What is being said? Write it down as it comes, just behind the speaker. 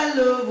One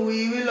love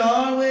we will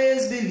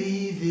always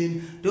believe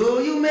in. Though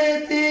you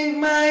may think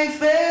my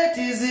faith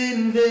is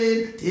in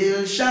vain,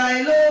 till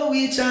Shiloh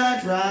we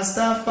chant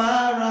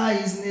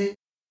Rastafari's name.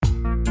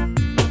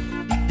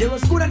 There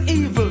was good and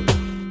evil,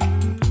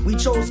 we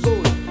chose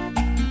good.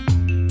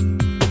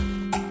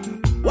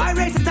 Why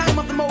raise the time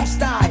of the Most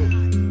High,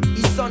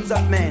 ye sons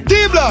of men?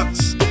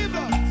 T-Blocks.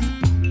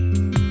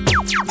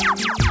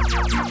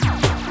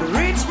 The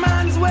rich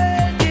man's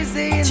wealth is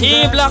in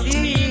T-Block. the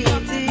city.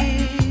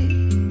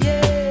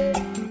 Yeah.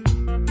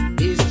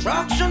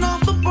 Destruction of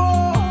the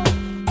poor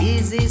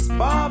is his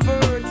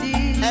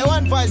poverty. Hey,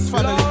 one voice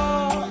family.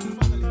 Lord,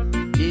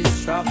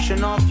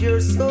 destruction of your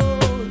soul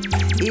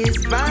is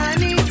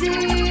vanity.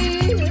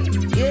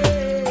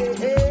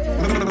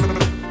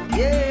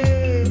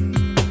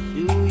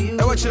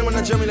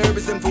 Jamila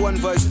represent for One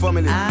Voice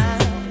family.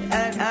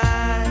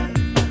 I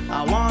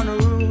wanna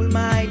rule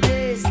my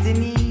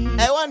destiny.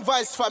 Hey, One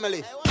Voice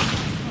family.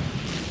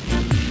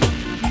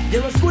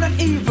 There was good and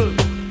evil,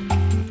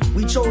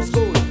 we chose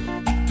good.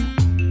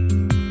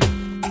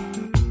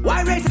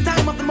 Why raise the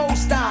time of the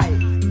Most High,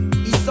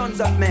 ye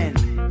sons of men?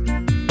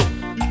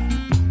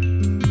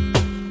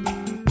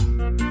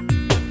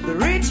 The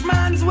rich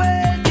man's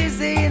wealth is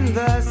in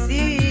the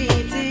city.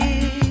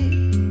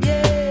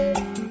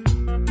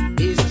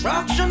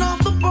 Destruction of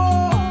the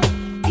poor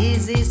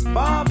is his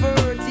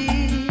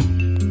poverty.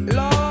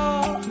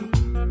 Lord,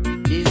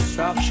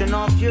 destruction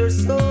of your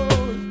soul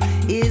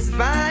is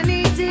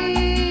vanity.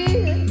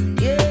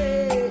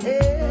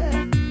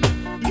 Yeah,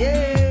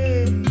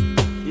 yeah.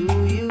 Do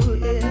you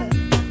hear?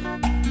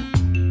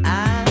 I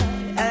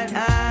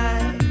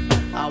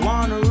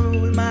wanna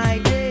rule my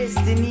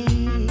destiny.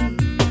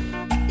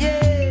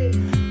 Yeah,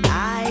 I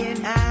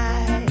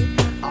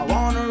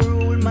wanna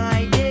rule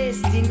my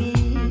destiny.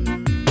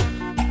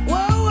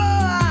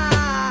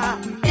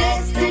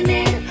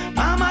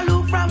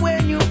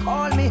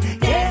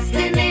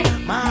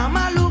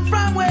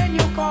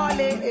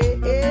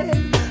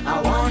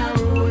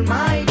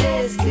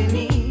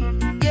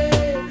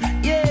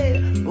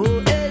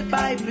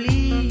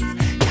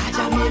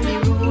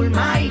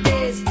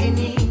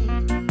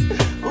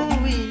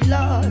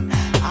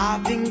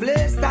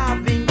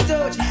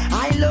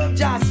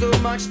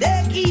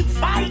 They keep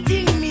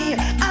fighting me,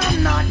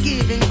 I'm not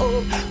giving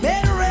up. May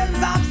the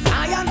realms of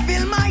Zion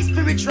fill my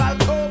spiritual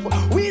cup.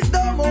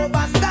 Wisdom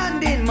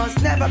overstanding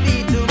must never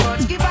be too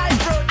much. Give I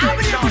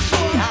protection,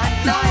 she had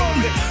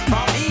love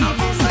from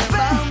evil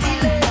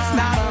pestilence.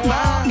 Not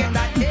walk and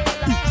that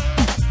killer.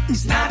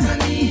 It's not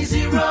an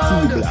easy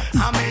road.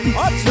 How many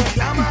see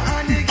glamour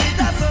and the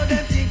guitar, so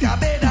them think I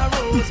better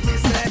rose me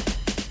say.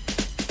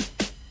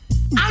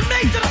 I'll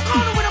make to the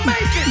corner when I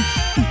make it.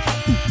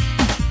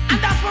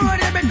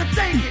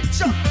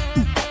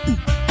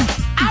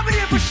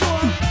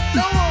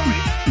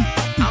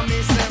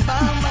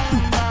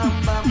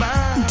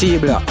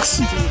 T-Blocks.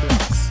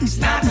 It's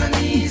not an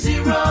easy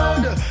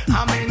road.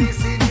 How many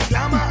see the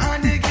glamour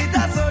and the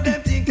guitar, so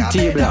them think I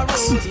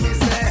T-Blocks. better rose me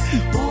say.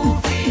 Who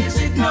feels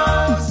it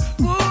knows.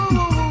 Ooh,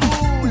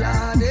 Lord,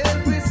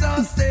 help me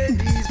sustain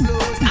these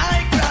blows.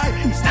 I cry.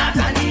 It's not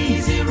an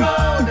easy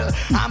road.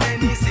 How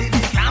many see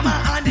the glamour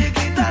and the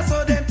guitar,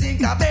 so them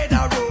think I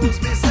better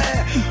rose me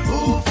say.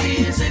 Who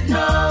feels it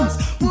knows.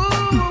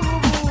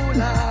 Ooh,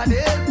 Lord,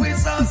 help me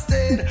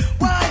sustain.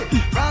 Why?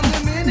 From the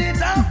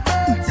minute of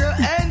birth you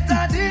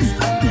enter this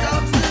world,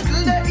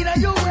 obstacle there in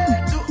your way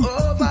to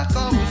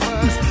overcome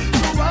first.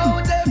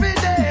 Throughout every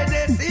day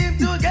they seem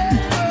to get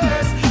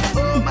worse.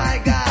 Oh my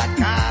God,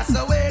 cast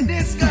away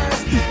this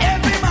curse.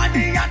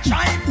 Everybody are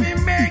trying to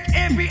make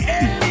every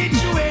end meet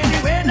you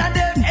anywhere that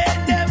them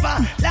endeavor.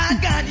 Lord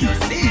God, you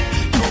see it.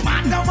 No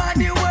matter what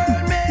the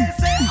world may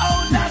say,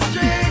 out the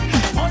street,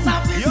 must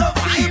have to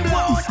survive,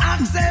 won't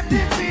accept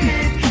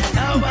defeat.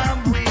 Now I'm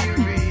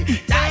weary,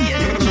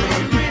 dying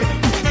dreary.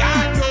 We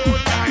got no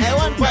time. Hey,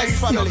 One Voice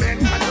family.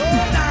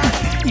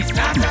 It's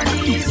not an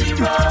easy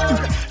road.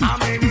 How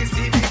many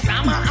see the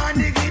glamour and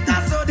the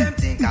guitar, so them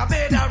think I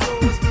better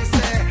rose me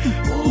say.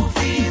 Who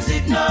feels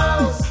it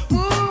knows.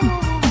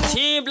 Ooh,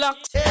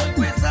 T-Blocks. help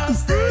me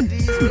sustain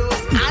these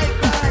blows. I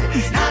cry.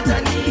 It's not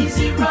an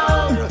easy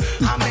road.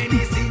 How many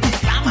see the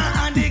glamour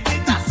and the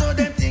guitar, so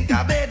them think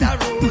I better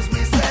rose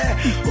me say.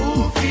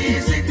 Who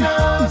feels it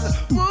knows.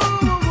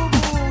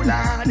 Ooh,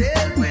 Lord,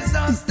 help me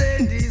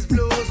sustain these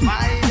blows.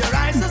 Why your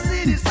eyes to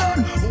see the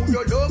sun? Who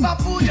you love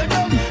up, who you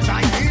don't.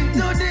 Trying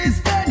to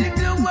discredit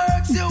the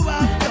works you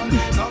have done.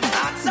 Some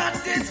not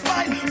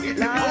satisfied with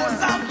the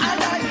post of a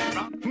life.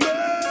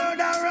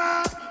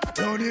 Murderer,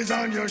 blood is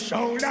on your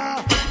shoulder.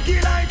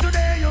 Kill I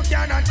today, you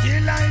cannot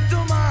kill I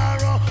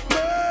tomorrow.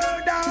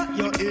 Murder,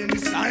 your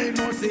inside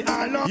must see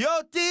Allah.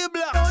 Yo,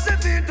 T-Blocks. Don't you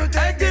feel to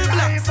take the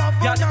life of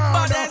You're the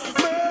another? baddest.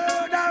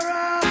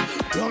 Murderer,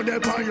 blood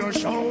upon your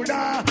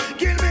shoulder.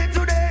 Kill me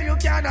today, you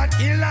cannot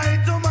kill I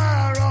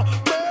tomorrow.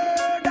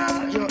 Murder,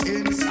 your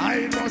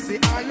inside must see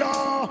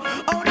Allah.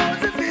 How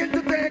does it feel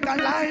to take a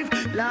life?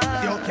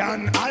 You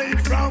can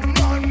hide from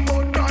man,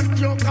 but not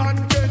your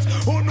conscience.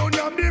 Oh no,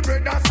 damn the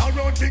bread that's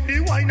surrounding the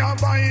wine of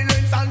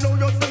violence. Allow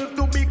yourself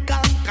to be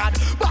conquered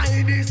by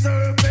the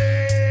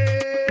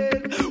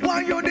serpent.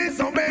 Why you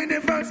disobey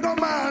the first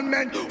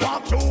commandment?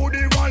 Walk through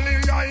the valley,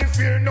 I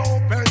fear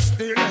no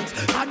pestilence.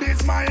 And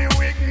it's my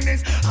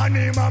weakness, and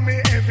him and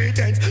me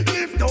evidence.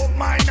 Lift up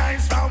my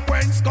eyes from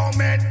whence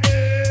cometh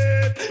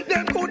death.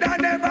 Them coulda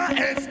never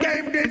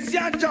escaped this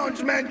your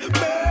judgment.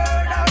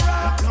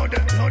 Murderer, blood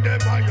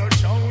on your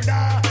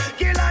shoulder.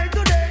 Kill I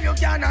today, you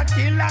cannot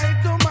kill I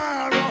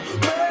tomorrow.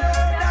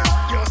 Murder,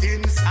 your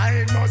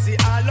inside must see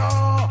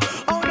Allah.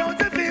 How does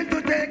it feel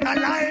to take a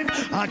life?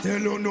 I tell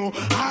you no,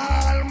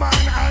 all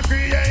man are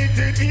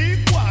created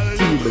equal.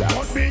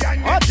 But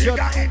behind the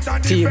trigger, it's a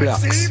different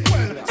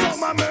sequel.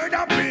 Some a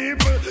murder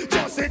people,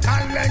 just it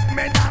and let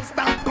me not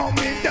stop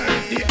coming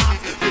dirty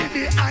acts. With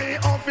the eye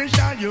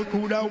official, you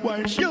coulda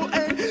wash your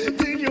head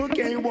till you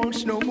can't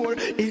wash no more.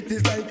 It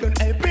is like an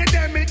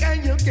epidemic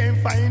and you can't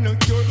find a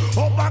cure.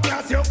 Upper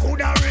class you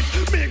coulda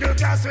rich, middle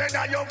class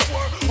whether you're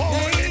poor.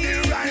 Only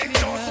the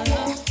righteous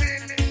won't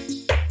feel it.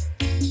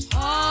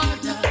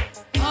 Harder,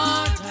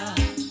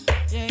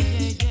 yeah.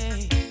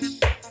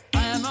 I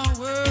am a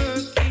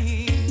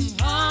working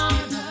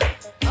harder,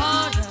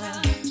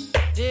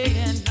 day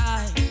and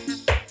night,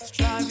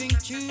 striving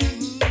to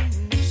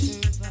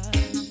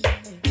survive.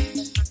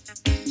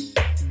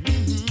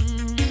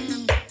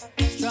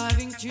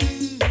 Striving to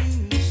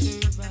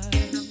survive.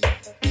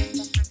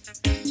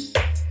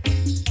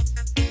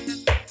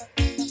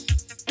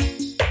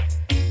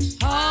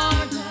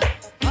 Harder,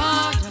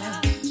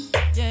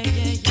 yeah.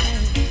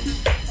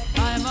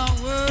 I'm a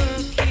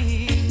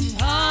working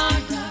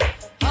harder,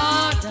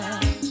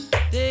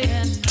 day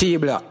and night.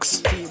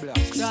 T-Blocks.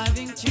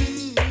 Striving to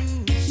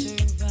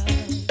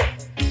survive.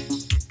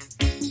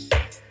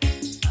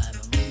 I'm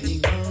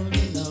moving on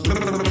and on.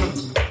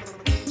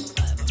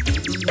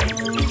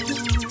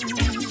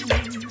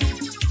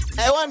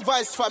 Hey, One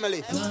Voice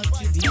family. Got to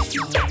be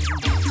strong.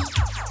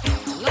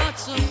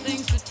 Lots of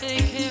things to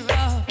take care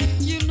of.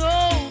 You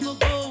know the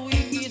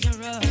going is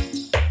rough,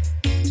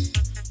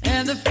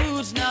 and the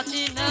food's not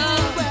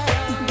enough.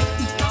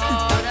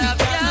 Lord, I've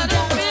got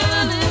to feel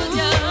a little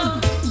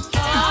young.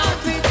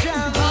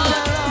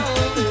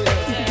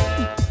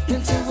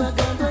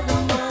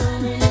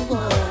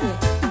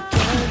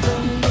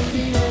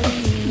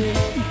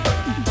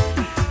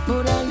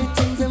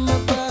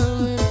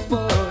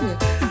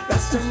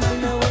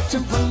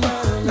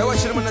 Hey,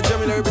 watch them on the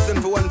Jamila represent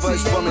for One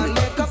Voice family.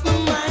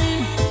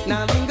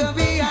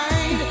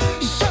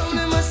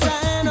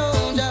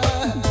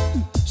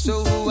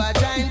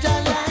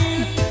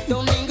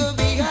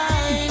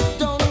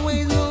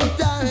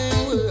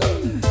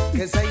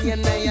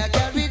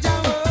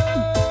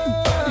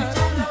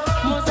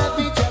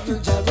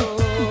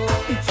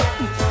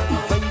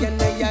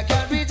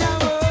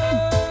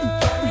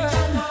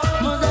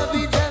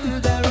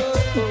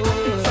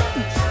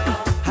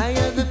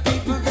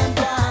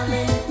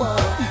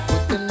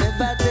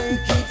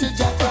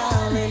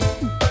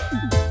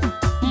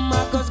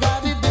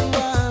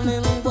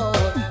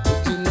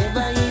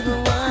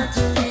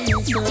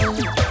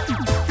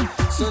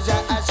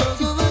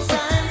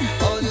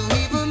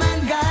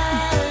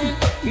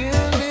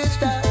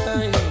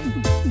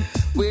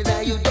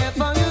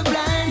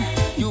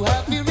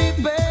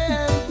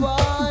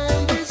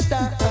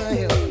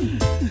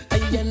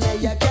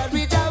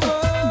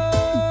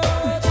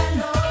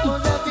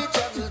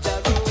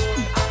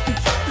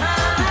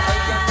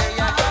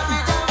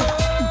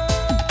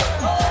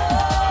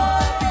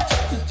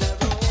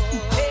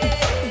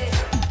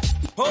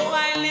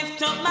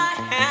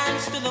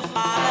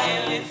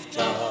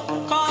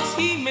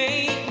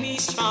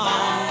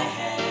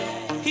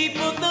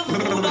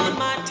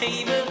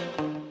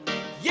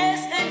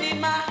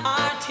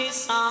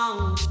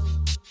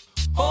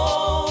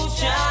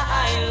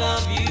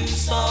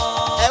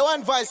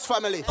 One Voice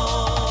family.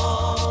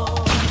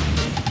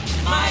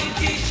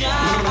 Mighty Jah, I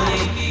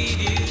need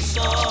you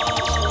so.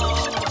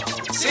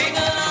 Sing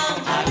along,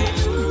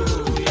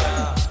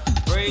 hallelujah.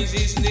 Praise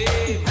His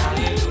name,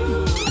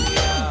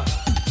 hallelujah.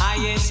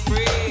 Highest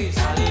praise,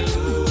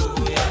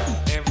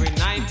 hallelujah. Every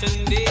night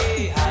and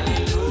day,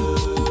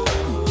 hallelujah.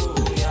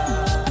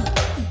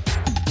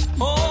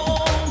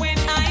 Oh, when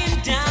I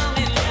am down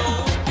and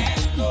low,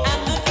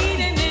 and the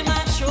beating in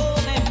my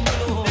throat and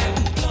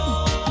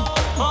blow,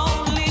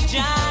 only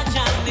Jah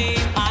name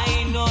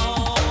I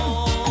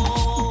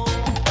know.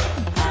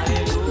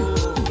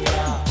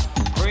 Hallelujah.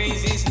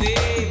 Praise His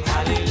name.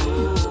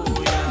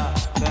 Hallelujah.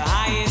 The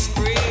highest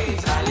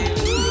praise.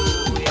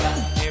 Hallelujah.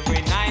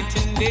 Every night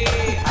and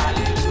day.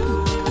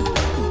 Hallelujah.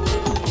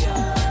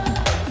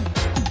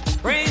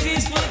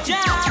 Praises for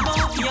Jah,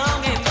 both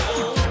young and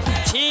old.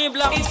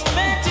 T-Block. It's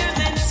better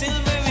than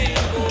silver and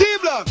gold.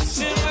 T-Blocks.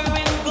 Silver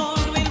and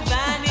gold will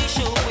vanish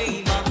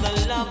away, but the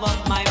love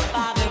of my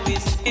Father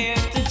is here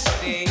to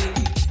stay.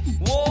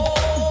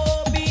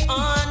 Woe be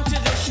unto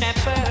the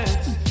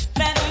shepherds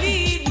that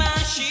lead my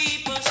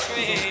sheep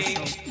astray.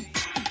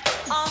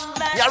 On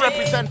that Yeah, day,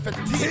 represent for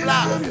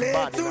T-Blocks.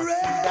 Late to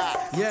rest.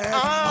 Yes,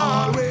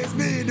 always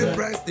be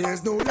depressed.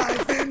 There's no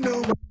life in the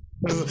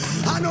world.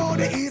 I know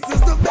the East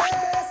is the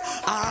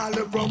best. I All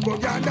the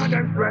propaganda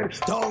them spread,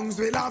 tongues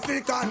will have to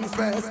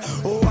confess.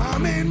 Oh,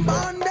 I'm in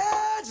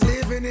bondage,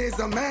 living is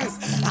a mess,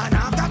 and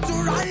I've got to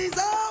rise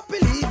up,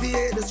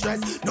 alleviate the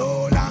stress.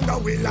 No longer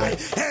will I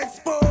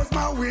expose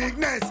my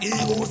weakness.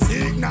 Ego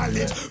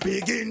knowledge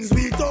begins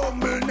with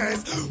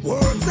humbleness.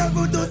 Work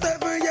 7 to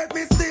 7, yet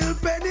me still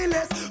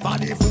penniless. For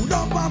the food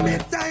up on me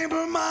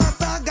table,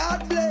 master,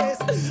 God bless.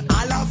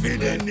 All of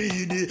the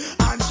needy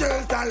and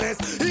shelterless.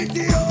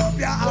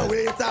 Ethiopia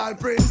await all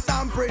prince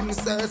and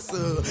princess.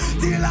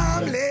 Till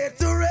I'm laid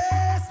to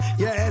rest.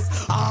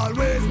 Yes,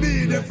 always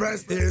be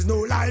depressed. There's no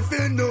life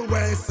in the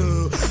West.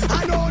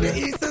 I know the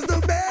East is the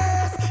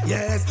best.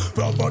 Yes,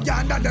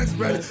 propaganda then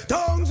spread.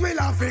 Tongues will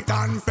have to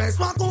confess.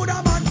 What could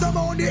a man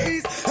about the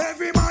East?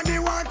 Every man they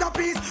want a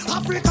piece.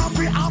 Africa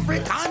free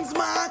Africans,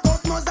 man.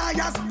 Cause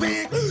Messiah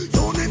speak.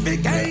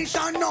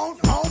 Unification now,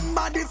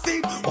 nobody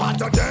think.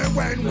 What a day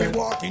when we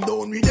walking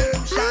down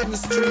Redemption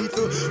Street.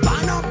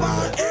 Ban up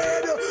our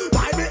head,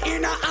 Bible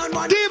in a hand,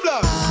 one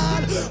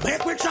D-Blocks.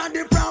 Make we try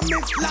the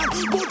promised land.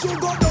 But you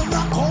go down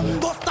the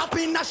Congo, stop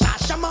in a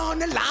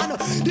Shashamane land.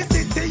 The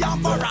city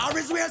of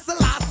Ferraris where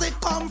Selassie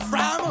come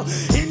from.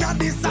 In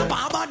Addis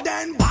Ababa,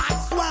 then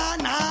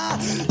Botswana.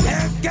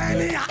 Left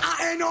Kenya,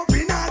 I end up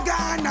in a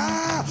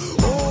Ghana.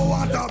 Oh,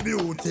 what a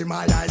beauty,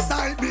 my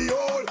eyesight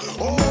behold.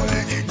 Oh, the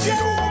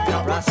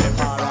Ethiopia,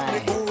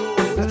 Rastafari.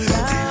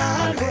 Till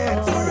I'm laid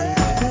to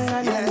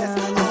rest. Yes,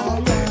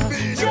 always be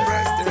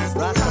depressed. There's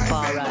no life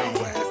in the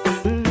West.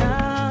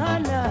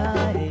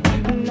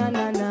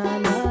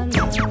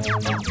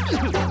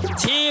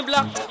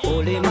 T-Block,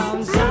 Holy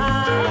Mount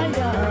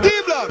Zion,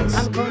 D-Blocks.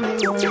 I'm coming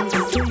home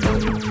to you.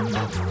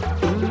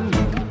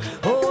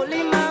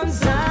 Holy Mount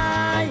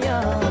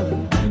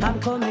Zion, I'm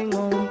coming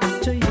home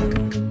to you.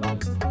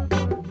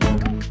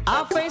 I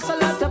face a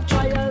lot of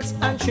trials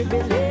and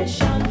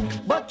tribulation,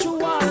 but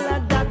through all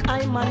of that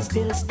I man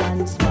still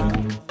stand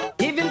strong.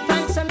 Giving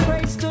thanks and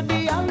praise to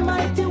the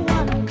Almighty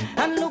One,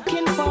 and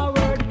looking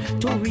forward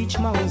to reach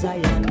Mount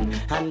Zion.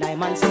 And I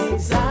man say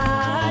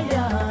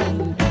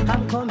Zion,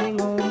 I'm coming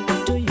home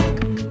to you.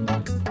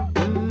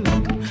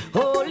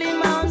 Holy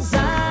Mount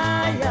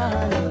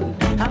Zion,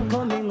 I'm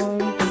coming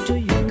home to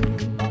you.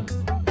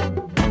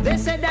 They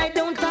said I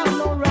don't have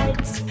no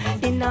rights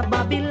in a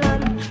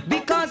Babylon,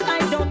 because I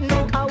don't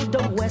know how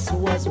the West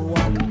was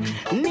won.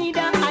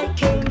 Neither I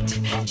can't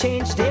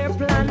change their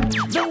plan.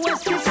 The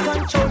West is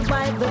controlled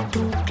by the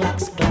Ku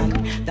Klux Klan.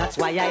 That's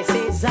why I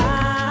say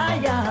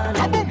Zion,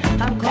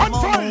 I'm coming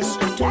home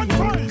to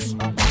you.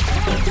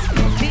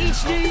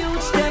 Teach the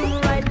youths them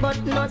right, but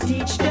not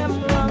teach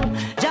them wrong.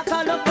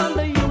 Jackal up on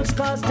the youths,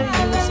 cause the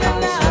youths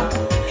are strong.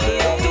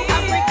 To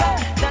Africa,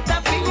 that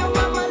I feel your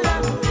mama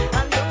land,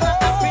 and to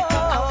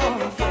Africa,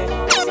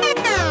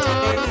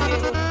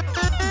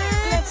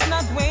 Let's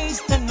not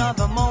waste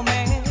another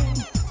moment.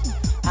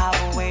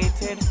 I've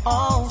waited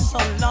all so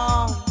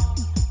long.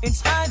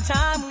 It's high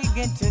time we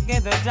get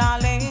together,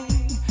 darling.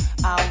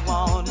 I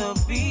wanna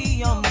be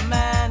your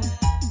man.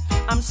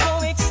 I'm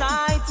so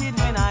excited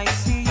when I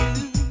see you.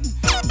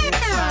 It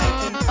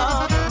brightens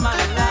up my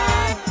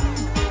life.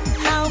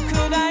 How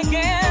could I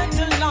get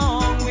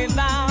along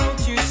without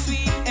your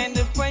sweet and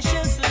the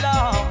precious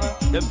love?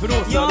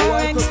 Your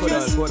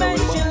extra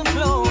special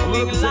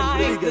glowing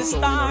like the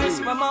stars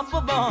from up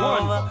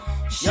above.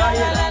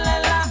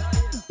 Sha-la-la-la-la.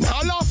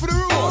 Now laugh for the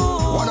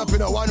road. One up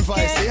in a 1 5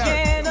 here.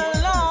 Can't get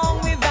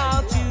along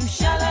without you.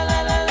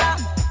 Sha-la-la-la-la.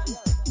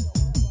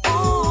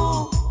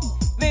 Ooh,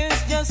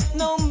 there's just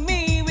no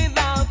me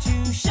without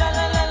you.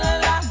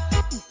 Sha-la-la-la-la.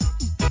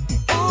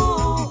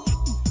 Ooh,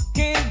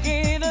 can't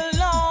get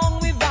along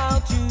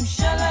without you.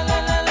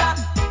 Sha-la-la-la-la.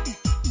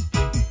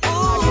 Ooh,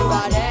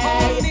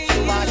 only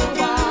you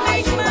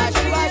make my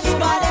dreams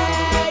go.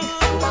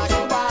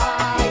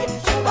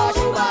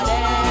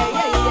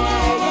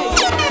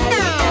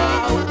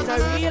 a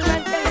real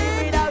man can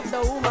live without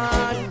a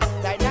woman.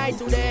 That night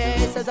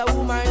today says a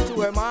woman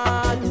to her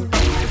man.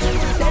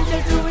 She's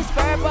essential to his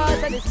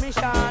purpose and his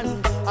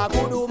mission. A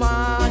good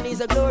woman is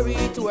a glory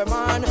to her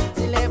man.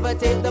 She'll never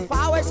take the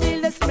power,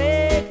 she'll just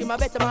make him a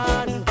better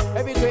man.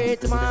 Every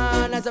great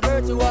man has a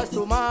virtuous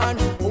woman.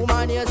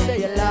 Woman, you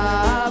say you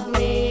love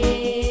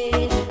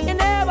me, you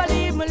never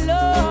leave me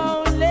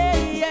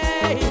lonely,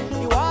 yeah.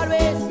 You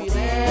always be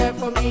there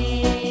for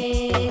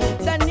me,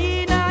 so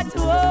need not to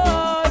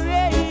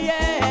worry,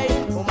 yeah.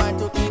 Woman,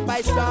 to keep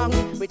I strong,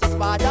 which is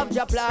part of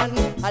your plan.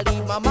 I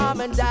leave my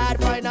mom and dad,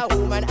 find a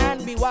woman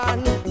and be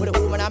one. With a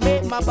woman I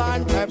make my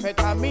bond, perfect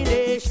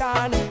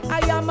combination. I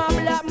am a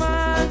black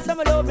man,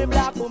 some love me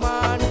black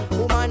woman.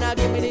 Woman, I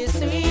give me this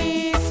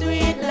sweet,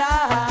 sweet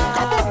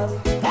love.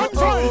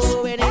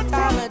 Oh, any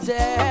time of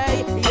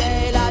day,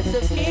 yeah, lots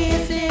of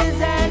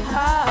kisses and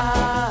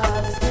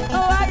hugs.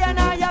 Oh,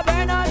 I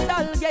burn out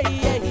all, yeah,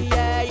 yeah,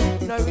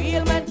 yeah. No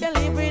real man can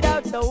live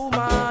without a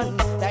woman.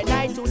 That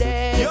night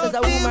today says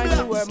a woman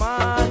to her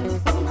man.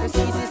 And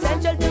she's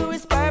essential to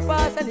his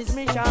purpose and his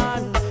mission.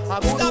 A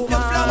good Stop woman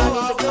your flow,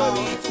 is a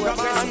glory to her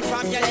progressive man.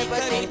 from your Never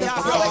little take the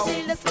little power, bro.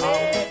 she'll just make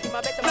him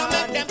a better Now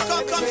man. make them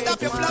come, stop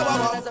your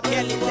flower.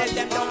 Kelly tell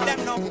them,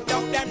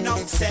 don't them now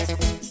say.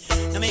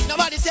 No make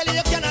nobody tell you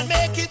you cannot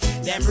make it,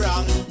 them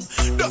wrong.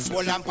 Just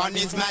hold on upon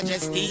His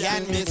Majesty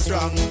and be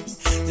strong.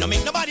 No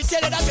make nobody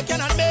tell you that you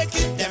cannot make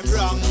it, them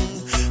wrong.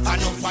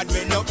 And no fat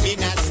will up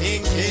in a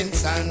sinking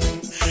sun.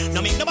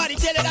 No make nobody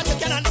tell you that you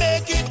cannot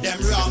make it, them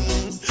wrong.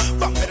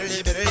 Bang,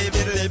 biddly, biddly,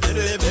 biddly,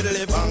 biddly,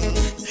 biddly, bang.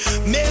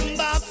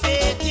 Remember,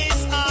 faith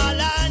is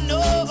all I know.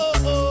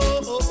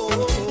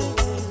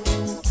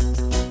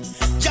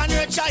 John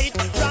Richard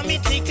from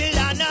it tickle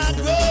and I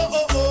grow.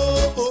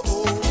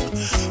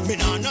 Me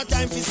no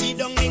time for sit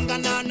down in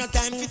Ghana, no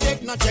time for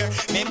take no chair.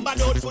 Remember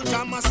doubtful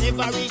Thomas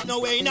never reach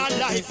nowhere in our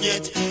life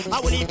yet. I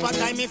will heap a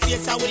time in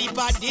face, I will heap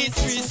a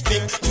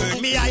disrespect.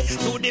 Turn me eye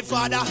to the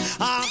Father,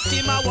 ask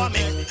Him a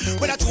woman.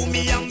 When I to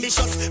me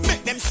ambitious,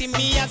 make them see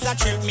me as a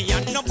trick. Me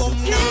and no bum,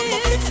 no go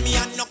flex, me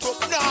and no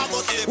crook, no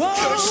go slip.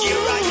 Your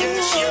share,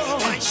 your share,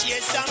 my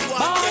share,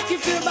 someone.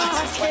 Keep your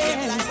basket.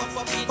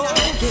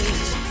 Okay.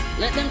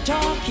 Let them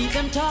talk, keep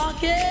them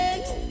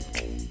talking.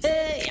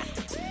 Hey.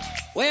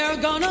 We're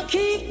gonna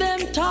keep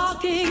them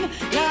talking,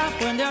 laugh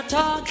when they're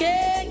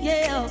talking,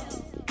 yeah.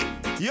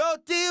 Yo,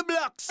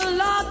 T-Blocks. A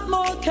lot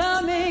more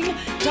coming,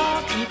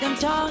 talk, keep them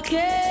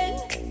talking.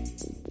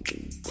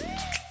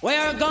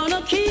 We're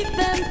gonna keep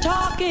them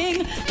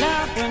talking,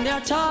 laugh when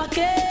they're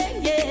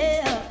talking,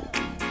 yeah.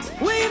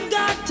 We've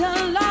got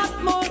a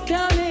lot more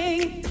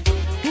coming.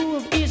 Who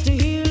have ears to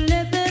hear,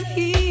 let them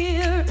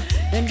hear.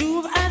 And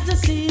who have eyes to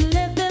see,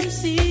 let them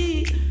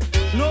see.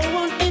 No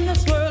one in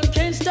this world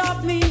can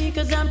stop me,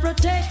 'cause I'm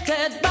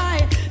protected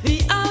by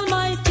the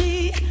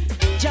Almighty.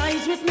 Jah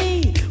is with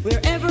me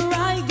wherever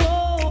I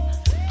go.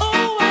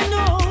 Oh, I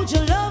know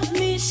Jah loves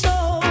me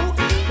so.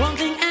 One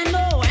thing I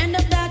know, and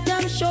of that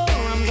I'm sure.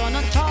 I'm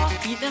gonna talk,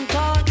 keep them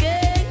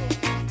talking.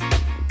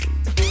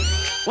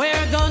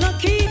 We're gonna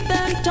keep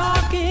them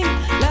talking,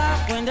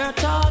 laugh when they're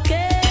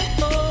talking.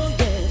 Oh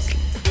yes,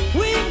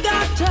 we've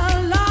got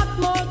a lot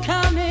more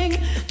coming.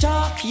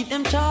 Talk, keep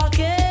them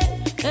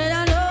talking, and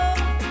I know.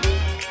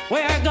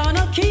 We're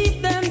gonna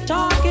keep them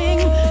talking,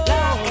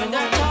 loud when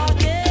they're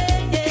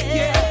talking,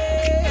 yeah.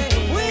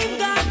 We've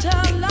got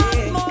a lot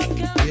more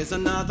coming. Here's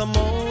another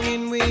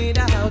morning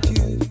without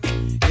you.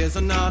 Here's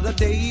another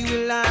day,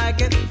 will I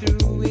get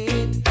through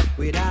it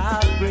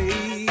without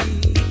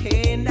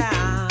breaking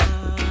down.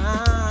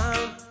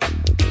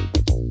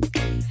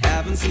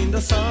 Haven't seen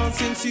the sun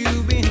since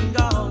you've been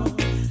gone.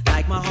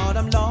 Like my heart,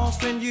 I'm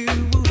lost when you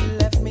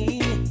left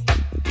me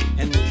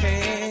and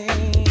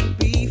can't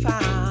be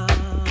found.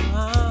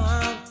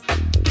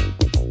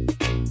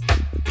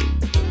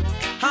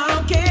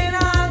 How can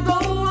I go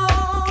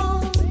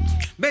on?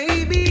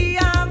 Baby,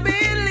 I've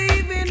been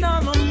living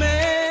on the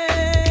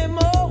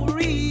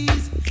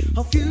memories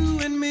of you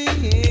and me.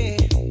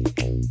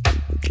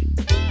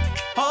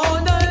 All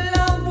the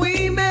love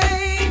we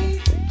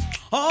made,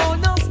 all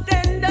those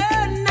tender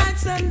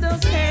nights and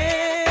those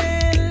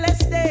endless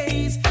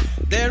days,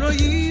 there are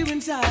you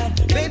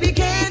inside. Baby,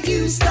 can't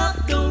you stop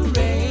the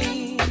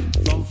rain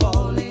from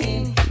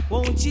falling?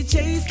 Won't you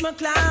chase my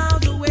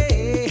clouds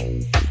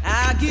away?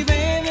 I'd give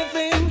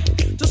anything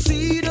to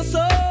see the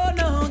sun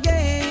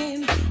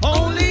again.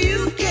 Only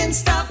you can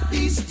stop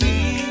these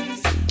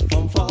tears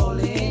from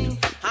falling.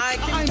 I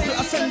can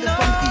face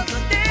another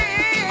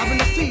day. I'm in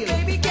the field.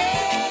 Baby,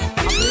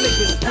 I'm the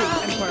living king,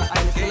 Emperor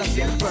Haile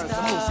Selassie I, the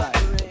Most High.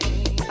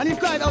 And he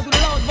cried out with a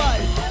loud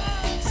voice,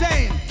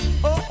 saying,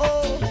 oh,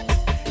 oh,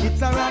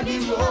 it's a raggy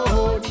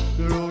road.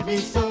 The road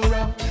is so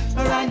rough.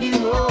 A raggy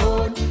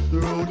road. The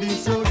road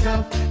is so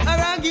tough. A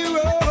raggy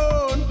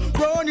road.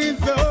 Road is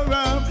so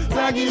rough.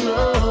 Raggy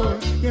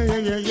road. Yeah.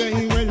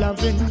 Well, I've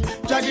been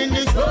trudging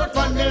this road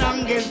for the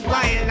longest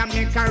while. I'm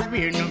in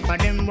career, none for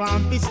them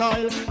want this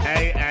all.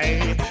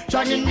 Hey.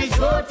 Trudging this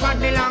road for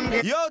the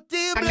longest. Yo,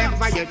 T-Blocks.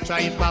 Whenever you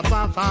try,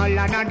 Papa, fall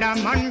another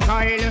man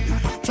coil.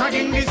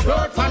 Trudging this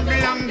road for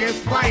the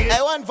longest while.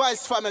 Hey, One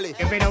Voice family.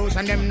 Every house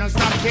and them no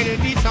stop till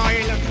the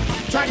soil.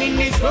 Trudging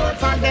this road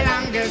for the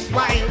longest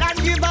while.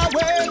 And give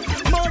away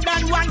more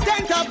than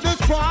 1/10 of the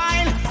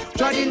spoil.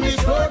 Trudging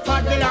this road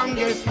for the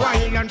longest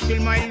while.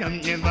 Until my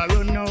lamp never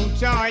run out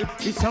joy.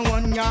 This a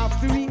one year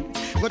free.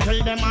 Go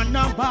tell them I'm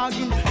no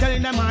bargain. Tell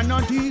them I'm no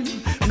deal.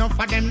 Enough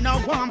of them no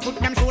want put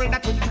them shoulder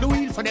to the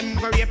wheel. So them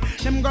go rape,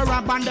 them go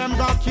rob and them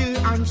go kill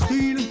and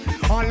steal.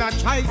 All a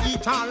try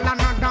eat all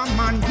another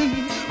man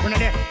heal. When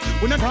they,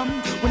 when they come,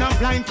 when I'm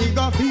blind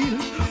figure feel.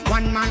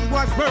 One man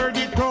was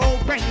worthy to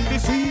open the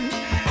seal.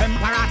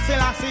 Emperor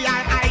Selassie,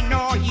 I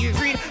know he's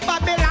real.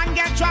 Babylon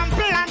get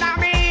trampled under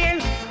me.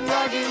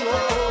 Raggy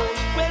road,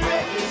 well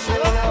ready so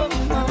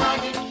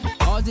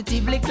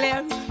positively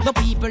clear. The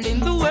people in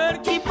the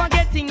world keep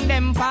forgetting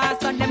them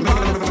past and them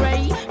gone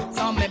astray.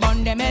 Some me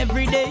burn them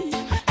every day.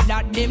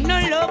 That them no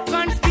love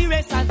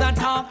conspiracies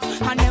at all.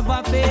 I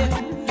never fail.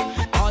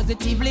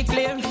 Positively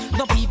clear.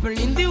 The people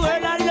in the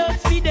world are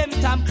lost for them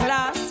top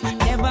class.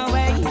 Never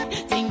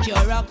wait. Think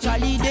you're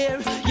actually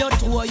there. Your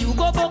tour you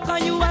go back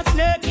and you a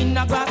snake in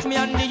the grass. Me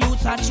and the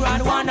youths are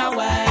trying one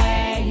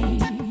away.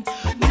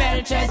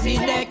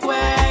 Melchizedek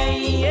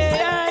way.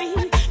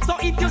 So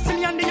if you see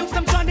me and the youth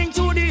them treading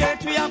to the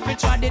earth, we have to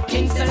tread it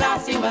King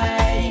Selassie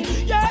way.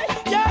 Yeah,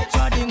 yeah,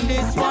 treading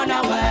this one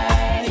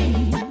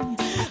away.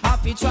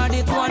 Have to tread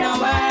it one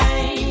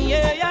away.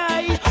 Yeah,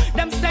 yeah.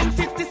 Them send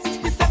 50,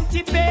 60,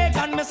 70 big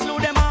and me slew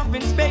them off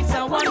in space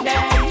and one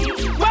day.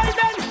 Well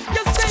then,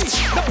 you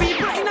see, the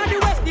people in the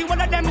West, the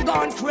one of them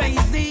gone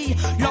crazy.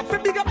 Love to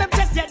big up them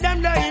chest, yet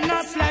them there in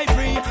a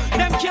slavery.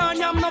 Them can't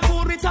have no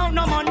food without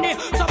no money.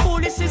 So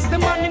foolish is the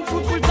man in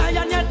fruitful tie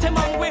and yet them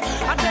hungry.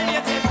 I tell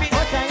you, take it.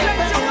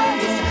 Let your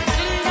eyes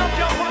clean up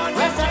your heart.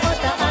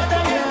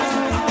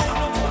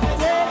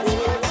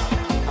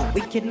 A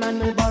wicked man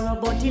will borrow,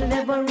 but he'll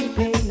never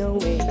repay no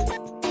way.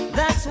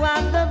 That's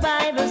what the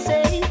Bible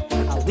says.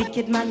 A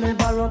wicked man will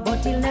borrow,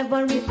 but he'll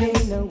never repay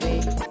no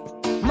way.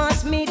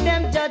 Must meet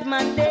them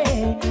judgment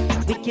day.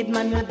 A wicked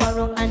man will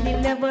borrow and he'll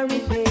never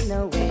repay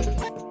no way.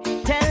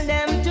 Tell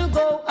them to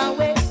go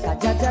away.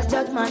 Cause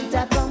judgment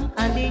a come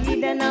and the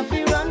hidden have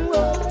to run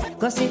go.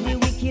 Cause if the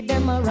wicked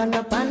them a run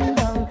up and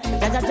down.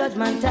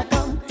 Judgment a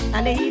come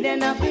and the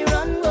hidden have to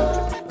run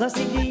go. Cause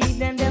if the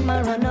hidden them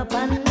a run up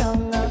and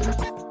down.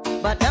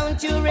 But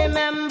don't you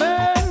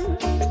remember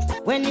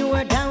when you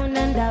were down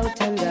and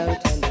out and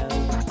out and out?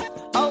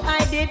 Oh,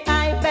 I did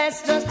my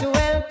best just to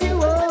help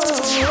you.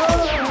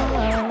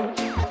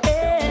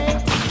 Hey.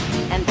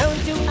 And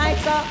don't you I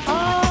saw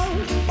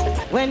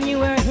when you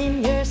were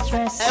in your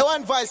stress? Hey,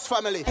 One Voice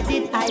family. I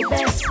did my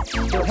best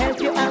to help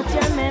you out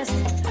your mess.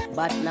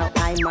 But now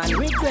I'm on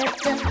regret.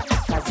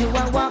 Cause you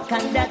are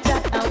walking that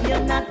track. How you're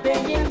not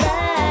paying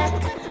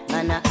back.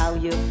 And how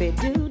you fit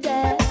do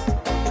that.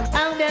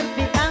 How them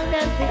fit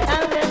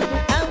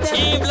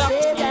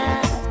say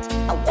that.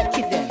 I watch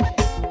it then.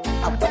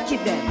 I watch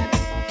it then.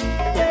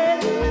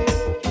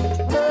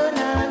 Oh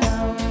no.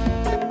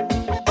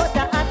 But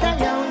I tell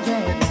you,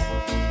 Jay.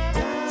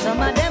 Some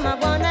of them are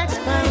gonna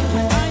explain.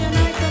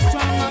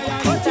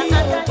 But I tell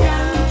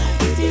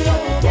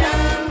you,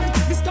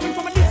 this coming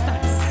from a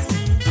distance.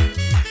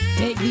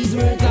 Take these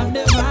words of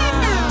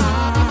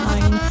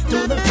divine to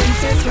the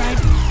princess right.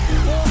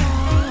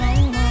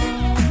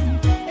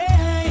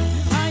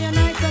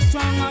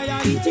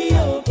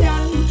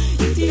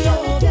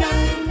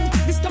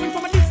 This coming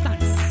from a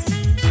distance.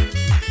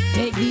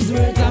 Take these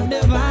words of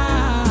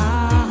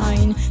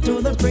divine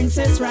to the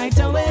princess right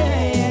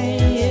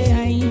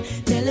away.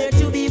 Tell her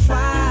to be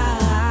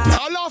fine.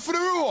 All off the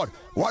road.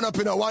 One up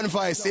in a One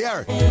Voice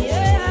here.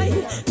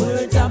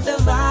 Words of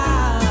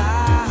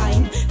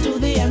divine to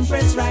the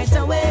empress right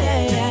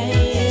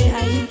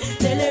away.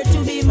 Tell her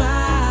to be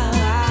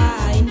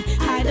mine.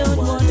 I don't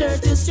want her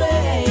to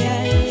stray.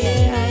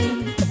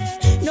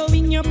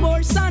 Knowing your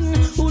poor son,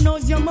 who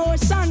knows your more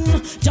son.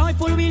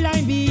 Joyful will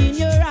I be in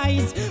your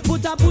eyes.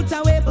 Put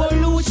away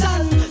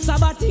pollution.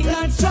 Sabbatic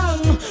and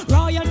strong.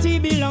 Royalty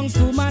belongs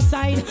to my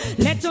side.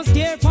 Let us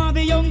care for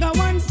the younger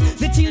ones.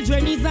 The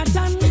children is a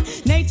ton.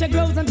 Nature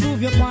grows and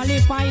prove you're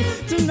qualified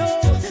to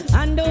know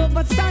and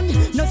overstand.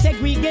 No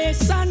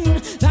segregation.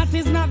 That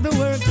is not the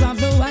works of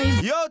the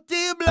wise. Yo,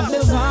 T-Block.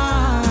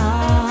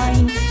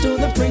 Divine to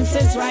the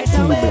princess right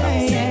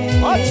away.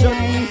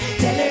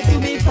 Tell her to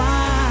be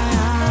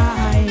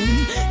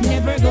fine.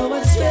 Never go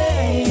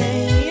astray.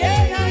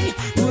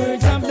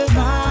 Words of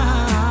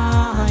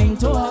divine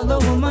to all the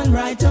woman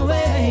right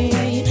away.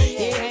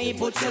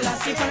 Put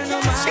Selassie for no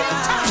man.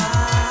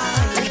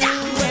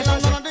 Well,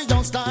 none of the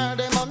young star,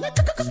 them on the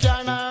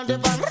corner, the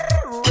van.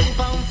 Ring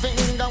pound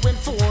finger with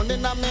phone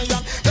in a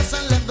million. Just a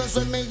levels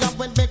with me up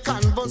with me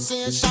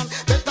conversation.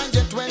 Better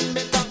yet when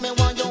me talk, me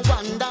want you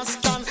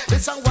understand.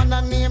 This a one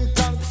a name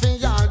tag for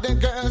all the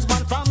girls,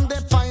 man. From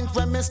the point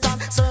where me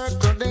start,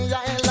 circle the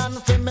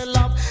island for me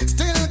love.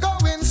 Still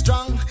going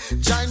strong,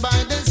 joined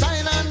by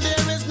design and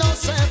there is no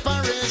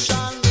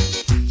separation.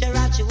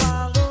 She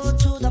want go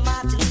to the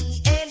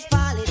matinee and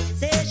Polly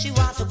say she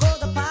want to go to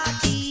the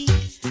party,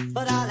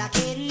 but all I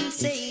can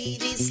say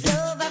this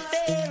love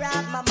affair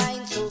of my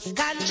mind so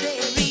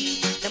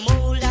contrary. Them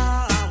hold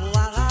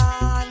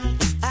on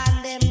and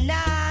them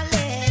not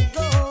let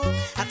go.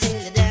 I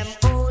tell them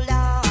hold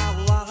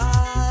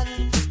on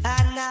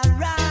and now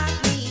rock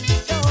me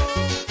so.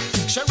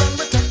 She run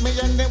me take me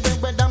anyway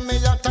whether me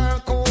hot or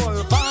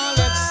cold.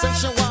 Violet say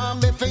she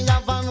want me for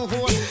have and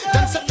hold.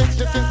 Them say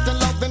 50-50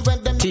 loving when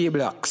them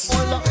T-Blocks.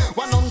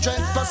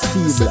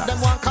 100% say them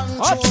want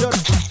control.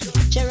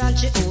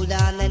 She hold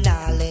on and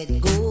I let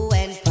go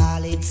and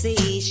Polly say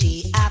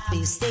she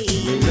happy stay.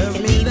 Love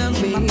me,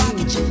 love me. My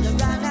pocket should have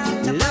run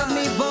out of Love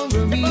me for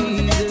a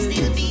reason.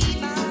 still be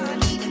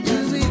mine.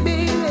 Use me,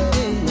 baby.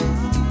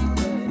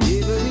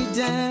 Every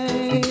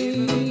time.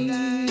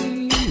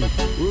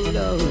 Oh,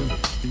 Lord.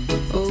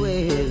 Oh,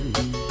 well.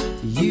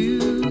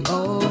 You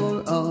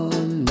are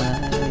on my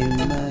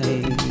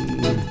mind.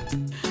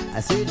 I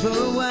said for a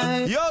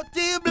while. Yo,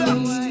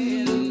 T-Blocks.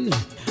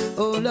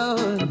 Oh,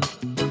 Lord.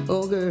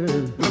 Oh, girl.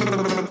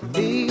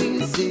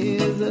 This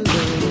is the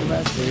love I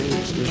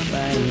search to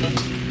find.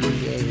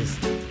 Yes.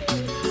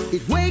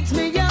 It wakes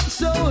me up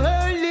so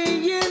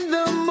early in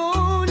the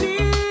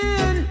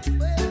morning.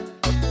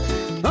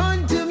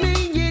 Unto me,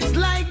 it's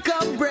like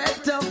a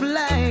breath of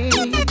life.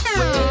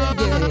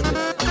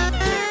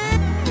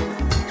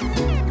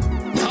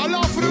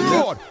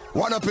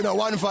 in a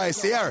one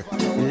voice here.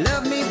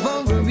 Love me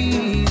for a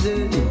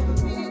reason.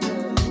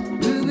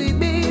 Ruby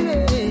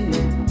baby.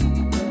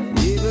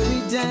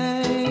 Every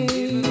time.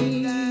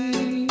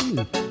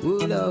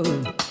 Oh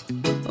Lord.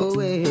 Oh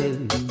well.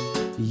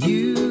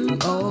 You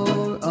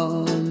are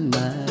on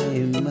my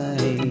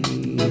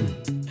mind.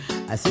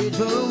 I search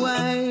for a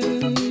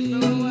while.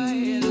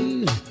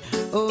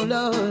 Oh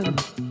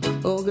Lord.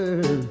 Oh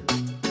girl.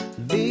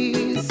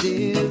 This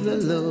is the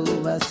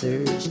love I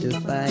search to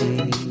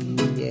find.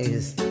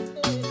 Yes.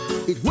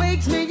 It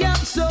wakes me up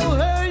so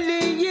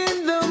early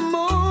in the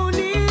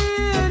morning.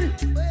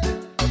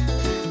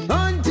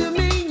 Unto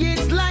me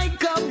it's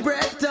like a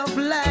breath of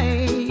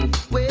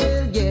life.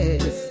 Well,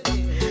 yes.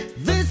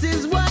 This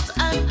is what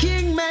a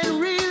king man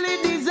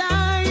really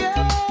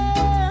desire.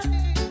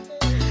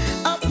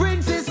 A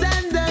princess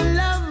and a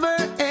lover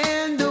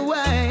and a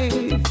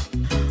wife.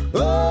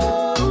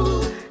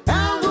 Oh,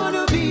 I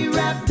wanna be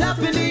wrapped up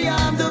in the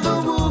arms of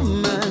a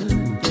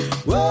woman.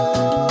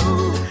 Whoa,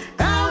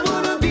 I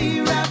wanna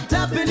be wrapped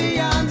up in the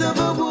arms of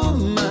a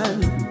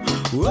woman.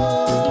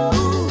 Whoa,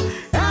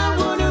 I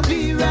wanna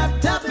be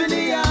wrapped up in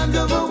the arms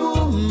of a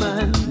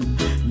woman.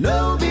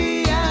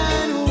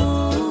 Nubian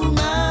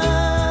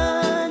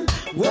woman.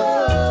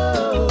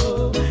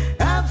 Whoa,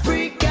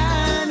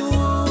 African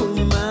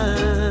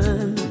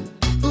woman.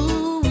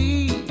 Ooh,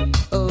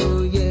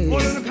 oh yeah.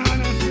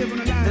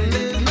 And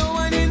there's no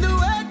one in the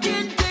world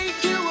can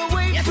take you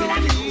away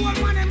from me.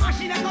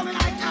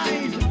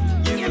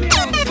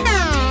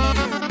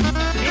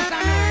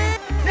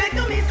 Say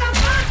to me some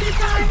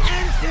 45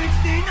 and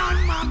 16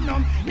 on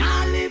Magnum.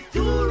 Now live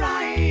to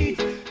right.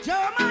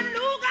 German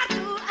Luger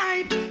to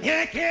hype.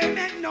 Here came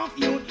enough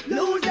youth.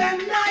 Lose them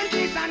life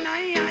is a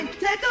 9.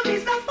 Say to me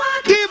some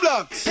 45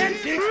 T-Blocks. and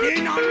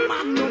 16 on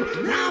Magnum.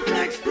 Now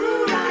flex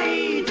to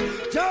right.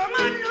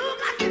 German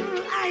Luger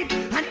to hype.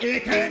 And here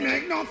came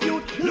enough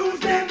youth. Lose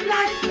them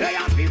life. They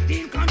are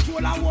 15 control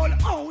a whole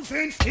house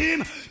in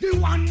steam. The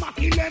one Mach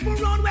 11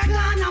 round we're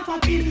gonna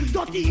pop in.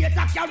 38 a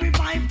carry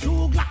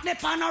 5-2 Glock they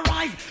pan a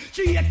rise.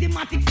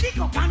 380matic stick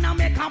up and a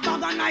make a bag of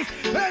nice.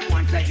 And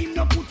one say him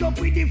no put up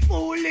with the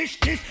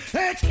foolishness.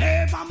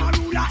 HK Bama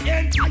ruler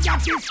entire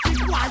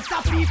district was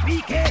a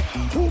PPK.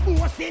 Who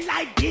was it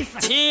like this?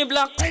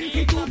 T-Block.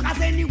 22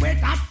 cause anyway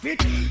that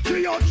fit.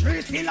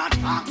 303 still a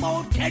talk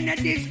about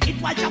Kennedy's. It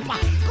was chopper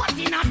cut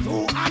in a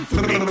 2 and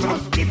 3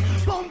 justice.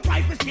 Bomb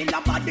rifle still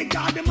a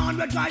bodyguard. The man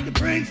will drive the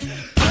prince.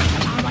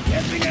 But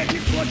definitely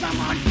soldier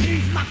man,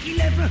 please Mach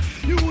 11,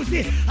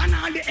 Uzi, and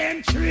all the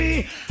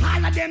M3.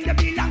 All of them they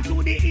belong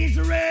to the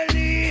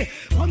Israeli.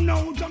 Come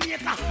now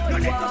Jamaica,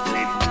 don't let us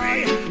live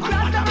free.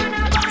 I'll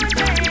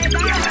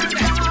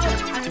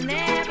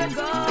never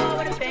go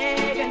where the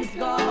pagans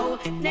go.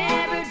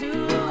 Never do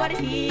what the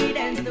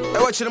heathens do. Hey,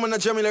 watch them on the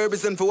Jamila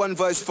represent for One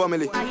Voice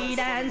family.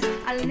 Heathens,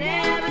 I'll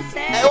never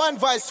say. Hey, One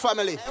Voice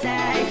family.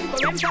 Say,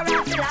 for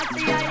Emperor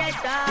Selassie, I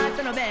trust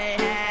and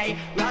obey.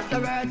 Rasta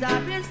words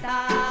of his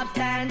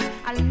substance.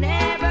 I'll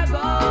never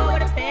go where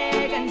the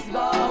pagans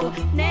go.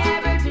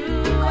 Never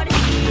do what the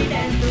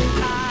heathens do.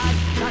 Cause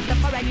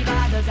Rastafari give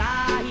all the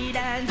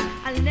guidance.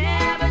 I'll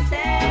never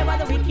say what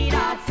the wicked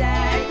heart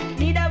say.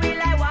 Neither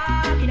will I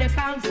walk in the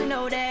council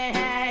no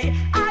day.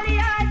 All the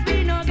eyes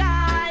be no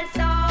God.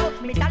 So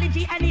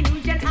mythology and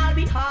illusion I'll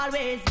be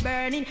always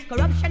burning.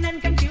 Corruption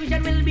and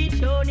confusion will be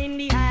shown in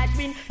the ash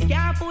bin.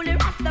 Can't fool the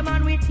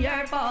Rastaman with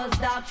your false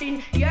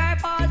doctrine, your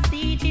false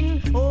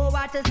teaching. Oh,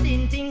 what a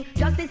sin thing.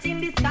 Justice in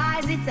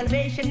disguise, it's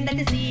salvation that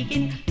is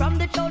seeking. From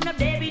the throne of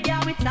David,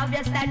 yeah, it's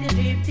obvious that you're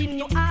drifting.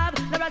 You have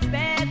no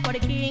respect for the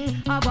king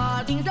of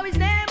all kings. So his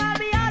name I'll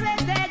be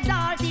always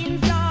exalting.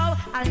 So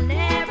I'll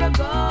never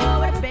go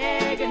where the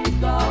pagans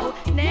go.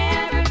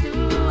 Never do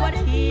what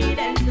the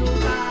heathens do.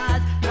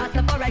 Cause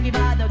Rastafari give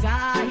all the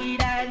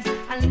guidance.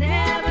 I'll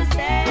never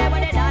say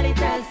what the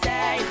Dalitans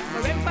say.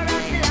 For Emperor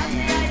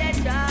Selassie, I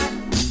trust.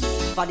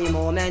 For the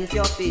moment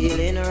you're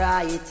feeling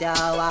right,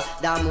 yeah.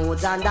 The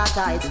moods and the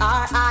tides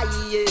are high,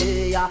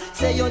 yeah.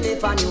 Say you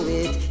never knew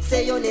it,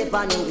 say you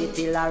never knew it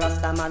till a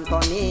Rasta man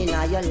come in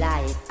your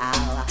life,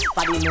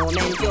 For the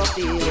moment you're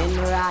feeling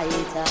right,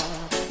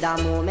 the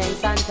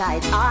moments and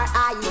tides are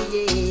high,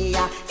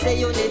 yeah. Say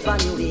you never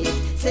knew it,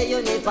 say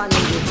you never knew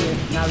it till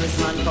Norris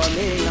man come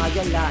in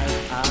your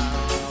life,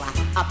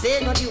 I pay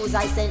no dues,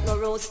 I sent no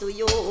rose to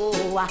you.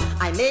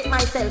 I make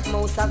myself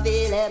most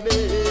available.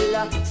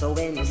 So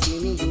when you see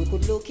me, you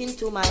could look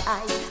into my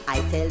eyes.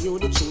 I tell you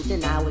the truth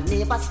and I will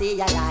never say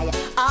a lie.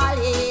 All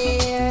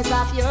years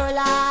of your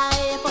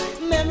life,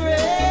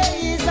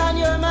 memories on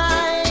your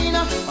mind.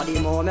 For the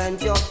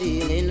moment you're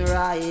feeling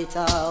right,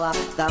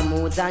 the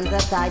moods and the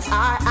tides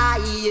are high,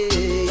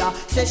 yeah.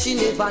 Say she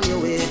never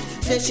knew it,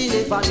 say she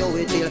never knew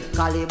it till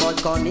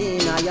Calibut come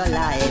in your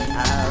life,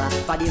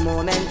 For the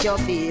moment you're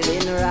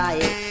feeling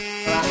right,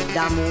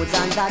 the moods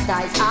and the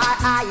tides are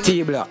high.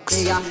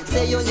 T-Blocks. Yeah,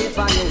 say you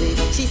never knew it.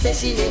 She said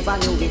she never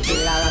knew it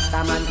till a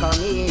Rasta man come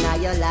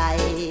in your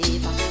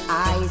life.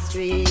 I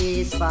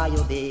stress for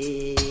you,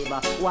 babe.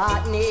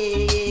 What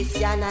next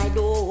can I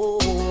do?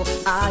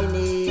 I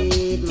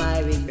need my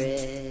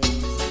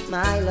regrets.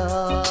 My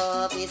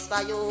love is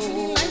for you.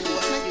 You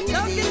see, I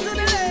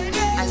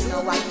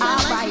know I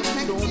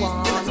don't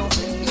want to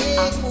play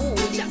a fool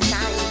this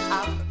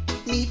time.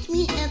 Meet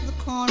me at the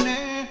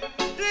corner.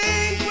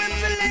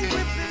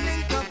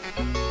 Link up.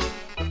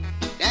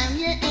 Down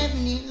your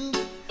avenue.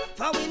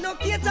 For we no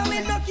cater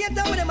with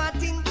them a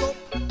think up.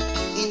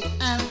 And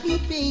I'll be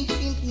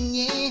patient,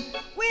 yeah.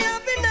 We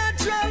have the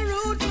natural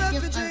roots where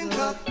we drink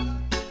up.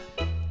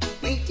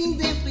 Waiting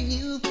there for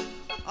you.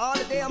 All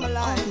the day I'm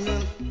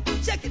alive.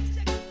 Check it.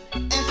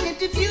 I said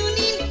to tune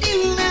in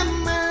till the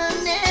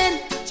morning.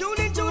 Tune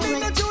in till the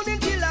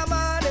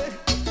morning.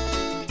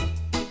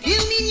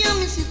 Give me your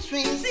message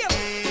train. See ya.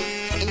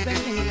 And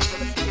back in the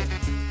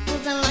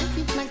cause I like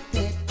it like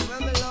that. When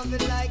me love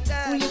it like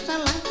that. Oh yes, I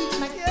like it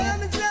like Yeah, that.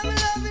 me say me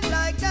love it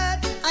like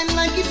that. I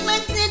like it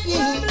like that, Yeah,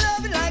 yeah. me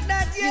love it like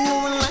that, You know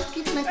yeah. I like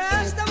it like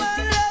that.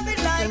 Rastaman love it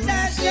like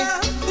that,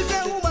 yeah. You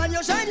say, woman,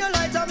 you shine your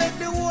light and make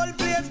the whole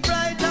place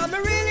brighter. Me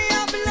really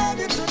happy love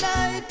you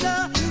tonight.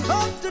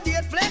 Up to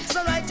date flex,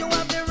 alright, you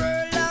have the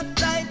world locked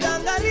tight.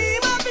 And God,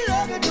 him happy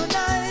love you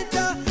tonight.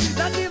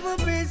 Not even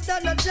please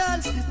stand a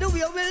chance. The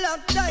way we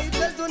lock tight.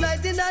 Well,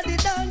 tonight in the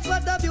dance,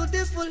 what a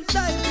beautiful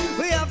sight.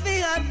 We have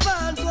to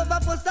advance over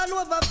fuss and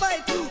over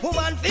fight.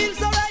 Woman feels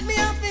so right, me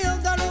have to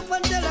hug her up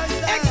and tell her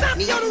side.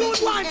 Exactly how the road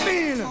one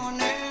feel.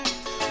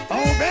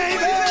 Oh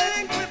baby,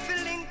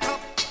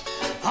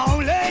 oh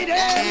lady,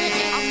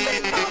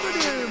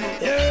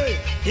 yeah.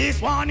 This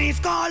one is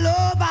called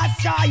Lover's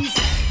Choice.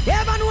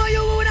 Never know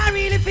you would I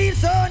really feel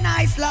so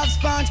nice, love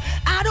sponge.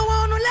 I don't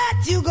wanna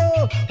let you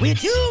go.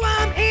 With you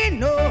I'm in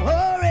no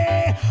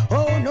hurry.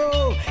 Oh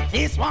no,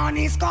 this one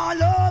is called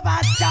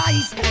Lover's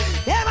Choice.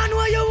 Never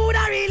know you would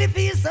I really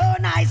feel so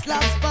nice,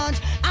 love sponge.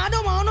 I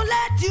don't wanna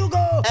let you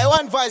go. Hey,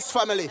 One Voice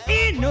family.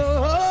 In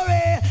no hurry.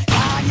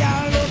 You're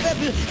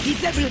lovable,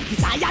 kissable,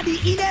 desire the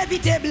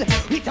inevitable.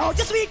 Without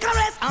your sweet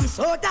caress, I'm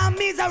so damn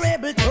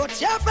miserable.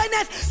 Touch your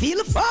finesse, feel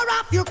the fur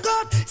off your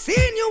coat.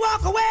 Seeing you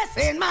walk away,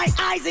 seeing my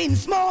eyes in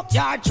smoke.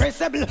 You're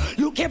traceable,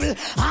 lookable.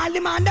 I'll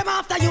demand them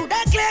after you.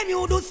 They claim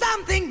you do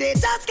something they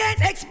just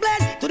can't explain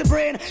to the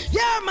brain.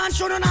 Your man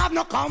shouldn't have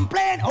no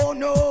complaint. Oh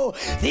no,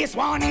 this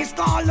one is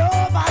called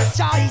Lover's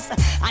Choice.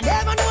 I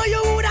never know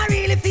you would I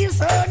really feel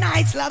so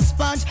nice, love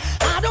sponge.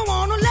 I don't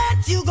wanna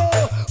let you go.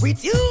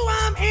 With you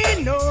I'm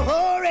in no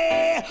hurry.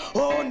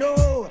 Oh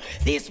no,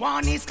 this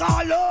one is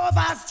called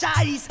Lover's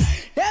Choice.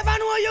 Never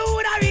know you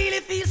would I really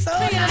feel so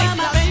nice,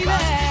 love sponge.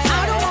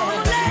 I don't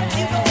wanna let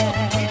you go.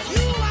 With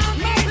you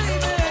I'm in no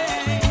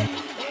hurry.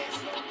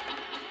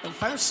 The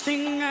first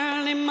thing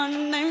early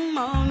Monday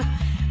morning,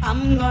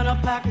 I'm gonna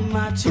pack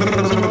my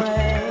children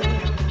away.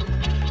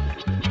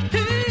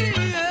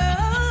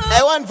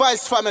 Hey, One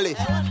Voice family.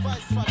 Got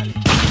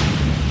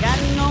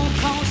no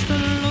cause to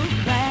look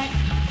back,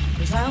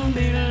 'cause I'll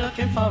be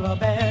looking for a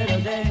better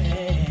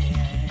day.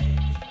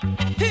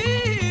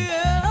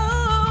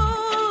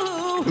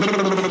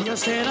 You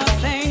said a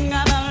thing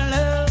about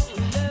love,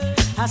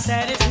 I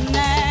said it's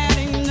not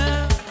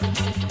enough,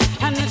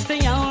 and it's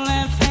the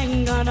only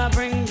thing gonna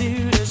bring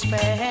you to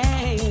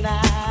Spain,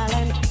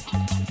 darling.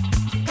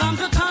 Comes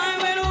a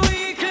time when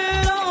we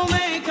could all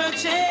make a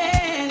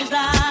change,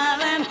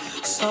 darling.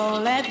 So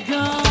let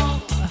go,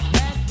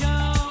 let it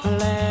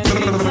flow, let it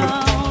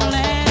flow,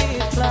 let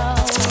it flow.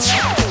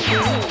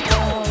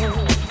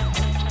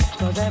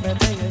 'Cause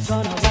everything is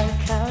gonna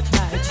work out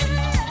right, you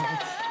know.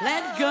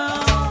 Let go,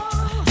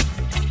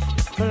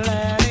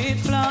 let it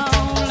flow,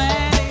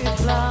 let it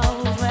flow,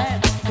 let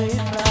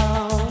it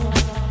flow.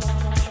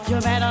 You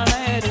better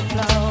let it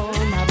flow,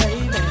 my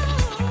baby.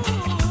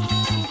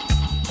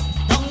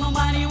 Don't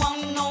nobody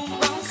want no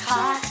broke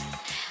heart.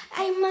 I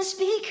must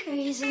be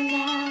crazy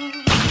now.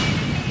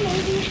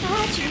 Maybe I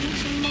dream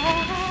too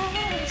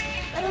much,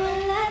 but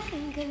when I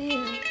think of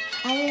you,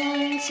 I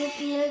long to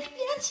feel your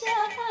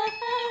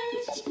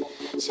touch,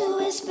 to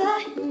whisper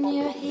in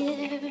your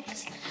ears,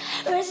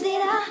 words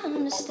that I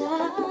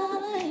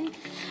understand,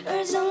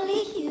 words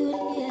only you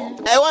hear.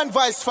 Hey, One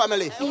Voice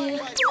family. I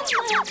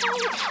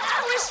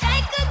wish I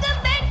could go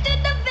back to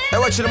the Hey,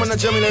 watch them on the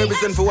Jamila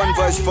represent for One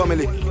Voice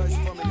family.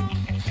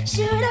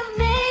 should have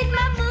made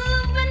my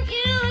move when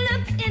you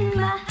looked in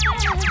my eyes.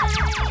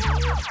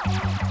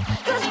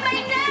 'Cause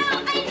right now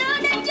I know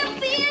that you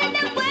feel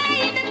the way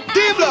that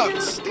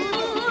D-Blocks. I do.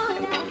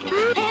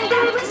 And I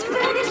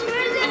whisper these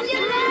words and you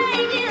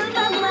lie here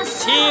by my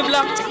side.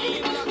 D-Blocks. I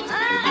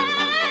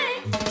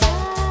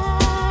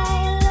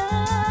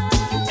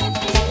love you.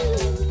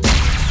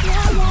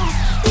 Yeah,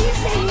 yeah. We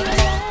say you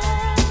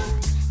love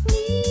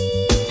me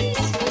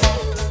too.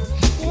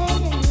 Yeah,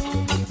 yeah,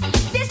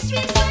 yeah. These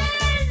sweet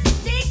words,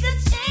 they could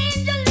change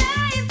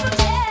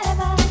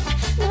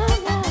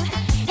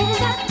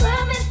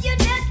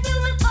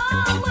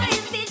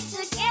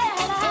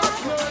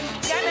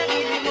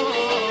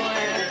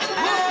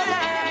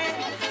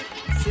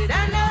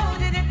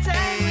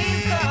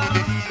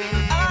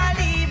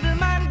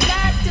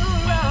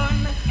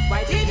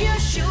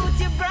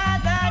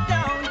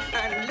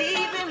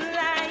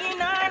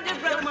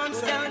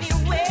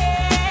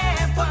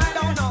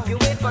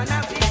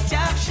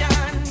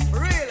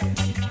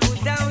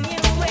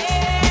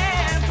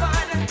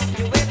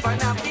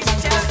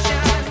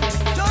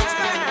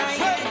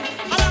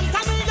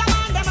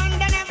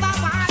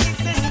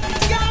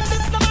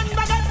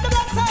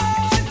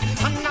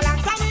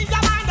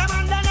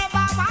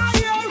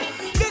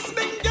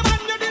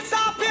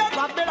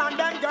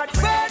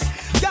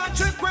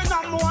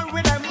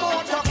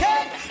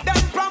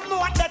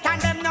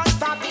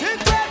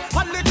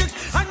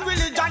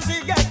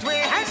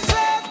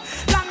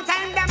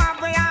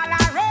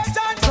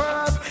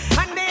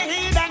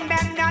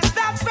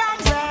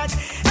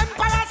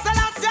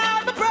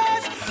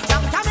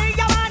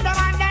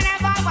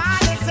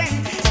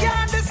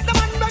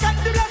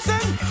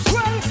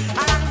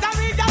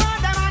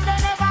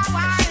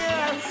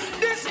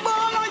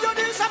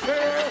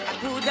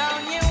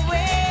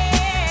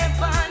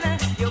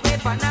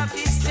weapon of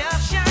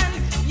destruction.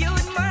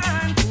 Youth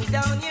man, put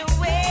down your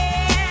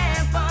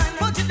weapon.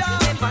 Put it down.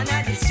 Weapon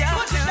of destruction.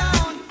 Put it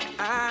down.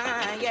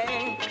 Ah,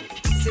 yeah.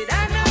 Said I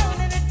know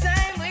that the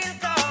time will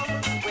come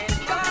when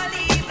all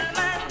evil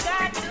man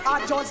got to. I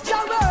just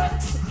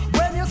Jarrett.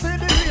 When you see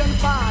the rain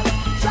fall,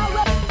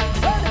 Jarrett,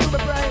 when you be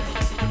praised.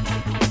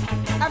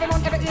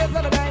 Everyone every ears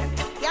of the day.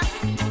 Yes.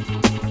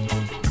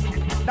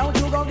 Don't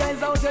you go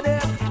guys out to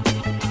this.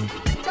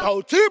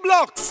 Oh,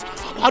 T-Blocks.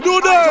 I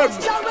do them.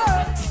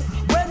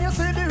 When you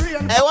see the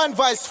rain. Hey, One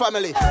Voice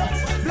family.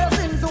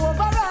 Blessings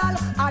overall.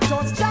 I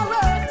just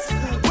Jarrett.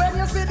 When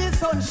you see the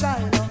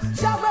sunshine.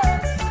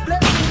 Jarrett.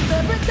 Blessings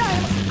every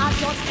time. I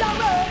just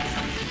Jarrett.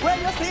 When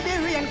you see the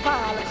rain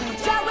fall.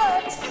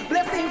 Jarrett.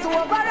 Blessings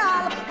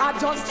overall. I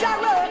just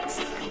Jarrett.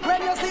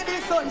 When you see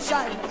the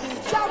sunshine.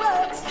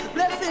 Jarrett.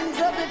 Blessings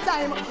every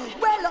time.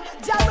 Well,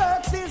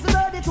 Jarrett is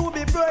ready to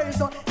be praised.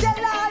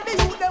 Tell all the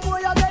youth them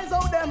where you guys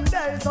out them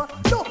days.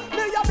 No,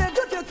 me you beg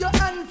to take your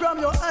hand from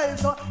your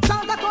eyes.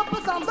 Chant a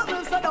couple songs that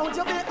will so don't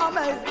you be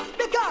amazed.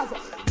 Because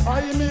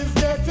time is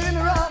getting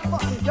rough.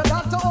 You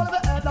got to hold the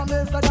head and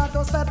miss, you got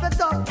to step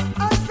it up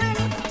and sing.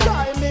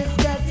 Time is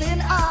getting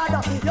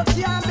hard. You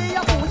can't be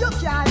a fool, you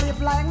can't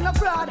live like no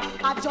fraud.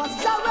 I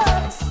just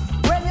Jarrett.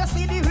 When you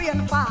see the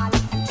rain fall,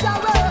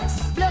 Jarrett.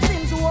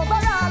 Blessings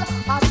overall.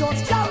 I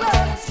just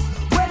Jarrett.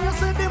 When you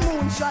see the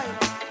moonshine,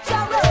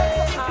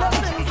 Jarrett.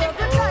 Blessings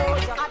every time.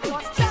 I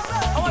just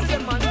Jarrett. All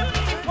them man,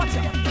 watch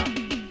out.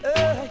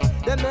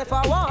 Them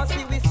never want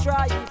see we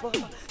strive.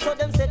 So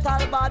them set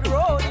all bad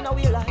road in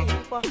our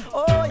life.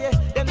 Oh yeah,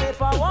 them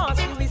never want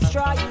see we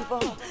strive.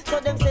 So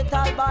them set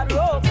all bad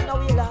road in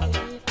our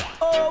life.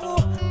 Oh,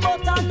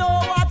 but I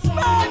know what's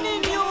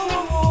burning you.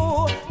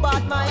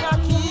 Bad mind I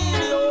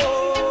kill you.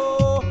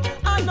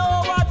 I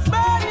know what's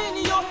burning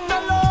you. No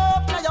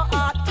love in your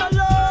heart, no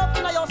love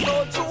in your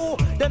soul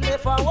too. Them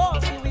never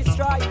want see we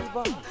strive.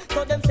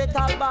 So them set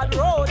all bad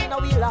road in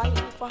our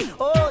life.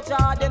 Oh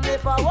Jah, them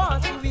never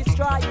want see we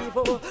strive.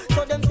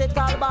 So them set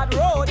all bad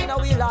road in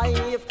our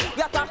life.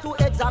 We attack to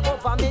heads of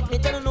government, me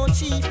tell no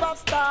chief of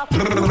staff.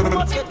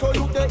 Much ghetto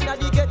youth in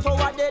the ghetto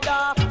what they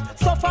da.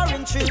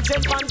 Suffering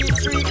children on the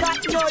street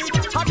at night.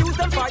 Abuse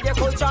them for their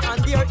culture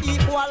and their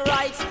equal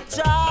rights.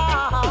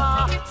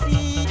 Jah,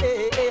 see,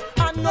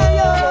 I know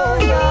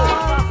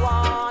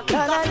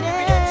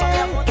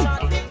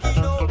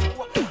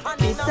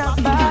it's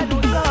a bad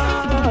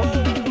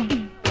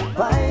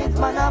vibes,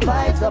 man, a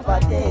vibes up a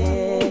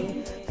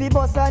day. Fi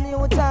boss a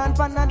new chant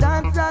pan a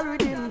dance a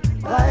rhythm.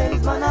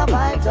 Vibes, man, a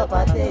vibes up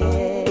a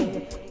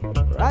day.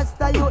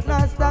 Rasta youth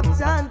not stop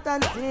chant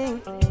and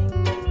sing.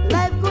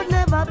 Life could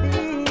never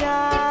be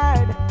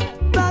hard.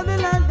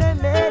 Babylon they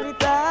made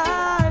it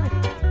hard.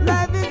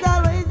 Life is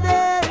always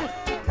there,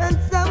 and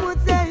some would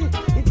say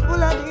it's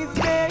full of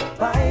despair.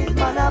 Vibes,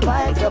 man, a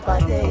vibes up a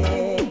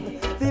day.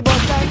 Fi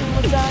boss a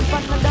new chant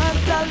pan a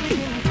dance a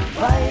rhythm.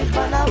 Vibes,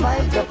 man, a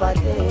vibes up a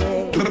day.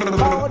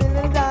 How the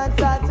little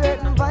dance a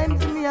certain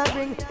vibes me a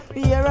bring.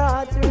 Hear a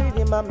heart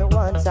rhythm and me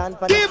one chant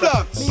for the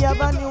me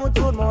have a new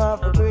tune, me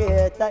want to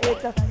create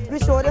it. We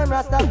show them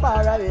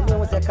Rastafari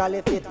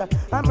musically fit.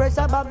 And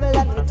pressure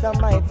Babylon with some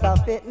minds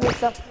of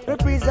fitness. We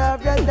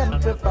preserve your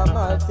temple from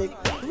all sick.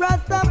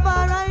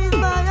 Rastafari is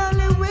my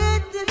only way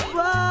to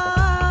destroy.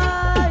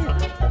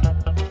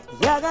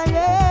 Yaga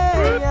yeah.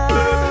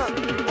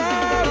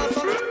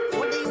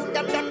 When the youth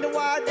them done the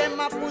war, them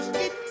a push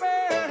it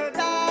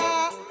further.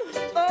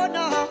 Oh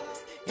no,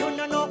 you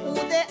don't know who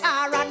they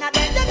are and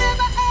they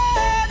never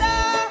heard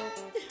of.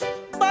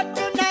 But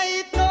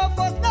tonight, no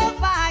fuss, no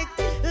fight.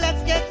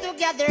 Let's get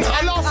together.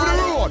 I love for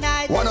the road.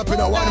 One up in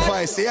a One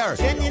Voice here.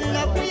 Genuine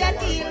love we are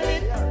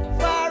dealing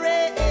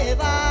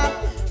forever.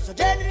 So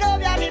genuine love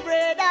we are me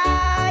brother,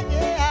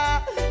 yeah,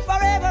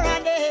 forever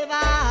and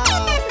ever.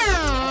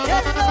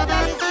 Genuine love we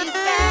are me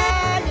sister,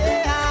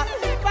 yeah,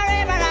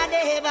 forever and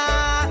ever.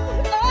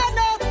 Oh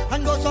no,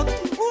 and go some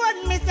when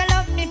me say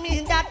love me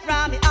mean that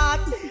from me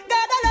heart.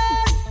 God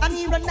alone, and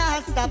he will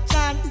not stop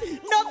chant.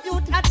 No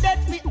youth are dead,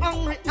 we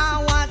hungry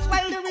and want.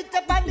 While the rich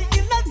up and the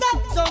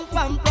innocent jump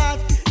from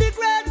plants. The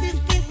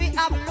greatest thing we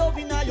have love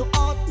in your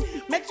heart.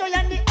 Make sure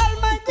you're the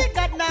Almighty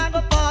God now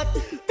go part.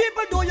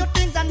 People do your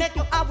things and make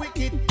you have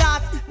wicked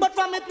thoughts. But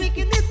from it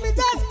wickedness, me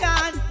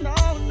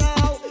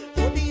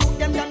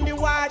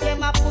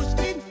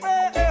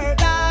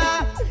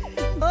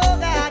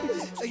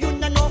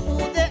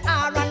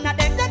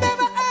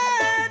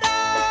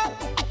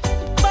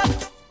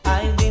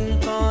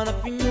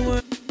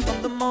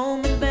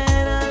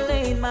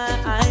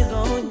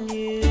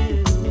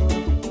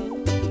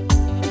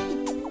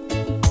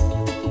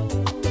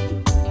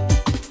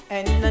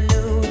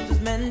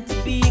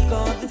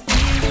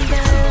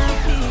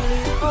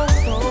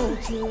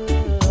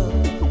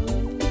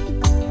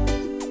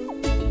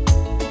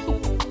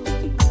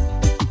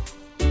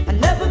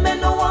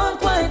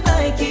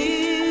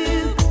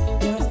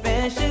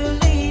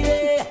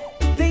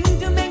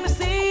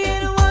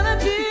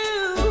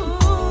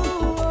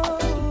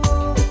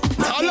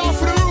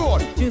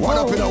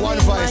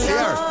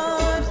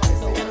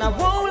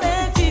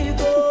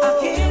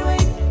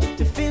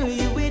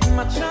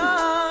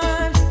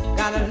chance.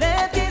 Gotta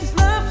let this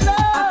love flow.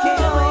 I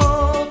can't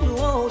wait to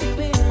hold you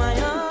in my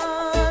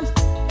arms,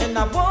 and I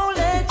won't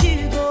let you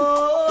go.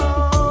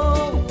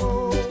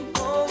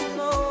 Oh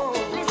no.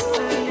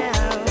 Listen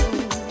now,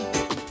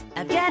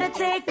 I gotta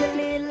take a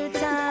little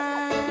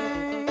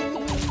time,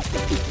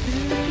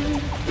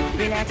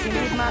 relaxing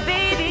with my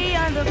baby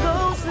on the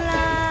coastline.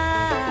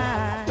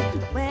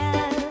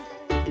 Well,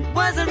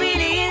 wasn't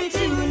really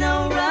into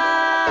no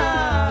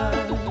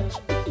rush,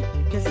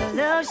 'cause the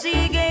love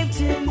she gave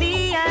to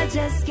me, I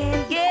just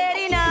can't get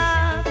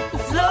enough.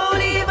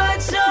 Slowly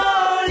but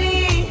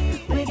surely,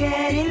 we're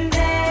getting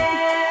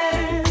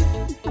there.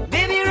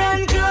 Baby,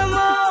 run, come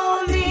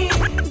on me,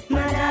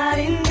 my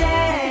darling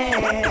there.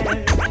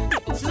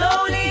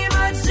 Slowly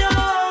but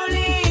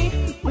surely,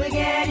 we're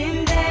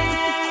getting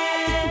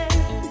there.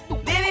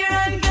 Baby,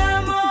 run,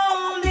 come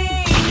on me,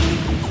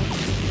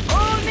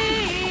 hold me.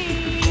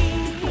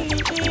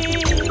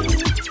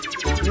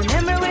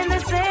 Remember when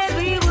they said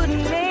we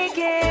wouldn't make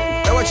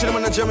it? I watch them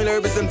on the Jamila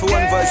represent for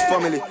One Voice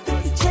family.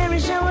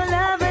 Cherish our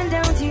love and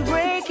don't you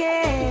break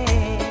it.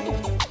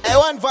 Hey,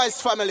 One Voice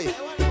family.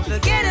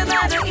 Forget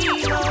about the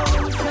ego,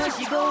 cause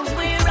she goes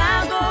where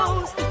I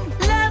goes,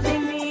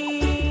 loving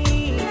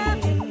me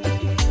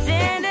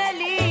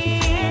tenderly,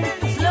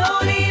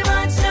 slowly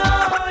but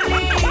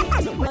surely.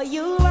 For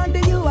you and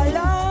you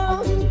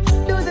alone,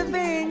 do the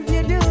things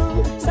you do,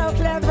 so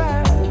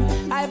clever.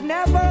 I've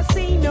never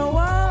seen no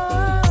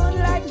one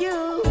like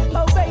you.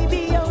 Oh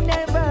baby, oh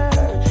never.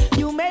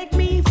 You make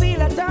me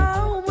feel at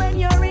home when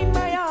you're in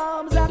my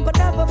arms. I could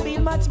never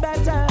feel much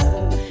better.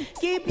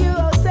 Keep you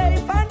all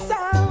safe and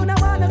sound. I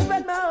wanna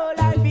spend my whole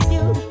life with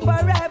you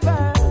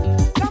forever.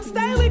 Come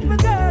stay with me,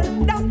 girl.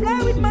 Don't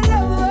play with my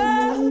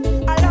love.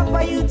 I love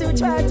for you to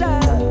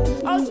treasure.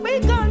 I'll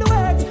speak on the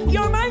words.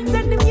 Your mind's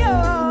and them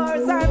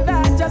yours, and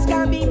that just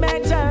can't be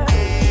measured.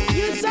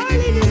 You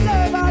surely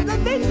deserve all the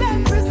things that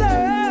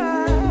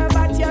preserve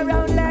at your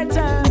own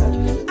letter.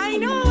 I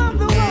know I'm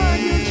the one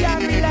you can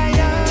rely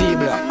on.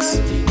 T-Blocks.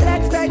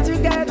 Let's stay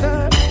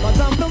together, 'cause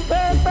I'm the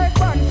perfect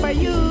one for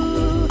you,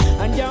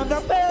 and you're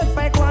the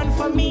perfect one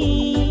for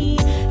me.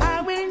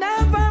 I will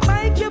never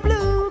make you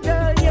blue,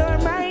 girl, you're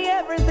my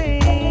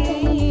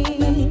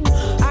everything.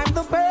 I'm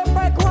the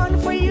perfect one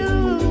for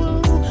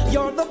you,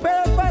 you're the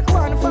perfect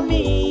one for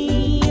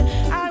me.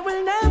 I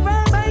will never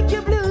make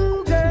you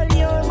blue, girl,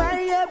 you're my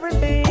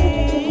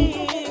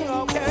everything.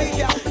 Okay,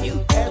 You,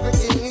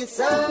 everything is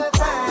so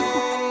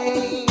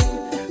fine.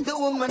 The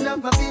woman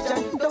of my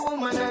vision, the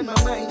woman on my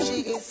mind, she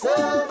is so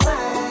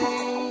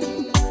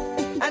fine.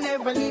 I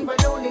never leave her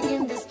lonely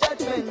in this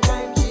judgment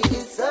time. She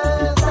is so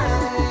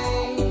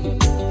fine.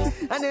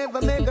 I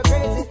never make her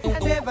crazy, I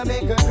never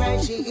make her cry.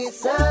 She is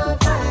so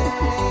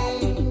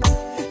fine.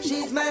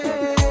 She's mine.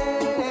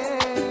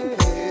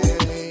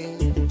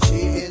 She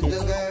is the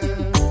girl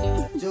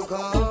to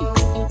call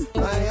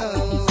my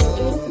own.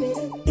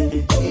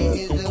 She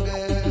is the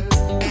girl.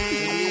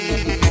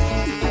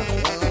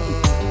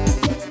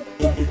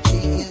 She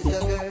is the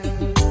girl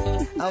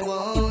I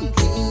won't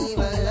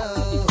leave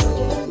alone.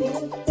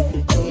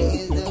 She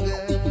is the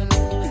girl,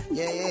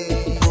 yeah.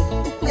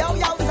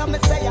 Yo, so me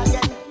say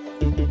again.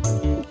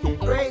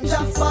 Rain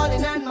just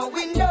falling on my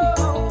window.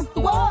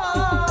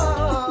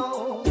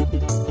 Whoa,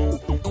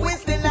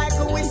 whistling like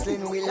a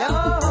whistling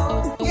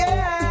willow.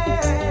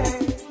 Yeah,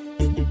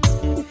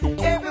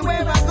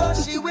 everywhere I go,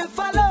 she will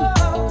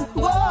follow.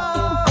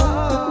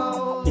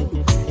 Whoa,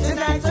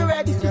 tonight's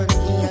already on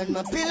me and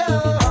my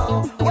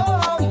pillow.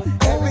 Whoa,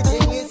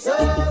 everything is so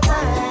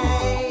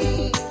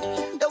fine.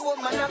 The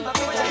woman of my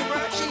vision,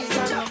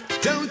 she's on.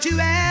 Don't you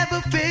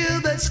ever feel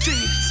the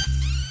streets?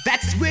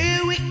 That's where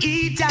we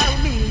eat our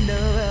meal.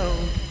 No,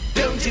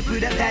 don't you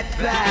put up that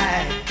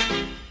pride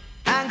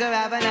and go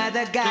have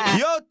another guy.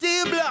 Yo,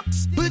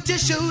 T-Blocks. Put your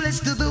shoulders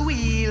to the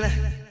wheel.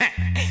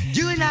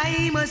 You and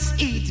I must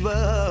eat,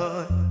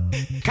 boy.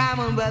 Come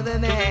on, brother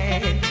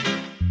man.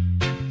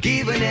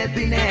 Give an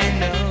helping hand,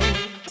 no.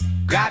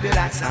 Grab your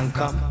lads and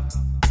come.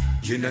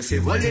 You know, say,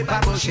 hold up a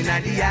bush in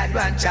the yard,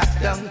 one chop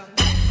down.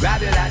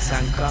 Grab your lads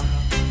and come.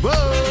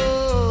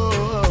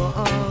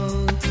 Whoa,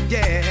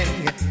 yeah.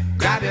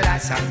 Grab your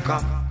lads and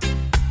come.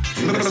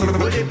 You know, say,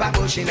 hold up a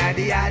bush in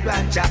the yard,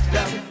 one chop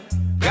down.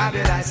 Grab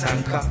your lads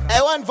and come. Hey,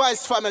 One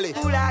Voice family.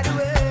 Pull out the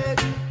way.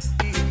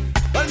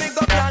 Well, me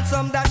go plant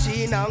some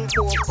dasheen and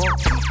cocoa.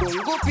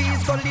 Bongo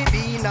peas, gully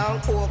bean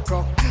and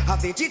okra. A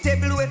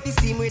vegetable with the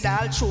steam with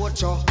all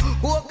chocho.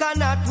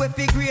 Coconut with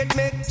the grate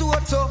make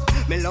toto.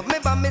 Me love me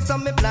bam me so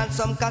me plant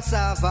some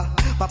cassava.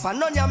 Papa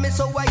none ya me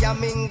so why ya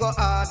me go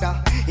harder.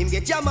 Him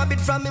get jam a bit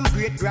from him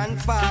great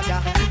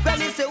grandfather.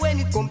 Granny say when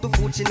it come to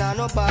food she nah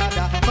no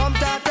bother. Come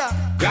tata,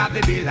 Grab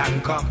the bill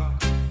and come.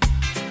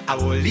 I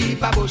will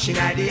leave a bush in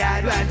the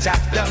yard and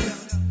chop down.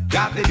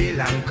 Grab the bill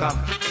and come.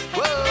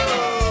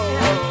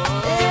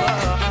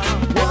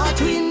 What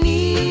we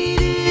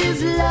need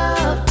is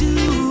love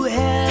to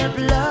help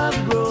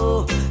love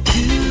grow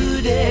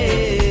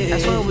today.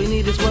 That's what we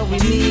need, that's what we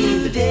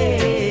need.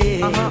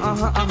 Today.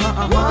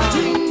 What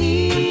we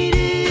need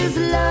is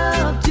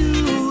love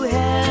to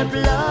help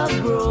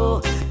love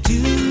grow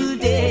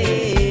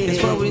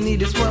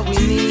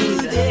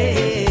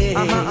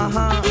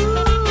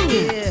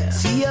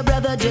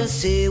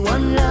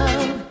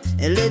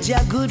and let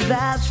your good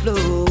vibes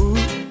flow.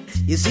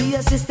 You see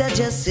your sister,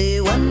 just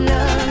say one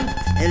love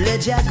and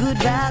let your good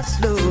vibes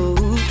flow.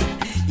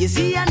 You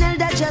see an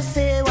elder, just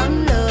say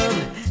one love.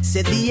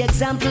 Set the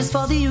examples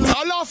for the youth.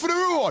 All off the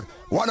road.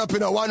 One up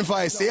in a one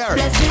voice here.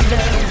 Blessed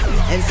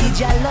love and see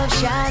your love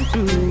shine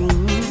through.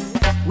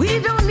 We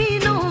don't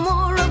need no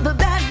more of the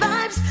bad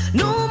vibes,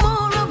 no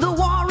more of the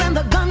war and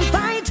the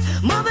gunfight.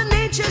 Mother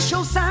Nature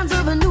shows signs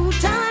of a new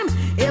time.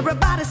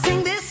 Everybody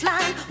sing this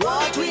line.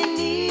 What we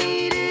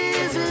need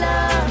is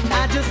love.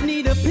 I just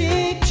need a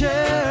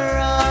picture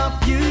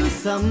of you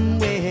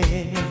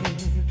somewhere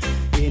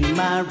in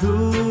my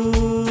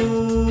room,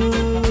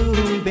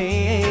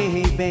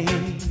 baby.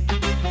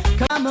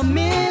 Come I'm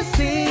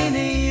missing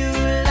you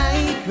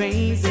like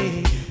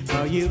crazy.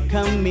 Are you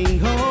coming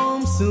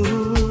home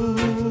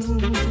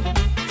soon,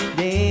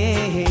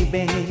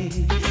 baby?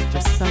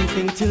 Just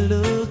something to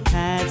look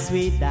at,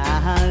 sweet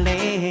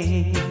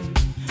darling,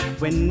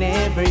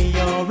 whenever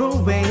you're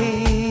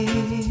away,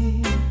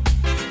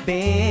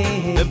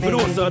 baby. The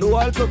producer do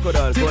all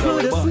crocodile. To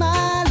put a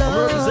smile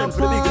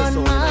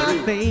upon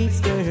my face,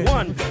 girl.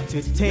 One.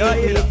 To take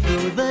me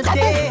through the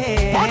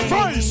day. One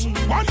voice.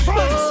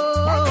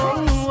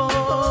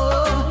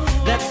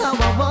 That's how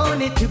I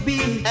want it to be.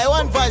 Hey,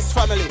 One Voice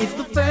family. It's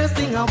the first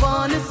thing I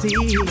wanna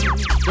see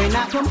when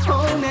I come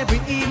home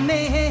every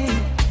evening.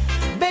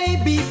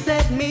 Baby,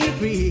 set me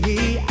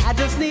free. I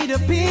just need a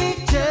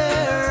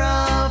picture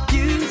of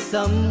you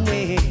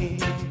somewhere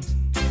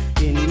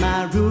in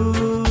my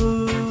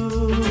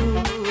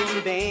room,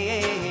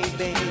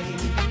 baby.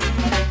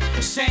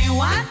 Say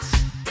what,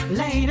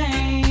 lady?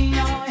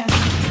 Oh, yeah.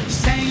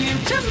 Saying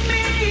to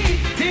me,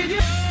 did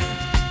you?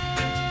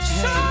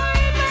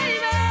 Sorry,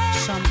 baby.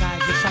 Some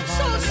guys are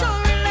so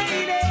sorry,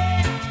 lady.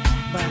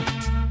 But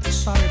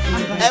sorry for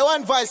you. Hey,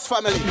 One Voice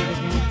family.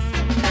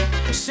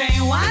 Say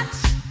what?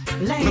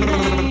 Lady,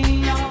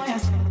 oh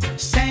yes,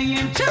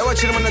 saying to Hey,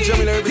 watch him on the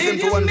Jamie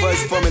represent for One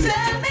Voice family.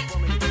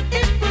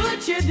 It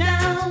put you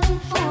down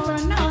for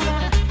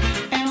another.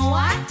 And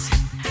what,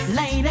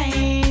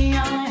 lady,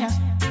 oh yes,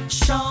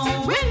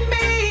 showing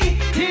me.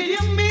 Did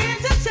you mean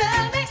to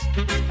tell me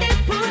it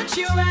put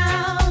you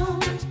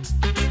out?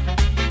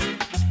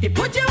 It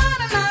put you out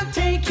and I'll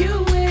take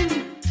you in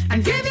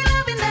and give you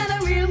loving that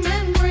a real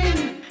man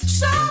bring.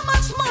 So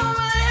much more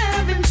I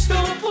have in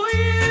store for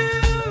you.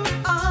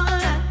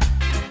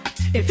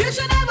 If you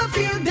should ever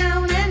feel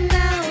down and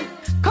out,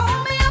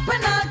 call me up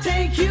and I'll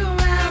take you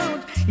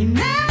out. You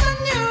never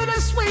knew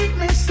the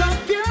sweetness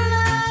of your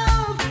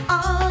love.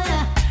 Oh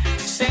yeah.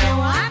 Say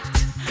what,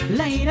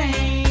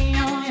 lady?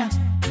 Oh yeah.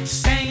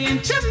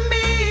 Saying to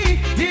me,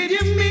 did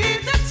you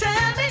mean to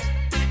tell me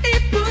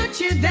it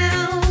put you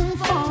down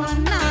for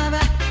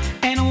another?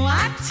 And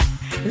what,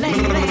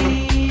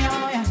 lady?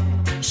 Oh yeah.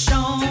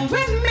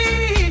 Showing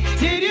me,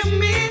 did you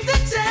mean to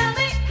tell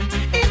me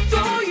it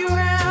threw you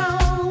out?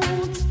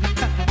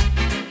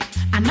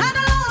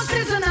 Another loss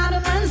is another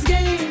man's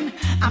gain.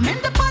 I'm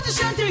in the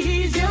position to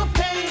ease your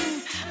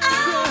pain.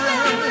 I'll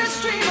build a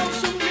stream of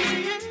some me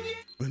and you.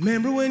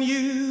 Remember when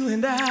you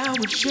and I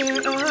would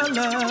share our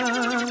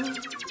love?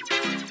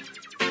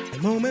 The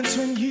moments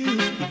when you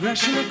would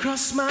rushing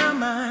across my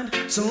mind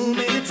so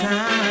many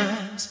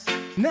times.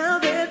 Now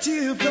that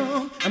you've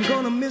gone, I'm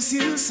gonna miss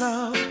you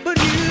so. But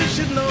you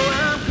should know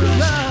I'm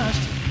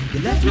crushed. You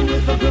left me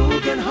with a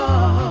broken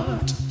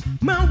heart.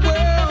 My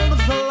world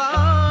fell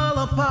all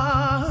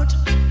apart.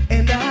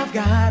 And I've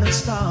gotta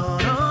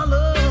start all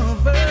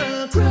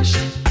over.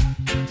 Crushed,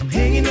 I'm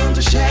hanging on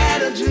to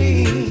shattered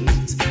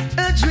dreams.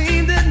 A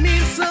dream that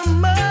means so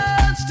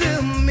much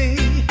to me.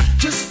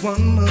 Just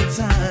one more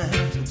time,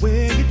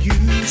 where it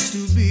used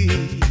to be.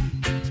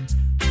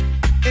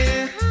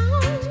 Yeah.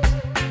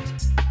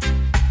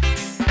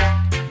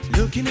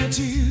 Looking at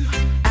you,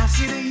 I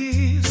see the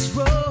years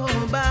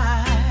roll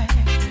by.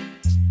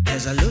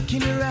 As I look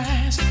in your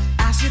eyes,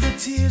 I see the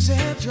tears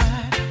have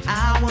dried.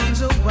 I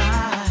wonder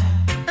why.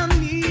 I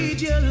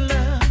need your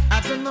love.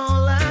 I've done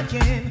all I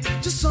can.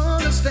 Just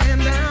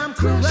understand I'm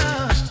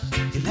crushed.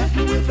 You left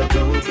me with a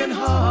broken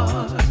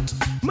heart.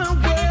 My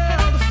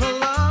world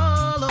fell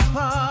all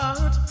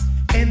apart.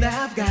 And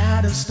I've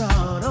gotta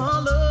start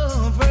all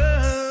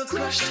over.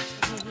 Crushed,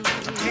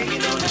 I'm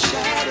hanging on a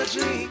shattered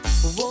dream.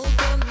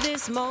 Woke up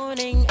this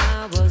morning,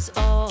 I was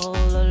all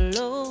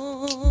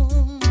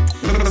alone.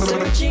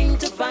 Searching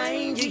to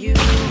find you, you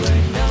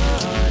were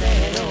not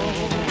at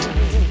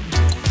home.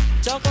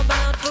 Talk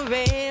about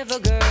forever,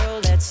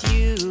 girl, that's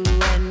you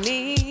and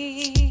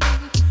me.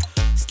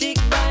 Stick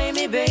by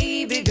me,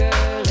 baby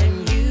girl,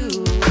 and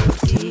you will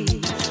see.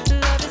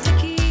 Love is the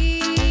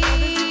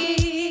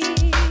key.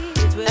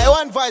 Hey,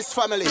 One Voice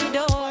family.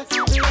 Love is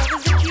the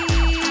key.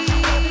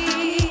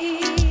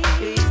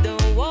 Please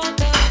don't walk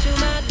up to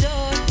my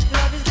door.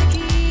 Love is the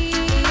key.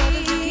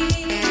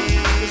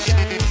 It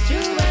shines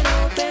through an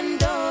open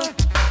door.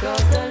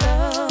 'Cause the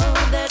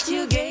love that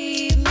you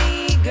gave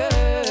me,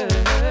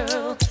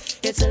 girl,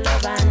 it's a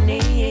love I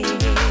need.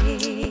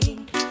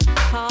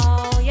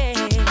 Oh yeah,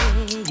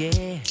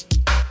 yeah.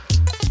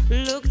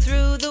 Look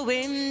through the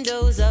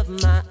windows of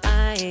my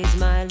eyes,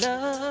 my love.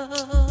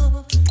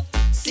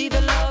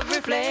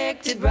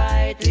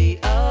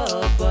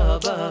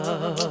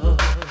 love.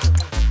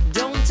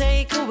 Don't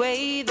take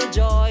away the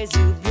joys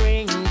you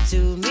bring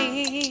to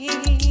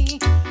me.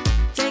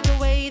 Take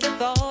away the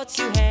thoughts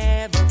you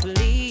have of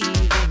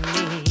leaving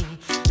me.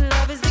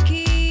 Love is the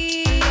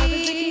key.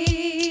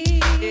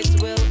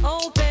 It will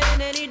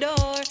open any door.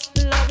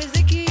 Love is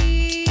the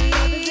key.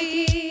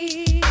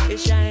 It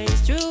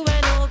shines through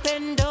an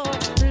open door.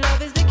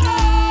 Love is the key.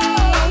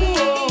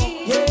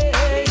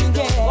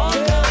 Walk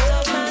out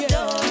of my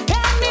door.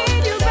 I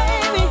need you,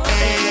 baby.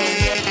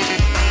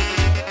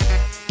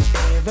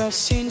 Ever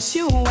since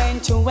you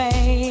went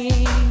away,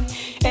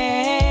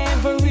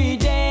 every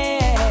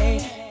day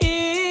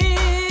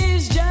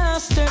is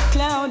just a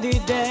cloudy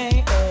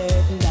day,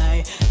 and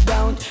I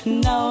don't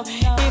know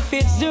if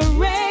it's the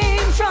rain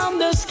from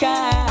the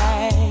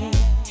sky.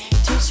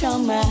 Tears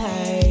from my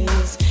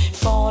eyes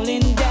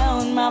falling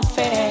down my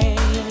face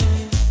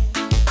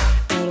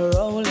and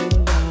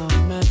rolling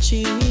down my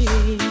cheeks.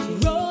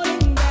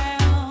 Rolling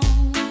down.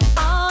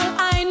 All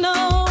I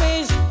know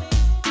is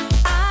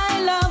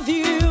I love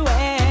you,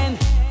 and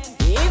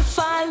if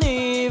I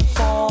live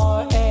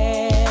forever,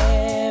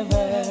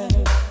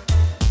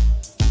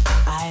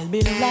 I'll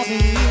be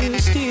loving you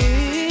still.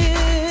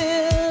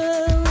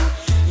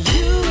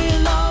 You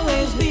will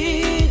always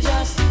be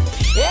just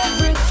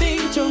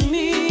everything to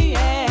me,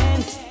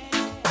 and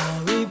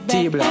hurry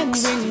back and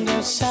bring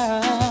the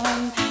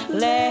sun.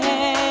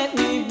 Let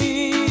me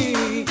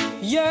be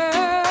your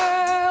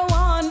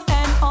one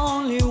and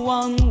only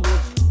one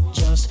with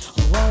just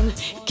one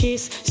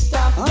kiss.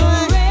 Stop the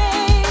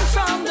rain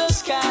from the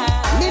sky.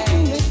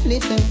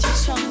 Listen.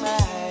 Just from my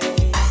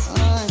eyes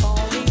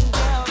falling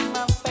down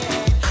my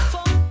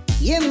face.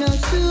 Hear me no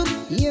soup,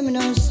 hear me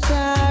no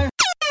star.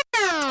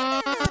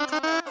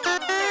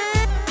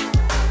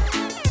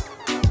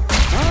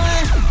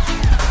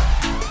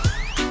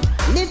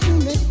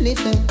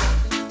 Listen.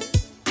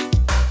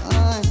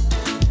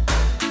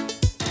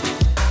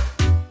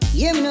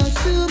 Hear me no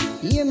soup,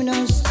 hear me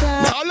no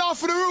star. Now love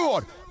for the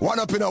road. One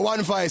up in a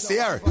one voice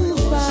here.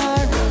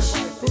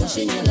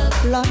 Pushing your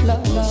luck,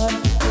 Lord.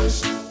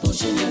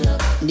 Pushing your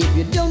luck. And if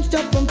you don't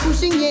stop from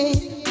pushing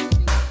it,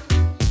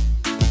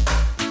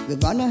 we're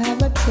gonna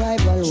have a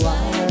tribal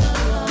war.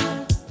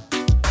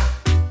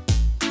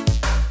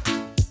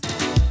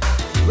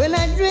 Well,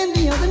 I dreamed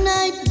the other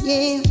night,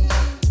 yeah,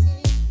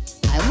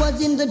 I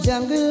was in the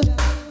jungle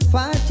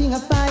fighting a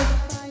fight.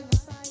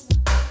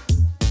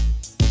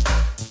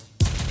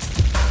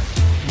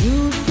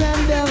 You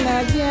from down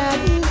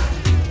Again,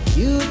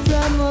 you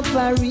from up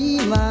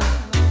Arima,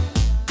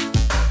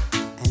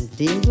 and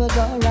things was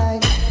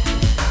alright.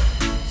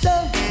 So,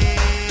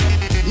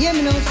 hear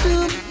me no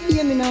soup,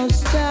 hear me no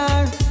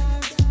star.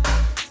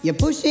 You're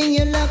pushing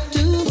your luck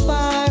too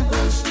far.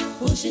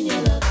 Pushing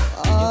your luck.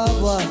 Oh,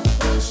 what?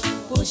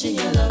 Pushing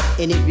your luck.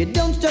 And if you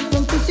don't stop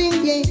from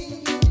pushing, yeah,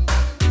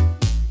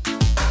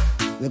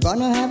 we're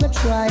gonna have a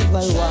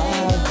tribal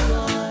war.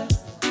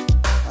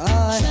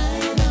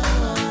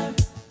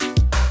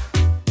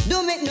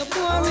 Don't make no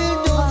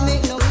quarrel, don't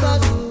make no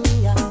fuss.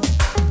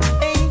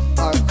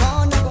 Our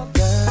corner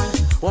girl,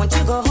 won't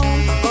you go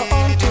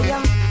home to ya?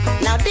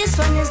 Now this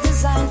one is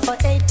designed for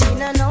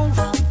 18 and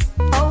over.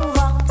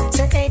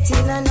 Say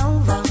 18 and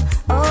over.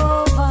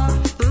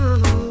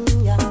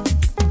 Yeah.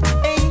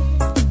 Hey,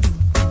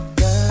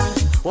 girl,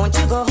 won't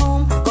you go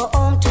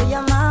home to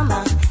your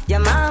mama? Your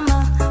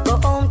mama, go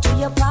home to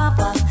your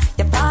papa.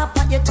 Your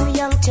papa, you're too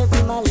young to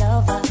be my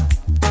lover.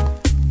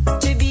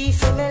 To be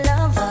for me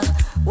lover.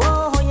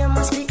 Whoa, you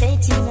must be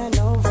 18 and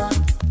over.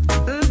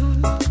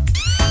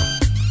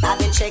 I've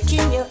been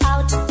checking you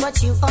out,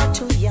 but you are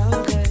too young,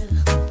 girl.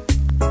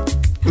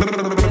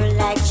 Girl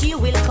like you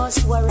will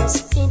cause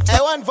worries. Hey,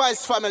 one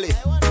voice family.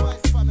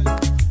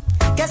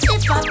 Cause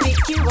if I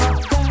pick you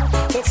up, girl,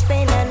 it's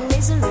pain and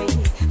misery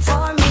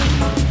for me.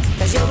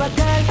 Cause you're a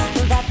girl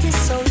that is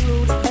so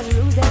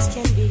rude as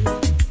can be.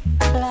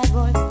 Like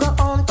boy, go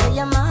home to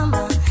your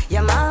mama,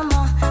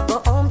 go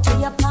home to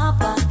your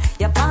papa,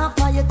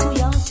 you're too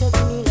young to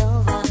be me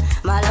lover.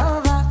 My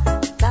lover,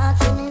 not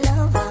for me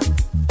lover.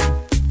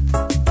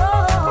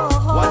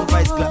 One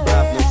vice clap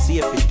have no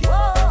safety.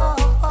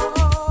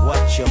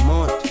 Watch your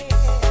mouth,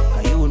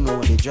 cause you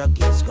know the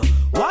drug is go.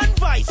 One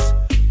vice,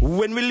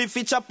 when we lift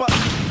each up,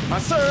 a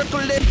circle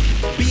them,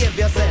 behave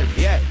yourself,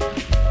 yeah.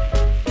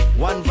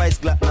 One vice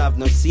clap have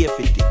no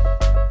safety.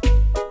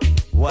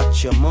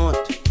 Watch your mouth,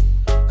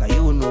 cause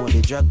you know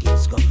the drug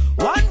is go.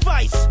 One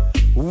vice,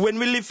 when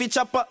we lift each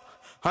up,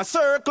 a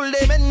circle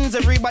them ends,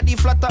 everybody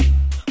flatter.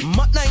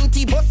 Mat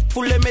 90 bus,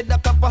 full of meda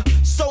kappa.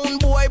 Sound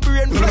boy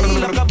brain fly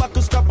like a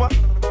bacchus kappa.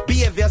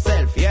 Behave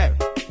yourself, yeah.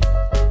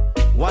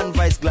 One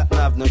vice glass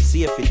have no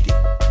safety.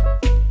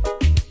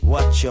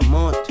 Watch your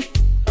mouth,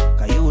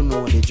 cause you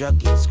know the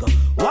drug is go.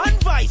 One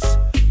vice,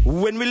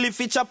 when we lift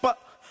each up,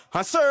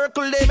 a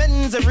circle them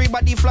ends,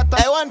 everybody flatter.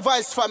 Hey, one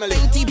vice family.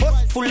 90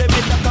 bus, full of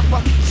meda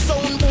kappa.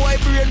 Sound boy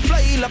brain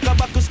fly like a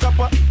bacchus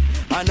kappa.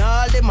 And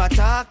all them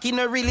attacking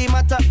no really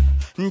matter.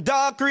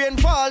 Dark rain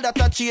fall that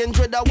a change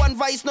with a one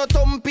vice no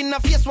thump in the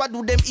face. What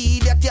do them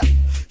idiot ya?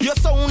 Your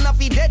sound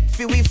of it dead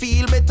fi we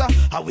feel better.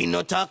 How we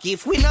no talk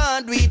if we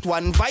not do it.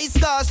 One Vice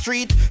Gar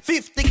Street,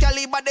 50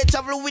 caliber they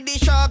travel with the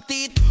shark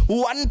teeth.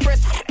 One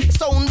press,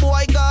 sound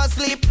boy go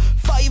sleep.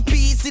 5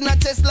 piece in a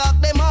chest lock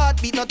them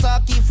heartbeat. No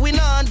talk if we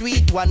not do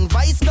it. One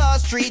Vice Gar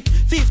Street,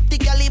 50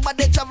 caliber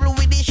they travel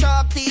with the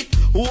shark teeth.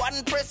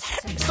 One press,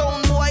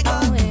 sound boy go.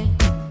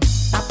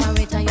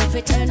 Operator, you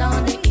fi turn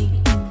on the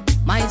E.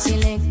 My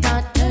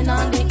selector, turn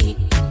on the E.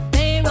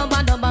 Play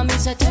rubber dubber, me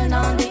say turn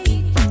on the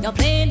E. You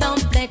play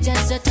don't play,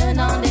 just say turn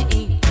on the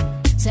E.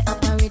 Say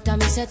operator,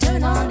 me say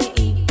turn on the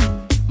E.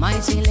 My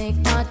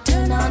selector,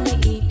 turn on the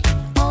E.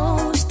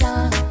 Oh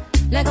star,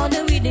 let go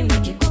the rhythm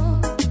make it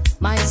go.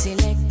 My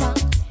selector,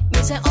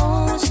 me say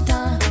oh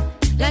star,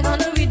 let go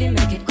the rhythm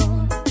make it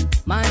go.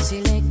 My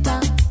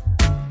selector,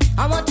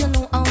 I want to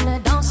know how the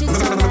dance it's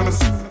so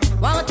nice.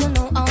 Want to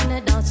know how the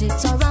dance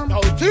it's so rum.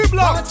 Now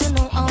T-Blocks,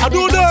 I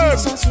do them.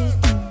 So sweet.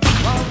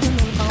 Want to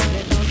know how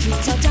the dance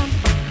it's so jump.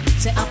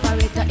 Say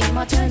operator, it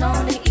ma turn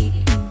on the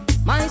E.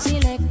 My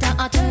selector,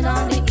 I turn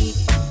on the E.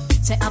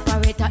 Say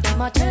operator, it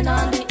ma turn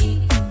on the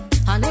E.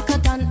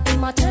 Hanekatan, it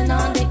ma turn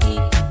on the E.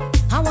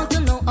 I want to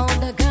know how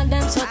the girl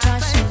them so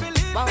trash.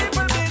 Want to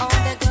know how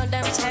the girl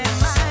them so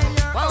nice.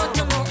 Want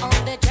to know how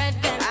the dread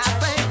them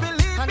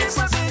trash. And it's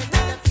so sweet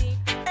on the feet.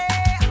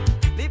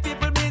 The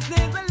people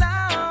business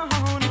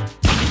alone.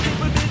 The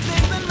people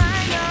business and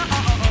mind your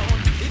own.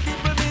 The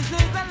people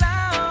business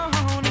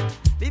alone.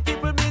 The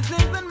people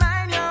business and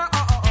mind your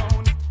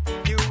own.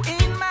 You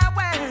in my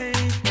way,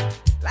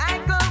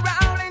 like a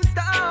rolling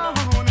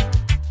stone,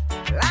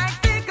 like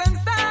stick and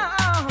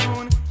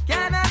stone,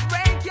 cannot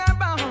break your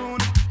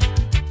bone.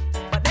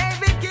 But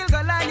David killed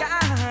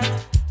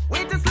Goliath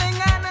with a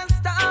sling and a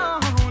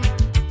stone.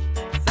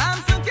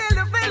 Samson killed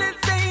the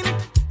Philistine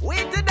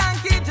with a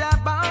donkey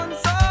jawbone.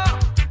 So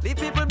the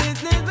people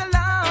business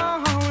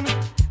alone,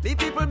 the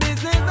people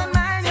business and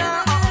mind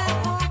your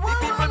own. The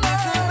people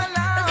business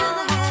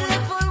alone, the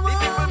people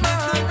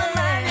business and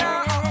mind your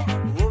own.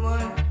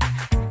 Woman,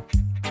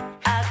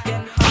 I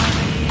can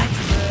hardly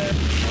express.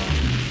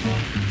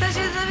 So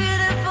she's a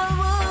beautiful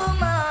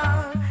woman.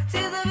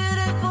 She's a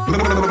beautiful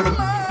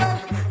woman.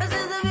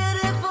 She's a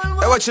beautiful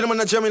woman. Hey, watch them on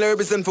the Jamila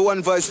represent for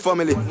One Voice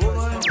family. I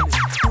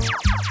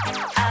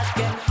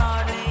can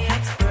hardly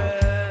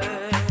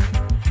express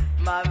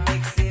my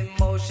mixed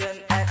emotion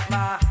and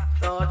my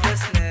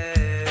thoughtlessness.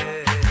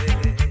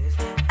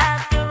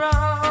 After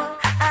all,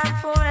 I'm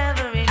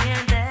forever in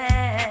your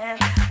debt.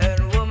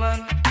 And woman,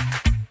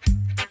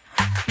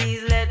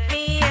 please let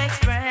me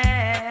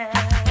express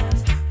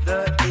the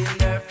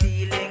inner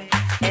feeling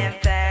and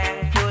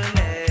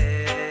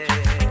thankfulness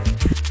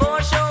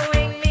for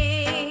showing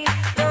me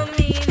the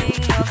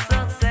meaning of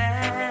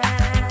success.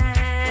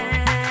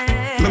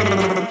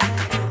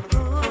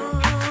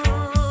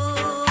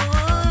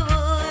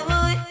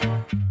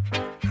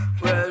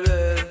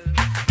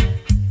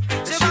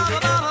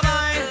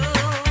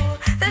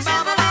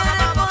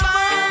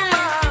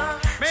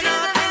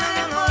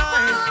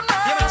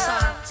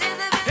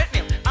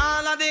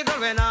 All of the girls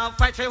when I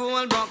fight for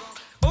whole block.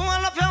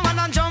 All of you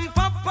wanna jump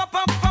up, up,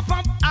 up, up,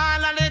 up.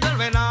 All of the girls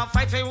when I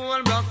fight for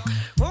whole block.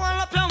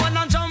 All of you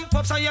wanna jump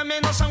up, so you may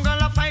know some girl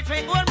a fight for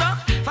whole block.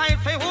 Fight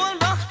for whole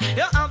block.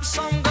 You have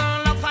some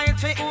girl a fight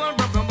for whole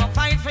block.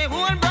 Fight for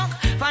whole block.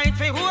 Fight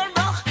for whole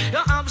block.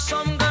 You have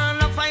some girl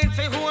a fight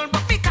for whole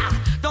block. Because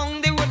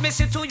down the road me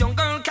see two young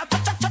girl chop,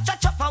 chop, chop, chop,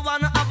 chop. I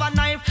wanna have a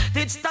knife.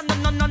 Did stand no,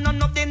 no, no, no,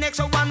 no. The next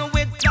one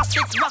with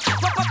plastic rock.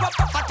 Pop, pop,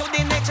 pop, pop. To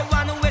the next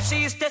one where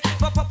she stay.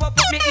 Pop, pop, pop.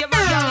 Me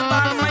every girl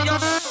ball my you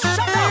shut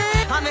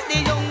up. And make the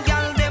young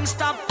girl them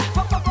stop.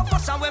 Pop, pop, pop,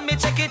 pop. So when me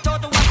check it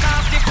out, walk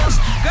off the bus.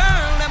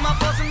 Girl them a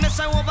buzz me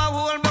say over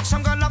whole block.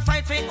 Some girl a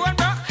fight for whole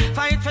block.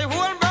 Fight for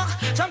whole block.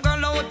 Some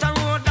girl out the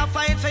road a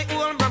fight for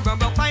whole block.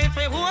 Fight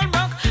for whole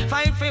block.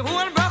 Fight for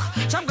whole block.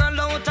 Some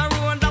girl out the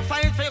road a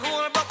fight for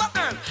whole block. But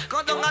girl, go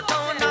down a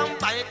town and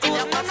fight. No,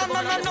 no, no,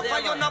 no, no, for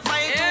you no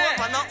fight.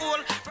 Over no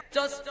hole.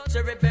 Just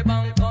cherry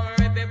bang, come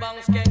ribby bang,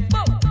 skank.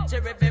 Boom.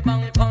 Cherry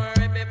bang, come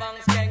ribby bang,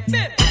 skank.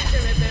 Bim.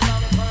 Cherry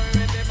bang, come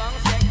ribby bang,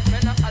 skank. Me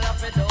no holla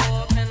for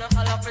dope, me no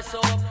holla for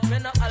soap, me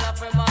no holla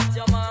for what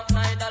your mom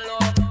neither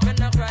love. Me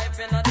no cry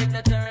for no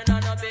dignitary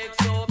and no big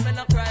soap. Me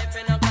no cry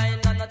for no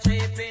kind and no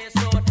 3-piece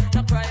suit.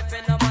 No cry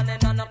for no money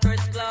and no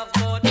first class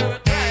boat. Me will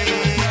cry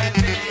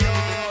for the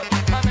youth.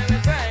 And me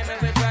will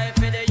cry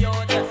for the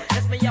youth.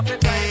 Yes, me have to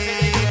cry for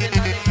the youth in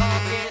the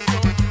khaki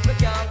suit. We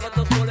can't go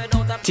to school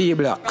without a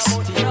T-Blocks.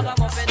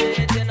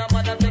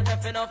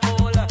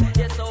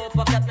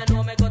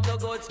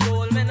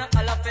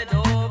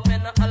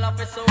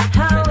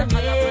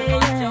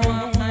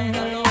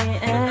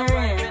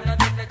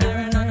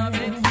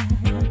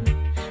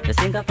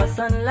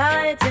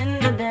 Sunlight in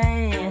the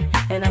day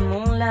and a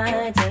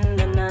moonlight in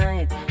the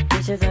night.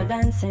 Fishes are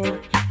dancing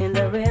in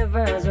the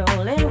rivers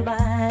rolling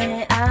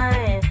by.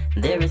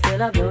 There is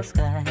still a blue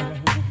sky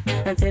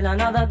until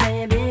another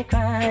baby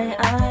cry.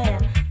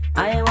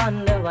 I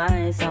wonder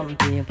why some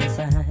people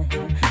sigh.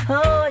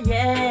 Oh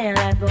yeah,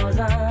 life goes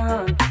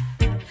on.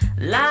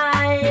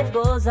 Life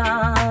goes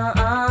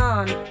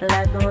on.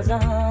 Life goes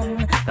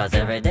on. 'Cause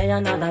every day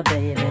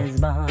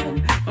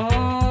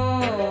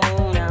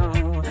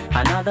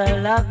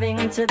Another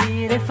loving to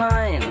be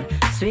defined.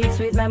 Sweet,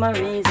 sweet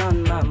memories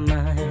on my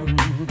mind.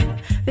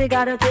 We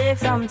gotta take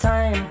some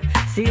time.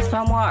 Cease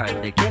from war,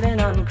 the killing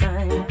and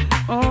crime.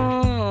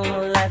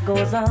 Life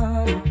goes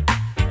on.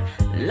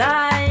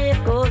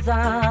 Life goes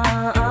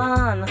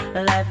on.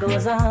 Life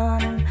goes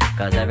on.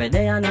 Cause every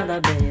day another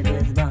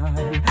baby's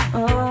born.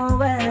 Oh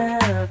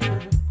well.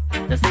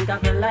 Just think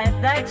of the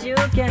life that you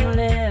can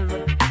live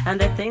and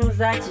the things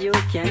that you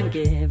can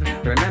give.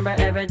 Remember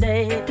every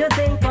day to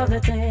think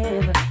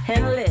positive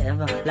and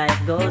live.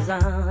 Life goes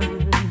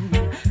on.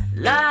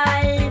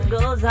 Life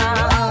goes on.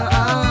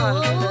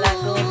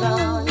 Life goes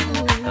on.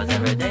 Cause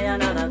every day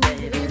another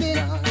baby's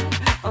born.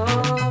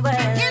 Oh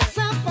well. Yes,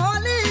 I'm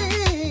falling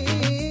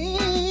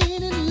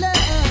in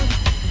love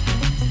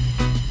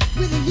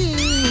with you,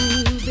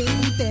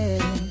 baby.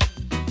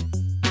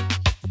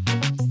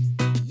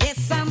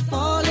 Yes, I'm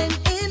falling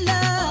in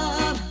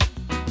love,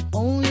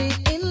 only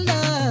in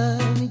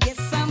love.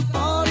 Yes, I'm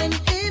falling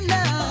in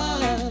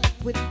love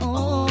with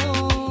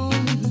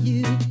only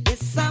you.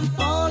 Yes, I'm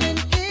falling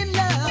in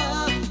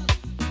love,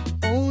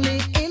 only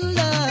in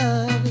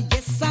love.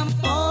 Yes, I'm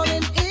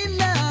falling in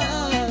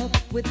love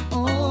with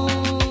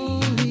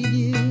only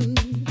you.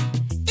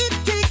 It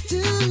takes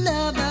two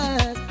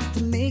lovers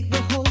to make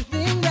the whole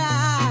thing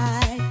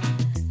right.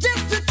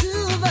 Just the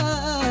two of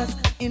us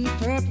in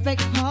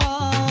perfect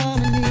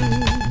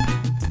harmony.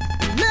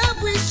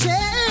 Love we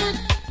shared,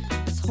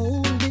 let's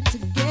hold it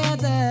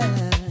together.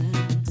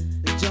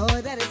 The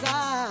joy that is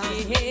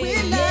ours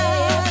will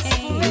last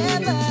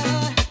forever.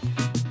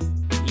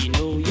 You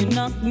know you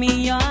knocked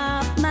me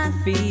off my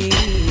feet.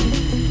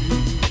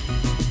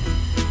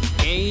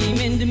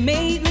 Aiming to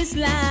make this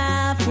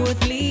life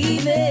worth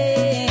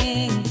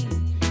living.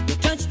 You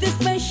touched a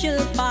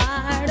special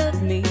part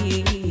of me.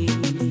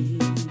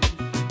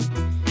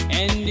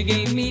 And you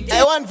gave me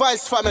Hey, One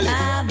Voice family.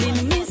 I've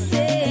been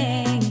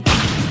missing.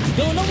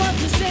 Don't know what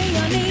to say,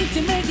 I need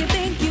to make you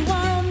think you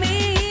want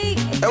me.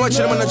 Hey, watch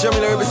them on the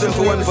Jamila represent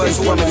for One Voice,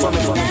 for One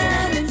family.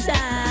 Down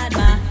inside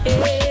my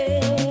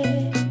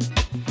head.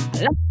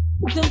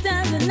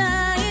 Sometimes at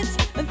night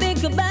I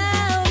think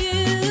about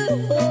you.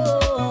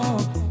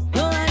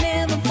 No, I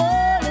never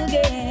fall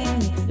again.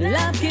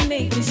 Life can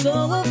make me so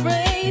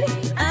afraid.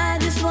 I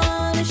just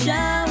wanna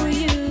shower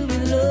you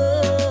with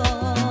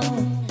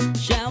love.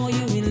 Shower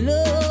you with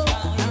love.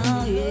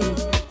 Oh yeah.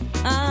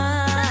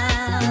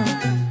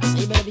 So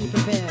you better be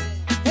prepared.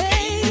 Hey,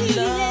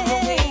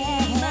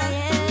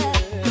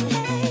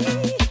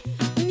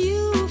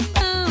 You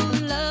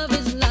found love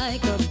is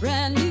like a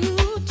brand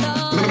new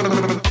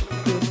toy.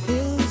 It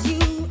fills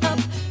you up,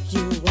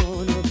 you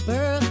wanna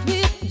burst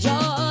with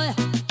joy.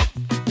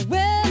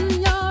 When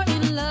you're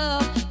in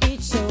love,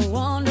 it's a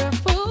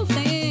wonderful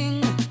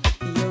thing.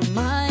 Your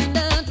mind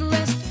at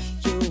rest,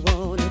 you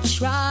wanna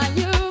try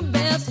your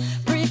best.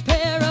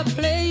 Prepare a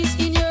place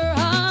in your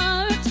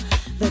heart,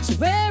 that's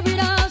where it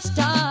all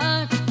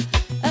starts.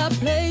 A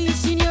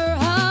place in your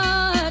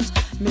heart,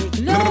 make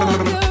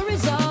love your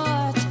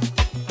resort.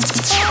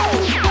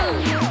 Open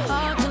your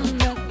heart and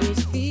let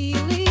these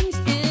feelings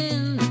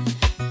in.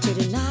 To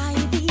deny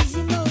these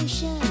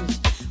emotions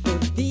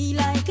would be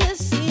like a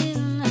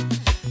sin.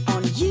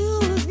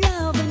 Unused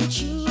love and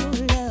true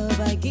love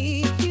I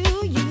give to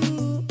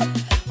you.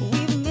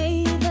 We've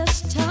made a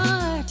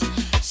start,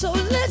 so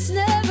let's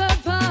never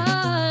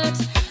part.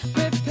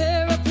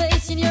 Prepare a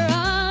place in your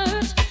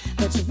heart,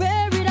 that's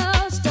where it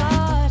all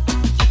starts.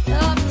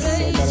 A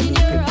place in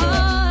your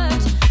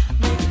heart,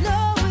 make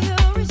love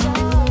your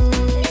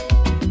resort.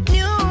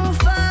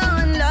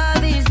 Newfound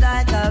love is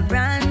like a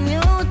brand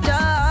new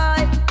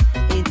toy.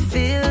 It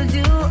fills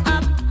you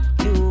up,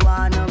 you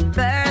wanna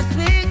burst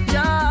with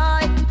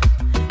joy.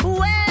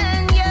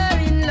 When you're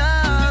in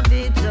love,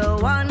 it's a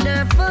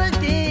wonderful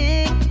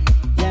thing.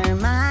 Your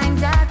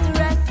mind's at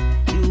rest,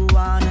 you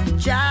wanna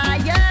try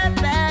your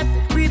best.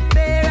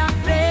 Prepare a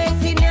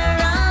place in your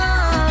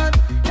heart,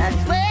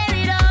 that's where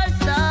it all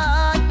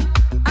starts.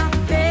 A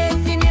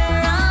place in your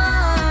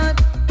heart,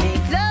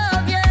 make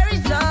love your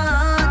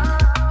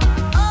resort.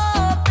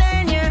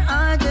 Open your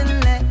heart and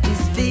let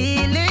these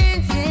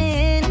feelings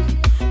in.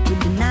 To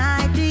deny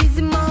these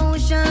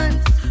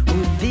emotions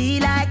would be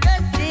like a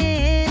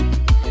sin.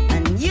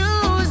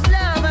 Unused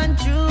love and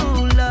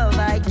true love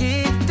I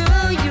give to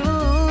you.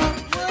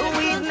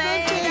 We've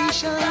made a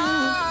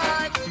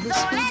start, so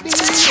let's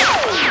go.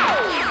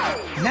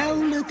 Now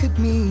look at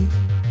me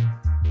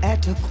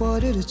at a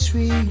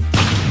 2:45.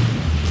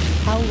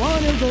 I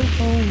wanna go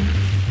home,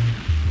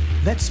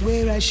 that's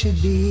where I should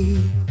be.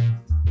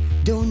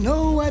 Don't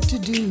know what to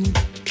do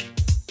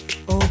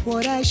or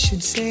what I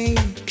should say.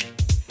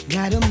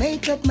 Gotta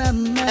make up my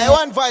mind. Hey,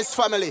 One Voice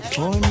family.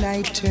 Before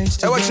night turns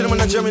to Hey, watch them on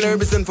the day. Jamila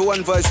represent for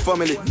One Voice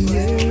family.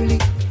 Early,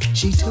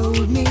 she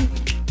told me,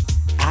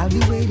 I'll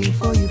be waiting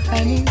for you,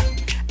 honey.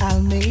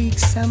 I'll make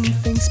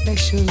something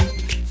special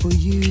for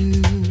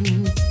you.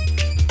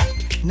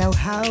 Now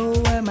how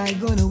am I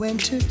gonna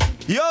enter?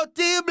 Yo,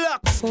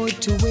 T-Blocks. Afford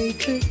to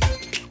wake her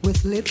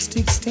with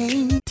lipstick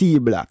stain.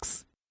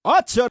 T-Blocks.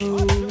 Hot shot.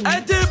 Now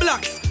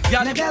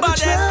the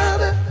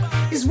trouble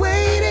is when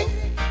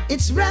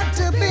It's wrapped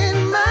up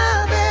in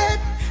my bed.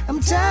 I'm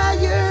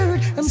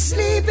tired, I'm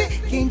sleepy,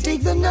 can't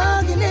take the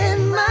noggin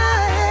in my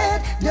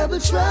head. Double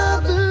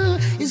trouble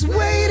is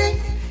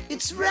waiting.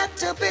 It's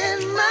wrapped up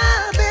in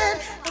my bed.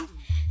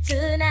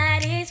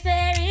 Tonight is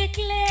very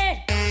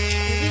clear.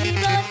 We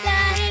both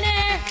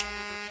lying,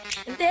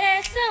 and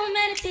there's so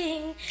many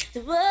things to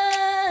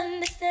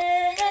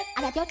understand.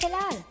 And I tell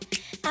all,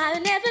 I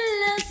will never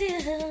lose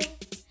you,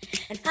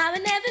 and I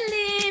will never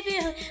leave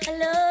you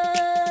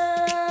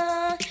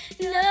alone.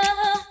 No,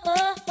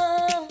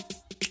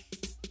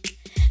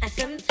 I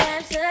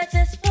sometimes I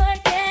just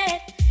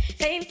forget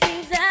saying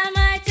things I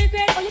might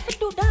regret. Oh, you could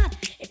do that.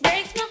 It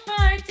breaks my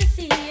heart to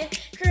see you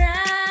cry.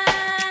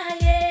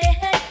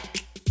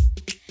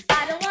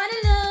 I don't wanna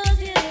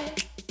lose you.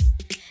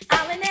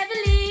 I will never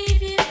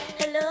leave you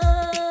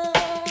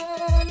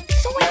alone.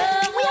 So we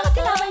are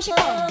looking at when she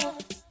comes.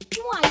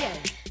 Why?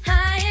 I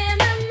am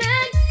a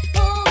man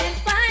who will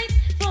fight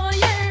for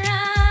your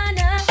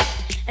honor,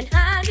 and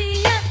I'll be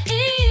a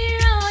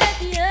hero that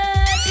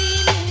you're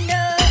dreaming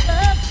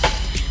of.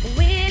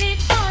 With it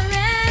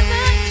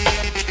forever,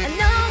 and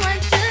no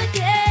one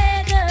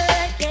together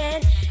can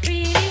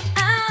really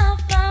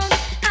outfound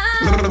our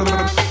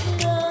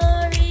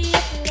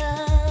glorious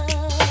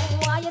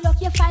love. Why you look,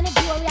 you find a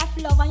glory of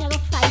love and you go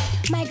fight.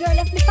 My girl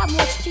left me for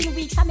more 3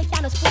 weeks, and me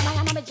can't put my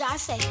hand on my jaw,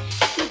 say,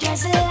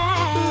 there's a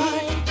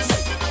light.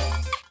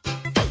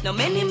 Now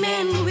many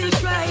men will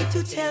try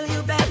to tell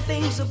you bad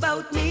things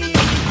about me.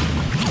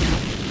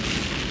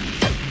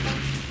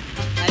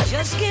 I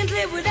just can't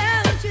live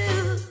without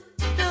you.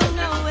 No,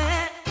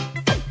 nowhere.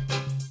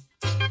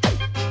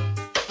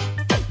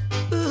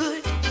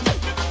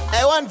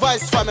 Hey, One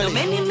Voice family. Now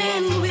many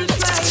men will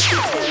try to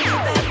tell you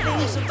bad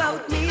things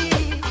about me.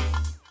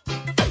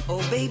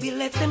 Oh baby,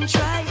 let them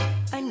try.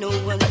 I know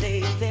one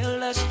day their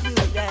lust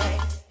will die,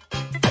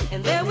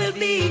 and there will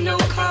be no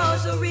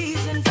cause or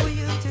reason for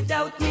you to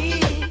doubt me.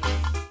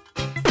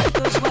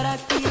 Cause what I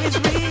feel is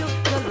real.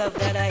 The love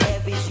that I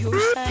have is your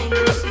sign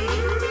and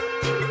seal.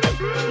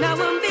 Now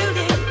I'm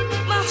building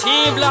my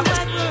home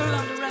right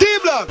world around.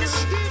 T-Blocks.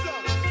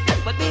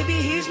 But baby,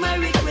 here's my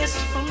request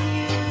from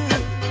you.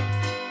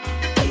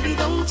 Baby,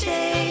 don't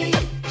take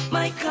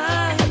my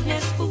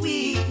kindness for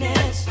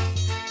weakness.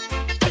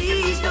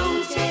 Please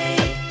don't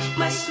take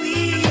my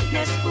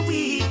sweetness for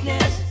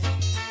weakness.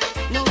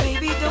 No,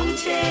 baby, don't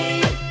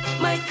take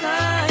my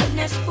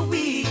kindness for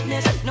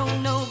weakness. No,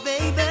 no,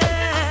 baby.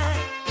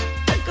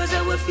 Cause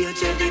our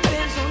future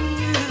depends on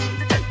you,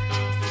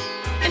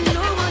 and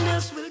no one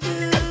else will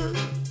do.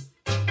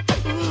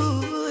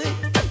 Ooh.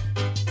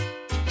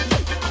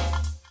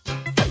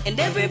 And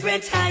every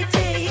breath I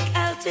take,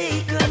 I'll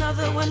take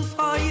another one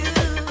for you.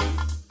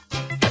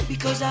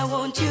 Because I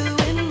want you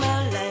in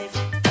my life.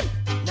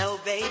 Now,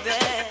 baby.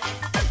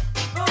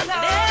 And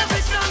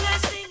every song I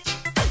sing,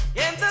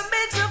 in the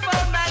midst of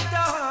all my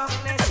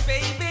darkness,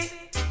 baby,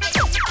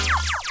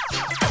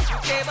 you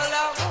came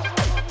along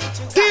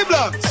to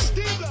T-Blocks.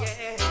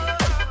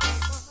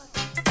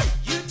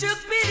 You took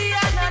pity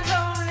on a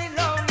lonely,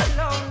 lonely,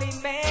 lonely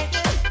man.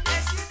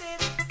 Yes, you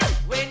did.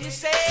 When you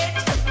said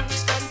you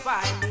stand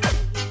by me,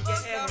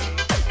 yeah.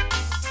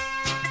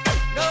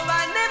 No,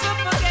 I never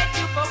forget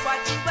you for what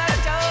you have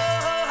done.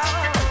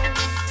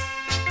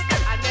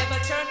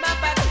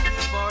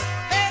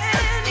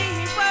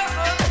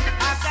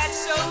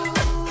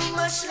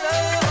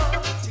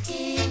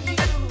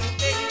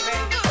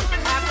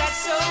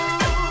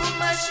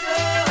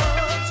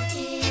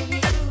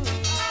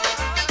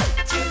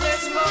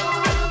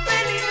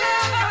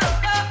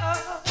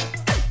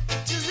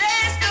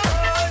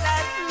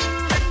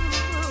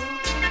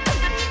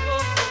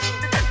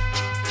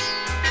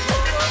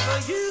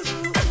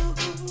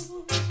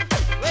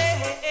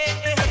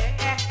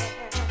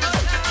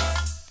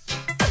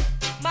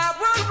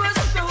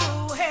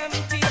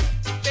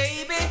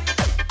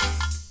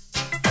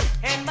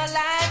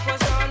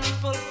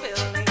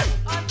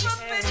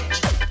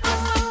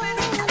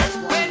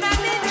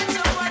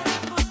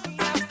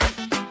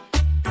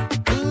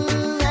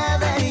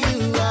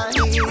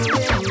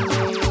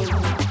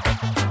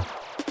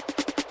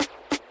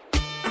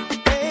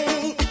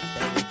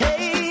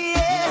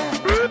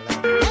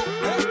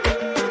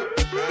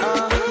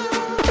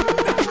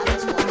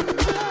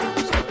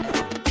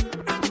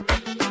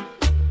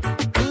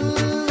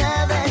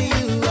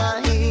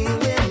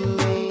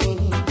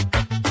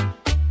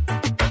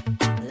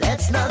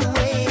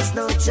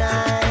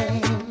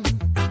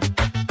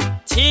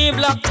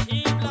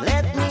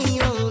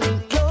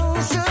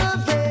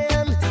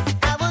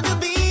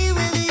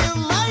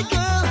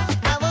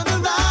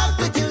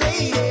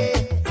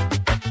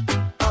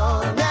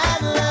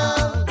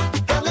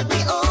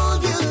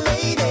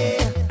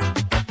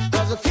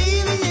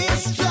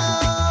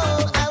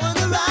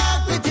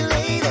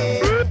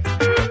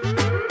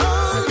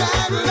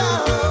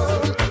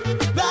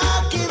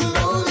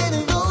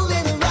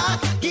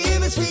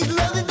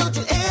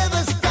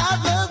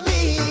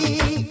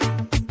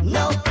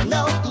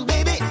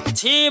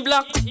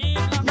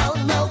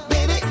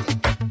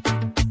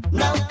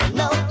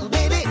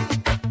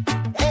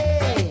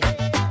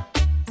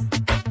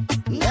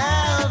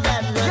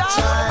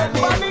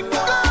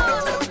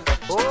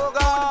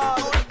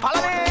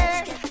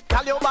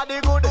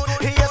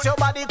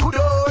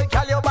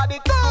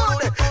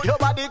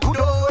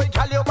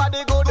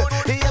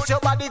 Yes, your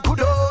body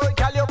good, oh,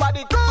 girl, your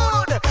body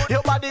good.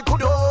 Your body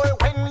good, oh,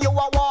 when you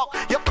a walk,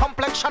 your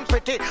complexion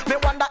pretty. Me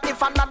wonder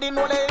if another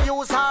know they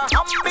use her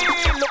humby.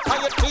 Look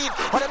at your teeth,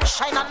 oh, them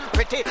shine and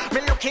pretty.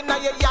 Me looking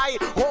at your eye,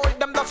 hold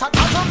them just a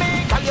touch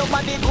me. Girl, your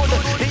body good,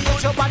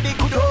 yes, your body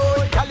good,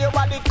 oh, girl, your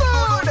body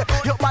good.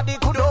 Your body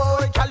good,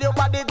 oh, girl, your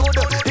body good.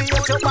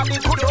 Yes, your body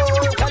good,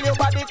 oh, girl, your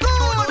body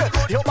good.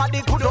 Your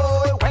body good,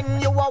 oh, when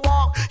you a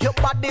walk, your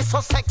body so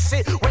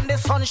sexy. When the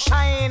sun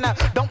shine,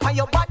 don't find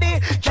your body,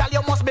 girl,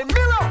 you must be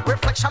mirror.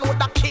 Reflection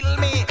woulda kill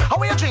me.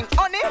 How you drink,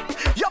 honey?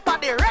 Your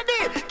body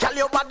ready, girl,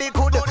 your body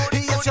good.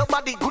 Yes, your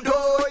body good,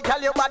 oh,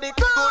 girl, your body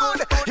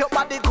good. Your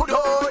body good,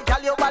 oh,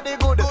 girl, your body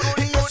good.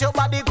 Yes, your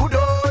body good,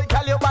 oh,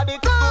 girl, your body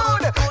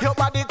good. Your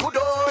body good,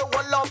 oh,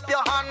 hold up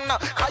your hand,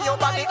 'cause your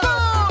body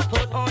good.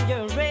 Put on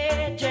your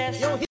red dress.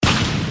 Yeah,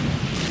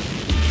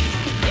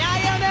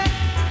 yeah, man.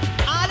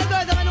 All the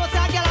girls I know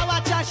say a girl I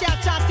watch her, she a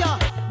chat you,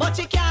 but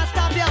she can't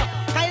stop you.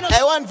 'Cause you know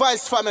Hey, One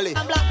Voice family.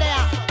 I'm black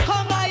there.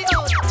 Come by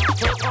out.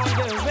 Put on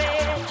your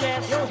red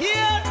dress. You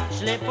hear?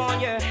 Slip on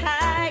your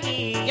high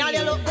heels. Yeah,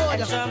 you look good.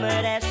 And some of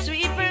that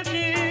sweet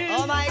perfume.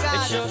 Oh my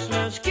God. It just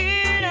smells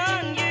good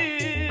on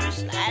you.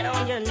 Slide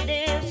on your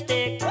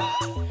lipstick.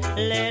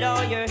 Let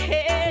all your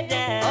hair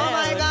down. Oh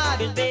my God.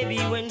 'Cause baby,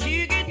 when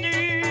you get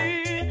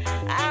through,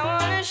 I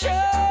wanna show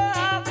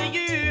off for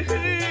you.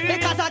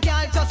 Because a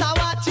girl just a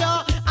watch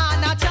you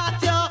and a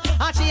chat you,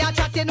 and she a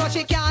chat you know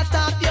she can't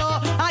stop you.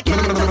 A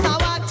girl just a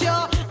watch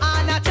you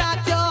and a chat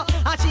you,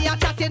 and she a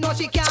chat you know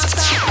she can't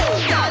stop you.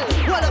 Girl,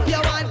 hold up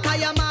your hand 'cause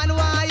your man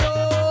want you.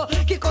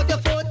 Kick out your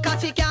foot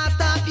 'cause she can't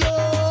stop you.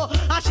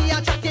 And she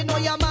a chat you know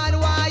your man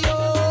want you.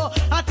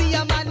 And for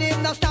your man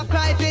him no stop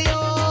cry for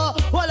you.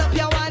 Hold up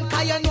your hand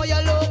 'cause you know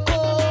you look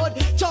good.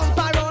 Jump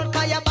around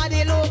 'cause your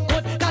body look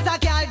good. 'Cause a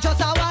girl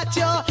just a watch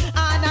you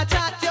and a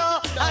chat you,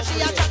 and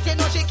she a chat you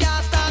know she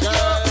can't stop you.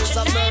 Girls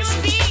of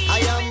mercy, I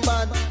am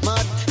bad,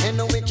 mad, and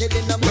no wicked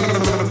in the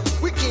bed.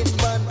 Wicked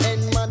bad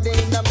and mad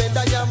in the bed. I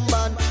am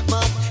bad,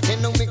 mad,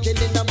 and no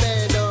wicked in the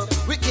bed.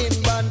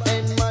 Wicked bad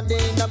and mad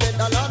in the bed.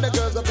 All of the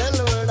girls will tell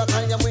the world that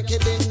I am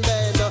wicked in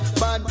bed.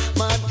 Bad,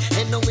 mad,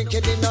 and no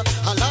wicked in the.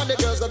 All of the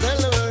girls will tell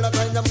the world that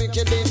I am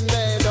wicked in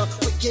bed.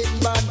 Wicked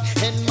bad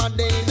and mad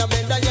in the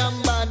bed. I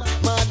am bad,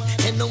 mad,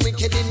 and no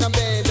wicked in the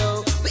bed.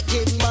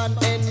 Wicked bad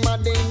and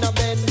mad in the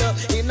bed.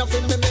 Enough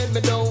in the bed,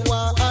 me don't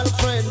want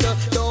Alfred.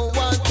 Don't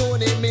want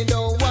Tony, me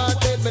don't want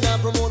Ted. Me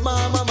not promote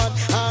Mama Man,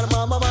 or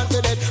Mama Man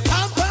for that.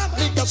 Pam pam,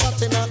 lick a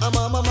shot in a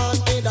Mama Man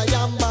head. I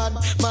am bad,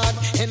 mad,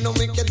 and no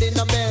wicked in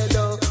the bed.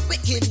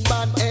 Wicked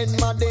bad and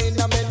mad in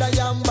the bed. I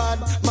am bad,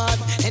 mad,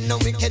 and no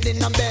wicked in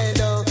the bed.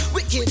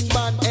 Wicked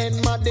bad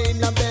and mad in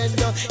the bed.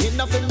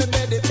 Enough in the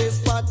bed, it is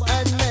fat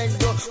and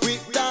mango.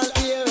 With doll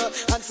ear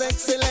and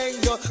sexy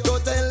leg. Go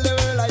tell the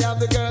world I have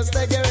the girls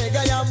take a reg.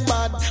 I am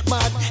bad,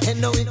 mad,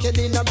 and no wicked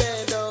in the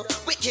bed.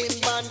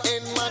 Wicked bad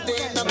and mad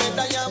in the bed.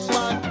 I am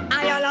bad.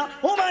 Ayala,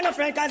 woman of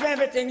friend, 'cause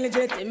everything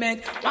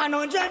legitimate.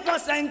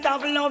 100%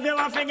 of love, you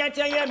won't forget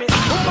you hear me.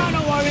 Woman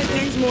don't worry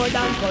things more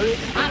than curry.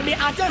 I'll be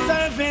at your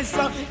service,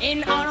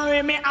 in honor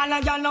of me. All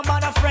of y'all no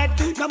bother fret.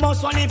 No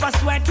most one if a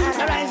sweat.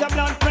 The rise your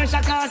blood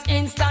pressure cause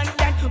instant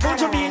death.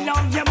 Won't you be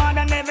love your man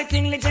and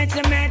everything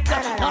legitimate?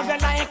 Love you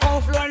like how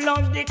floor,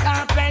 love the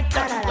carpet.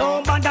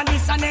 Don't bother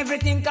this and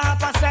everything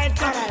carpet.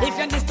 If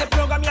you miss the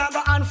program, you're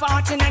go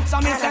unfortunate. So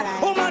me say,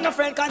 woman of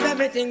friend, 'cause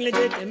everything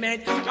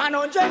legitimate.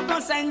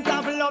 100%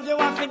 of love, you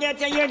won't forget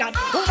you hear that.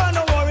 Woman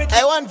don't worry.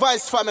 Hey, One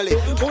Voice family.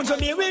 Won't you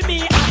be with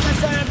me at the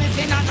service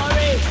in a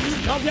hurry?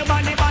 Love your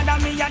body, bother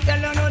me, I tell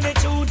you know the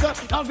truth.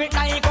 Love it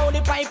like how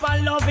the pipe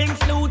and love him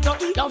flute.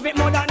 Love it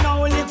more than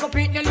now, lick up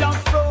it, the love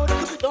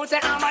fruit. Don't say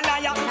I'm a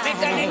liar, me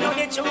telling you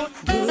the truth.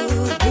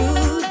 Good,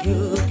 good,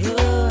 good,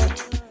 good.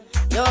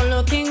 You're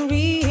looking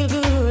real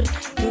good.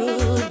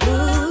 Good,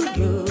 good,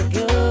 good,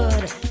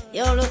 good.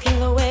 You're looking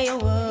the way a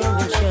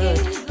woman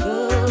should.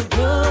 Good,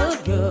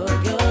 good,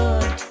 good,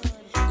 good.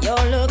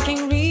 You're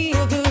looking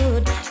real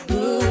good.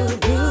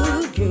 Good,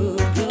 good,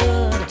 good,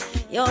 good.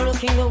 You're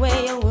looking the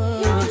way a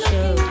woman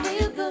should.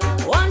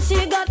 Once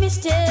you got me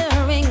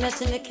staring,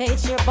 that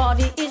indicates your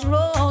body is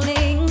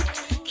rolling.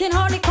 Can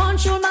hardly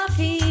control my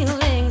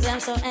feelings. I'm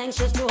so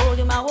anxious to hold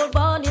you, my whole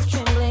body's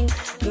trembling.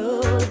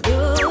 Good,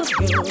 good,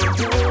 good,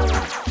 good.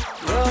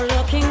 You're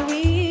looking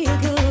real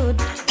good.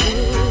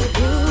 Good,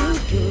 good,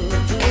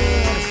 good,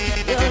 good.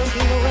 You're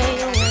looking the way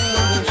a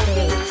woman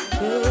should.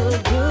 Good,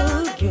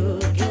 good,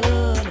 good,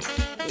 good.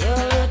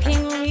 You're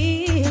looking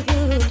real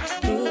good.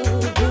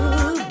 Good,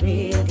 good,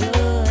 real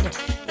good.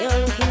 You're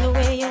looking the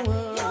way a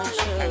woman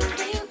should.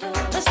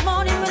 This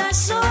morning when I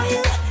saw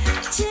you,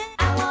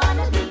 I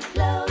wanna be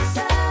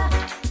closer.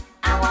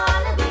 I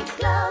wanna be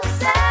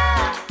closer.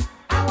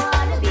 I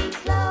wanna be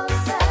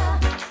closer,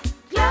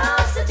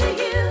 closer to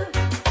you.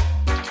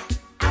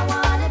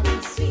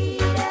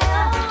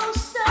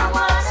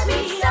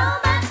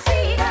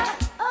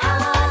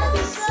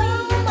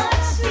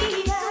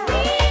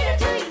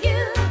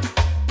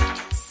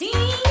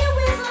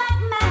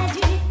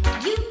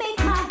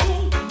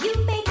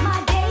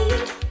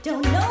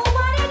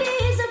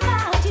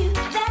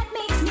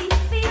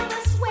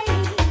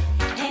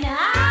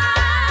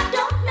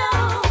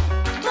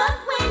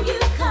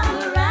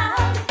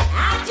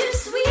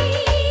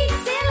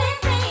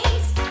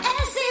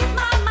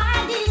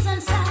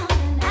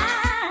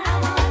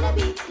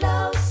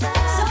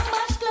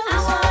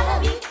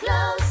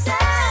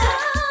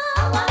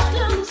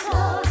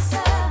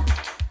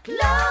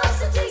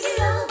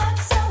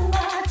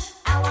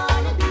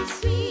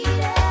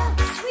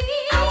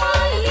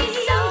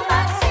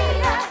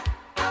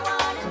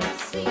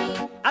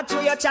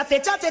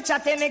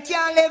 chatty, me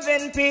can't live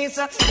in peace.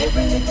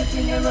 Every little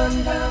thing you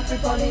run down for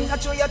police.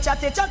 That's why you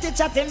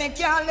chatty, me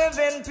can't live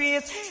in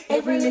peace.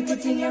 Every little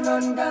thing you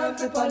run down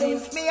for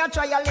police. Me a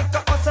try a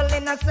little hustle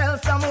and a sell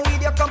some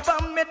weed. You come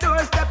from me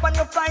doorstep and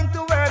you find to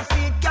work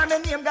seat. Can me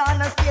name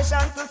gone a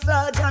station to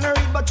Sergeant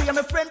Reed. But you are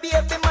my friend,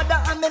 baby mother,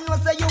 and me know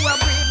say you a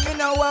breed. Me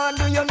no want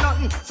do you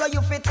nothing, so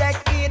you fit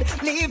take heed.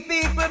 Leave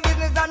people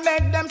business and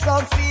make them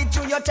succeed.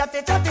 Through your chatty,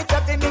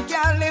 me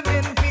can't live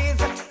in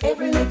peace.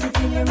 Every little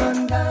thing you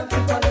run down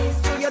for police.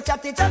 Through your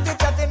chatty, me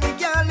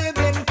can't live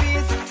in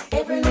peace.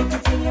 Every little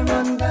thing you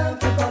run down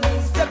for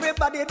police.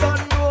 Everybody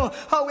don't know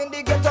how in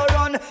the ghetto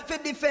run. To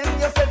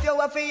defend yourself, you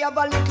have to have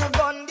a little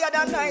gun. The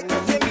other night you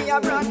see me a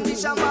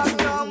brandish a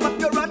magnum, but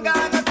you run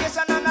down a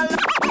station and a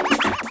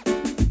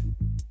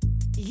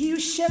You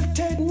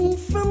sheltered me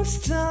from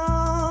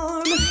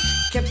storm,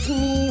 kept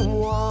me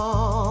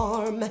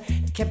warm,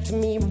 kept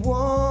me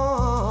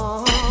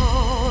warm.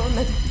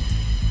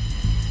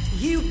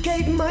 You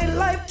gave my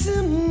life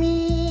to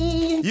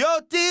me. Yo,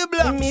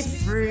 T-Blocks. Set me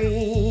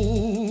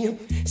free,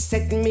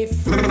 set me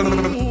free.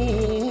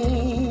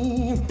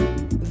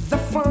 The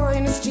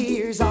finest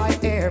years I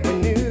ever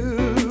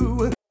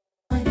knew.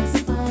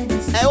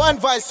 Hey, One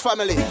Voice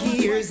family. The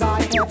years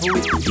I have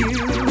with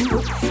you,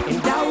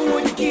 and I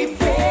would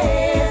give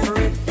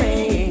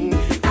everything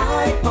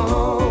I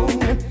own.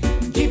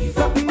 Give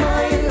up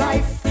my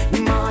life,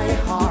 my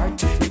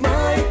heart,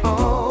 my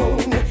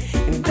own,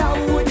 and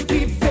I would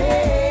give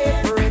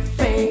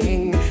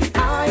everything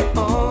I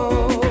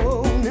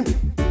own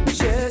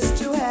just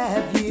to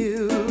have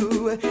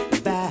you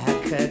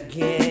back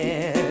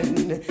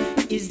again.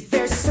 Is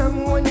there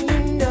someone you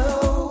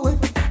know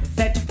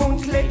that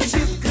won't let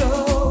you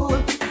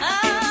go?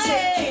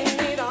 Taking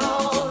it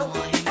all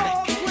for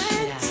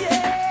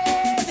granted.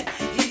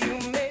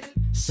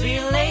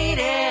 Sweet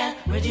lady,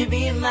 would you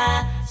be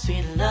my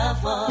sweet love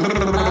for a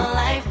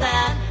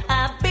lifetime?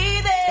 I'll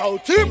be there. Oh,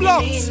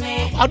 T-Blocks,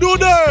 I do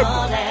them.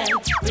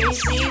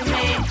 Receive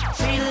me,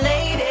 sweet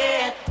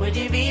lady, would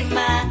you be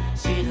my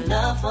sweet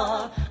love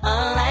for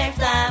a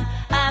lifetime?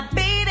 I'll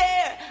be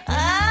there.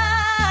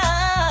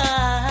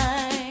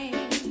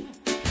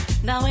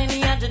 Now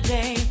any other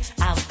day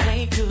I would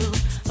play cool,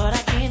 but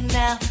I can't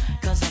now,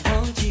 cause I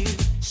want you.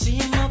 See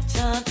him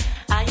uptown,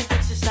 I can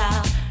fix your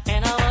style,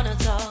 and I wanna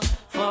talk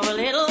for a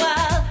little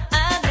while.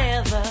 I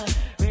never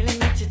really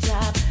met your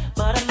type,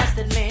 but I must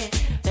admit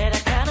that I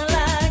kinda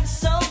like.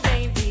 So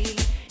baby,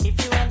 if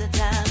you had the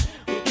time,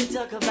 we could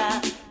talk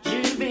about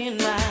you being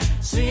my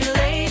sweet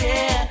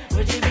lady.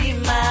 Would you be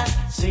my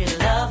sweet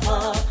love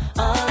for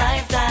a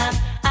lifetime?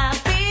 I'll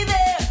be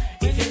there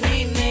if you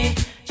need me.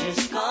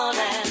 Just call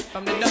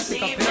and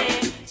receive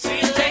me,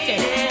 sweet lady.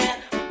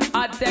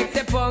 Hot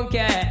sexy punky,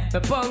 me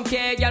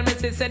punky girl, me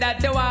say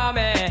that you want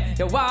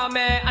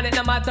me, and it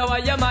no matter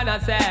what your man a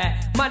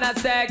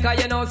say, cause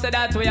you know say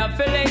that we are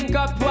filling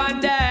up one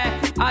day.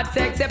 Hot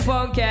sexy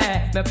punky,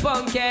 me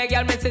punky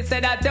girl, me say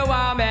that you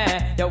want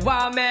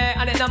me,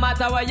 and it no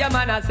matter what your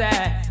man a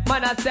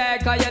say,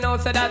 cause you know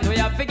say that we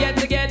are get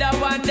together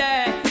one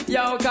day.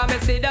 Yo, come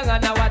and sit down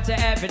and I watch you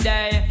every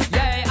day.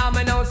 Yeah,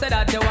 I'ma know say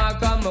that you want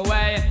come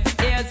away.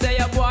 Yeah, say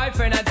your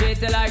boyfriend a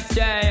treat you like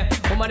stray.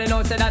 Woman, you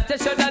know say that you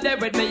shoulda there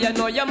with me. You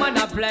know your man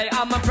a play.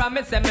 I'ma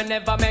promise him me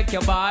never make you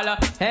ball.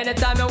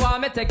 Anytime you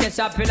want me, take you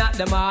shopping at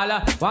the mall.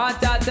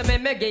 Want that to me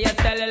give you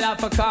cellular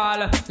for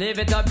call. Leave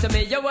it up to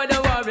me, you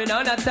wouldn't worry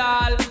none at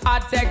all.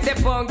 Hot sexy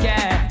punky,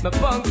 me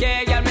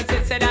punky girl, me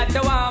say that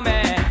you want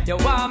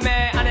me,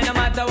 and it no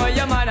matter what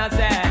your man a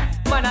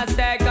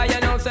say, cause you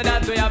know so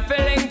that we are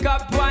filling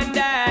up one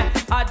day.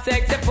 Hot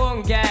sexy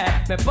punky,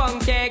 me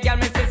punky girl,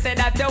 me say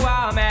that you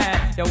want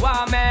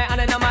me,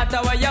 and it no matter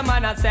what your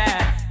man a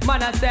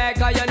say,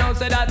 cause you know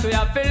so that we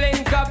are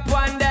filling up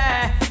one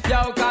day.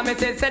 Yo, come and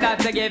say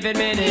that you're giving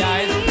me the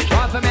eyes.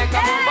 Want to make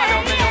a move, but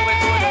don't me know it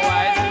to the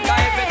wise.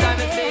 Cause every time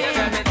you see you,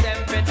 my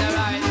temperature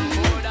rise.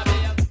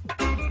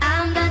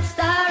 I'm that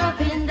star up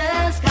in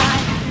the sky.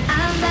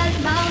 I'm that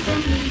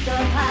mountain peak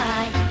up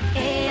high.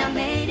 Hey, I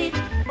made it.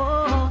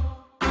 Oh,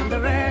 I'm the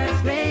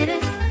world's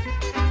greatest.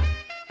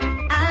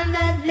 I'm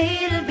that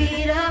little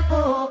bit of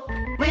hope.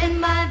 When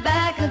my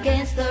back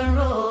against the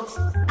ropes,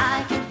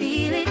 I can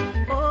feel it.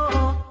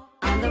 Oh,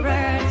 I'm the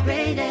world's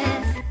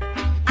greatest.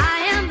 I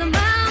am the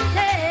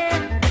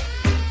mountain.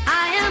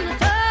 I am the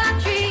tall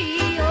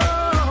tree.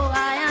 Oh,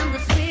 I am the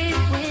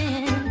swift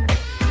wind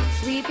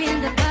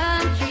sweeping the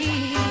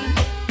country.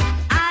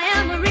 I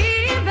am a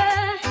river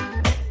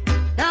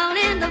down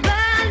in the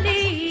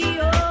valley.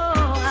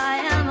 Oh, I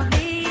am a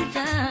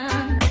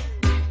vision.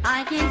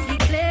 I can see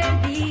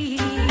clearly.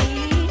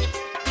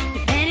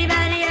 If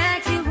anybody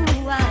asks you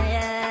who I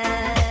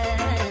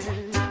am,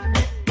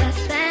 just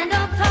stand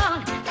up tall,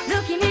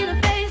 look him in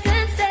the face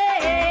and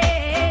say,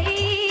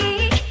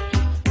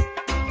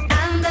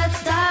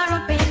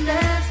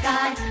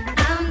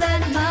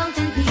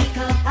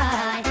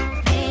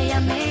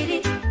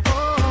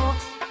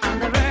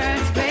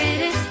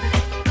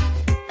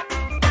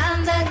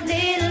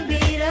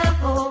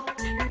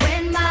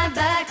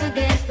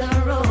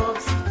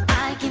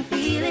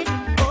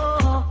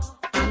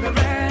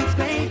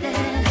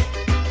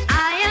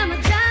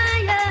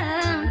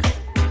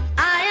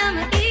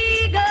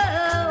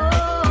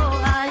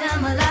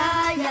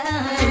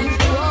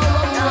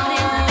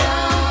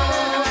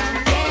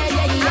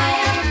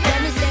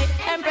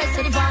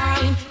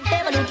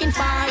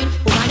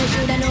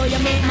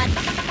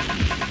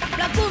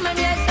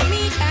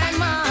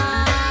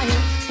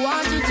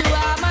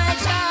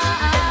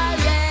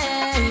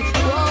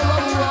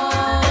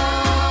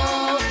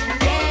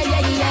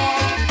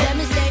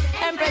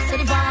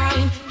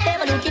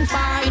 looking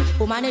fine.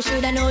 Woman, you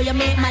shoulda know you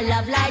make my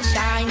love light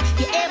shine.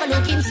 You ever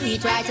looking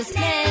sweet,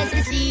 righteousness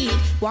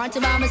receive. Want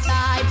to by my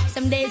side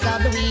some days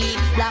of the week.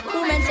 Black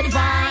woman so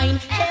divine,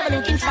 ever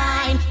looking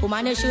fine.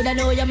 Woman, you shoulda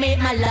know you make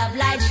my love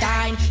light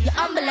shine. You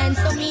humble and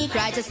so meek,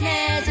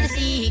 righteousness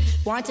receive.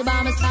 Want to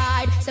by my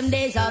side some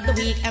days of the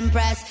week.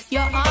 Empress,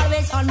 you're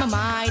always on my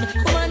mind.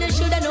 Woman, you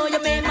shoulda know you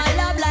make my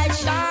love light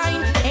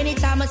shine.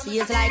 Anytime I see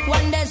it's like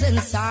wonders and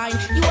sign.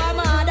 You are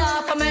my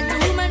other for man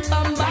to woman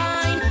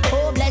combine.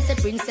 Oh, blessed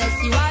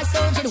princess, you are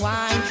so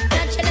genuine.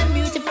 Natural and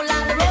beautiful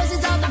like the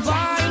roses on the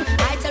vine.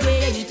 I tell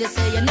you to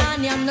say you're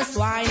none, I'm the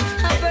swine.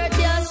 A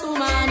virtuous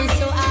woman is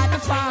so hard to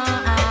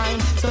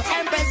find. So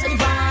empress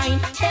divine,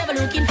 ever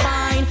looking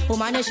fine.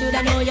 Woman, you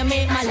shoulda know you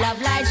make my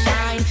love light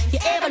shine. You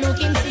ever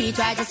looking sweet,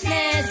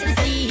 righteousness to the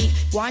sea.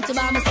 Want to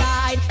by my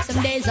side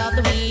some days of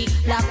the week.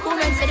 Black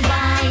woman so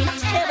divine,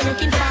 ever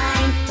looking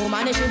fine.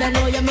 Woman, you shoulda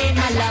know you make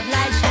my love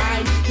light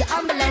shine. You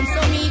humble and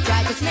so meek,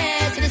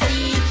 righteousness to the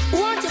sea.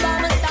 Want to by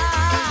my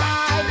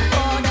side,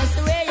 oh that's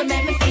the way you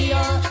make me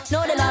feel.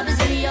 Know the love is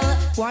real.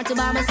 Want to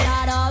by my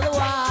side all the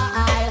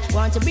while.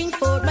 Want to bring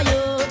forth my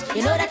youth.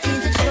 You know that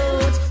is the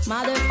truth.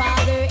 Mother,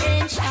 father,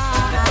 and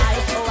child.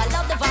 Oh, I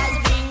love the vibes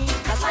of ring.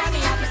 That's why me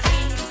have to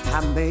sing. I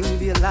may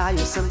be a liar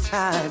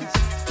sometimes,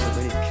 but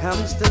when it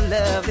comes to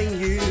loving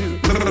you,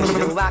 you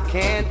know I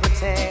can't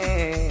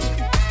pretend.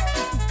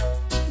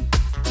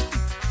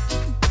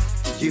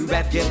 You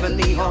have given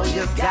me all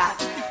you've got,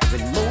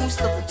 but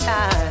most of the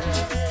time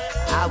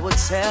I would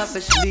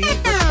selfishly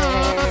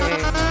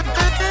pretend.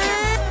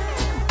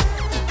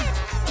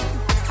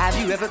 Have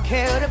you ever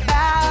cared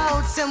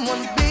about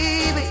someone,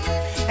 baby,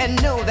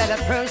 and know that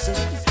a person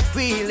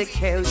really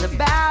cares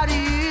about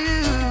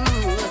you?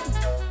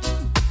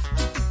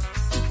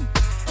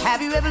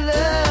 Have you ever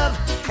loved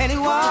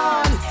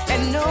anyone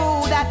and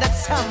know that that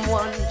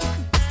someone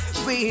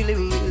really,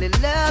 really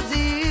loves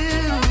you?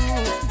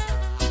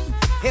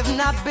 If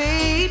not,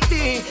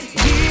 baby,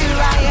 here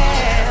I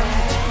am.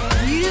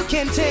 You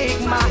can take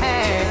my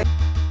hand.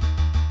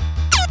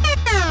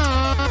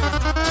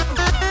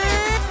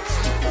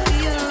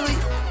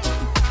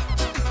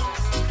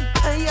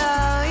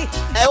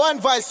 Hey, One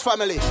Voice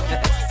family.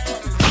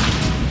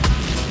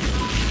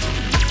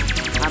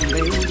 I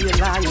may be a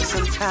liar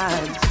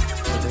sometimes,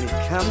 but when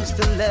it comes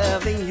to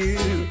loving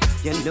you,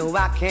 you know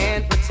I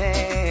can't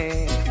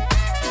pretend.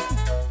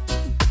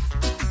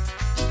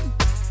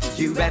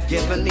 You have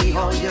given me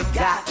all you've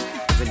got,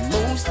 but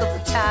most of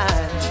the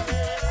time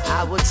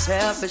I would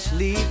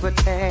selfishly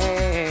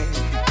pretend.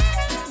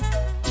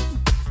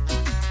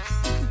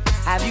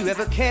 Have you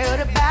ever cared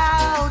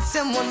about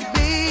someone,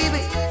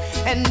 baby,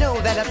 and know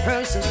that a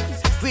person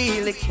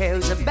really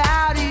cares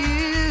about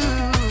you?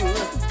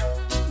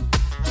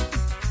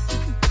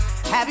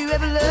 Have you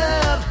ever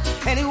loved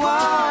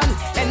anyone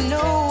and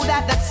know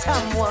that that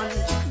someone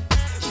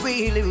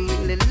really,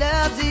 really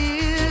loves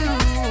you?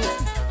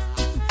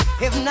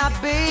 If not,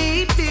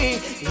 baby,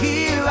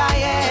 here I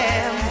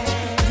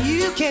am.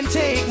 You can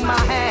take my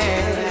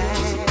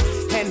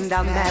hand, and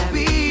I'll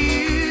marry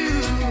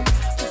you.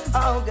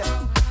 Oh,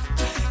 God.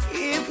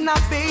 If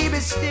not, baby,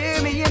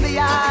 stare me in the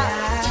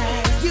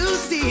eye. You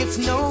see, it's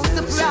no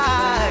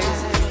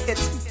surprise.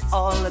 It's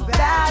all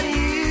about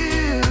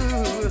you.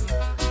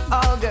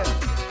 Oh, girl.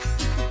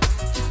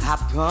 I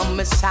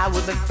promise I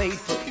will be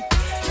faithful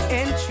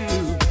and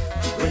true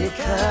when it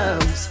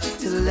comes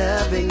to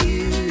loving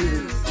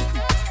you.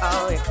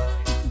 Oh, yeah.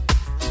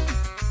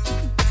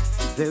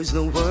 There's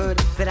no word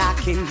that I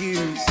can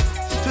use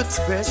to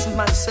express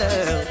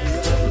myself.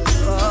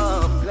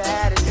 Oh, I'm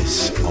glad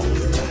it's all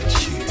about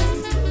you.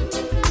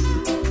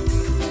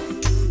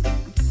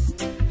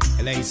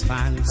 LA's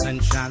fine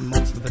sunshine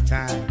most of the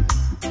time,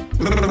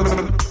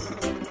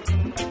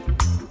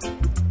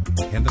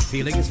 and the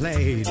feeling is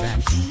laid back.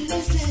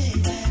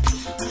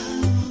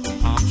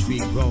 Palm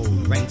Tree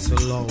Road, rent so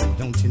low,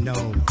 don't you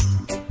know?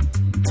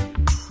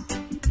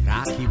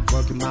 I keep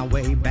working my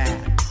way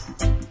back.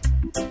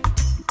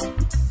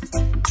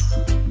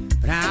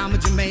 But I'm a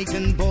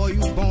Jamaican boy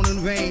who's born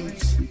and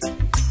raised.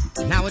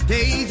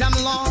 Nowadays I'm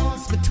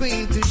lost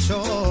between two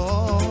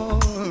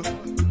shores.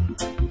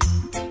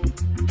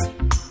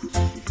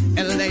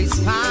 LA's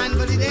fine,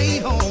 but it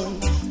ain't home.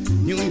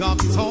 New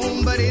York is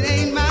home, but it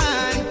ain't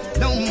mine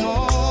no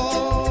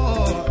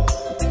more.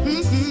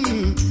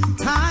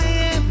 I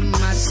am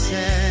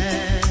myself.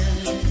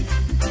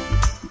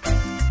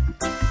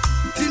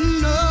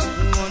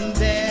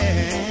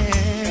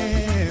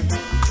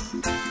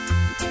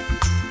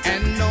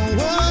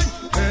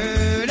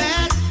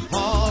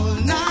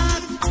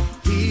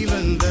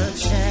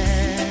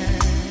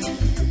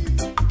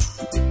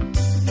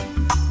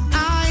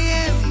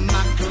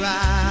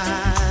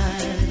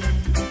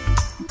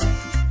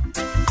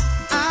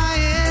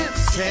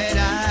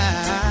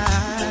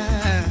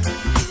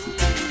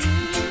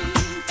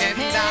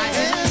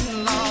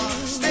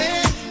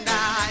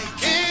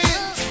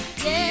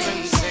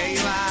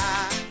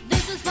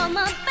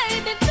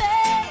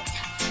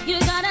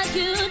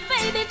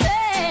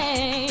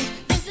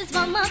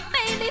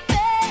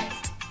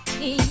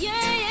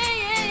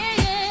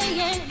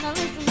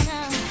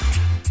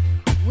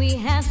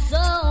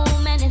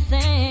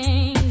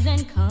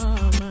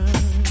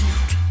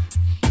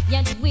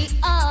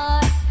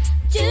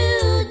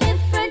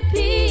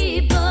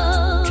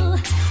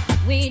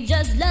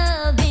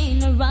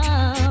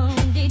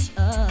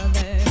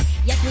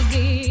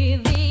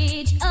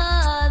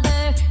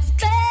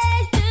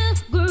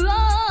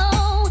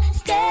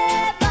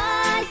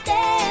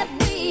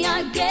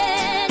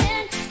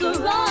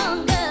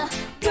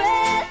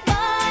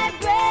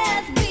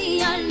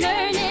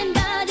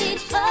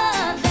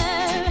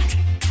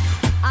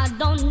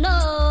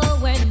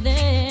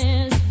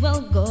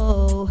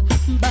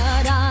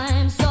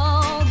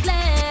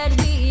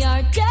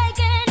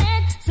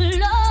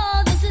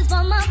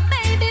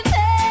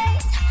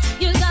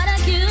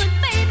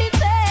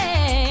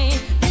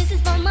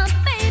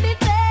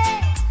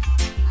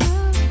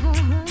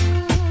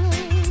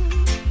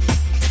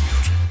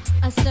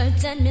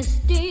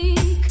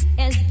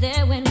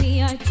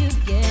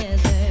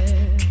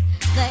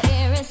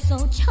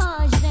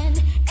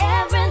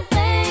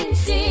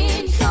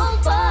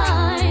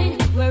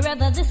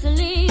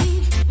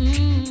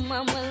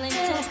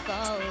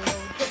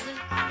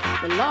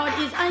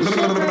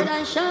 shepherd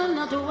I shall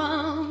not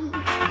want.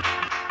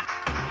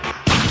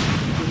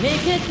 He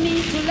maketh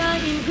me to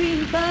lie in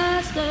green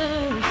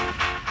pastures.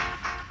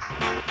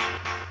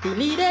 He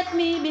leadeth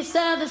me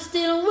beside the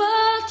still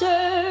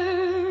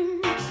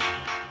waters.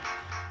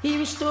 He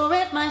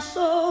restoreth my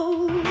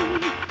soul.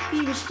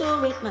 He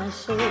restoreth my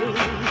soul.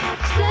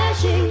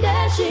 Splashing,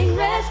 dashing,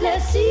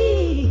 restless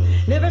sea.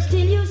 Never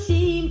still you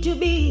seem to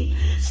be.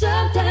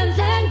 Sometimes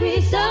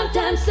angry,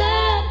 sometimes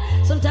sad.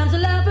 Sometimes a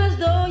laugh as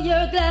though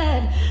you're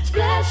glad.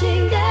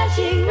 Splashing,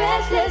 dashing,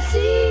 restless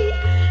sea.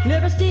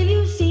 Never still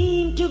you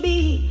seem to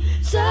be.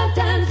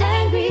 Sometimes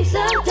angry,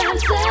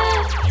 sometimes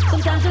sad.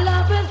 Sometimes a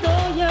laugh as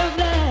though you're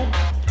glad.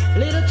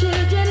 Little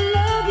children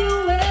love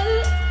you well.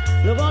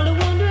 Love all the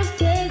wondrous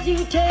tales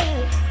you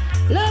tell.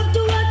 Love to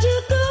watch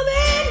you come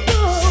and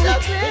go.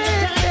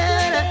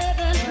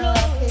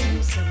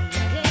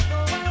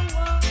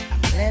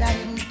 I'm glad I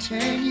didn't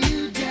turn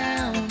you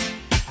down.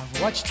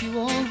 I've watched you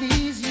all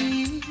these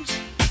years,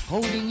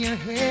 holding your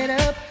head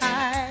up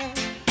high,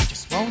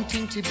 just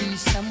wanting to be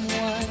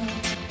someone.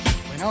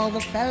 When all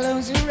the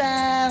fellows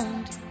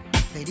around,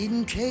 they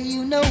didn't pay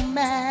you no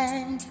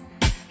mind.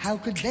 How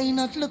could they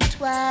not look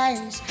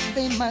twice?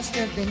 They must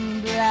have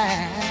been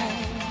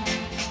blind.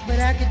 But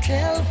I could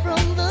tell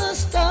from the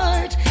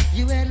start,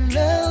 you had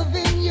love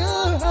in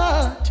your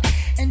heart,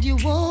 and you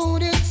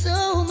wanted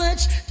so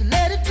much to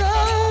let it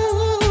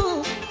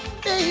go.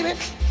 Baby,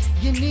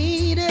 you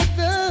needed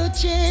the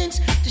chance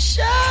to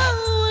show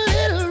a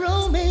little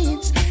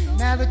romance.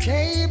 Now the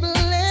table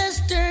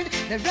is turned,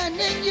 they're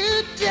running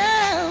you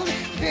down.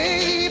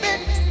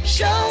 Baby,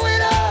 show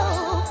it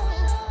all.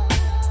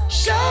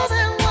 Show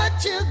them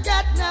what you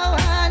got now,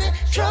 honey.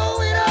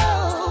 Throw it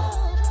off.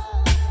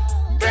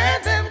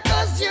 Brand them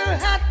 'cause you're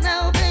hot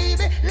now,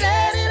 baby.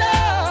 Let it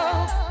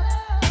off.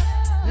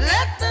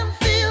 Let them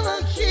feel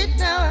the heat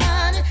now,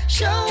 honey.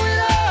 Show it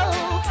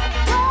off.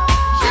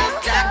 You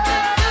got to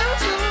do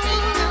to me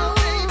now,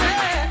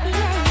 baby.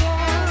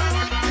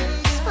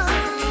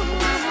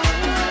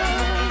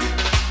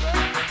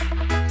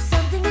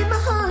 Something in my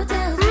heart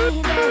tells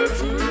me that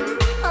you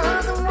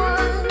are the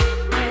one.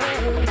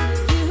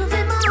 You've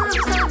been my arms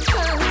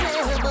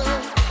uncomfortable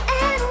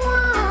and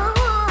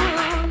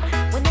warm.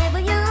 Whenever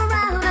you're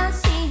around, I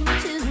seem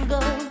to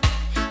go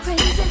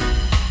crazy,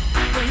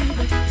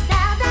 baby.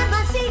 Now that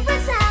my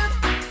secret's out,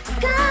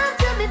 come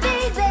to me,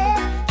 baby.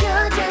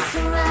 You're just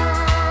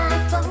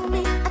right for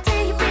me. I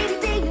tell you, baby,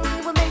 baby, we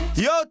were meant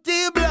to. Yo,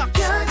 T-Block.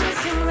 You're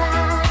just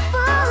right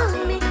for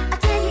me. I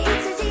tell you,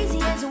 it's as easy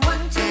as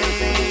 1, 2,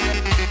 3.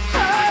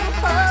 Oh,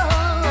 oh.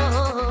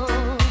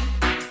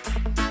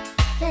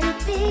 Let it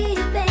be,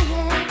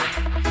 baby.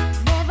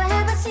 Never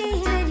have I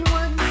seen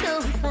anyone so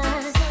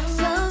fine,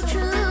 so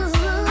true.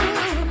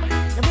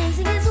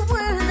 Amazing is the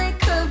word that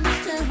comes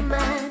to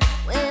mind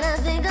when I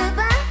think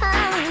about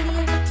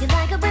you. You're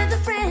like a breath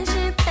of fresh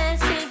air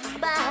passing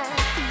by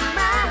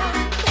my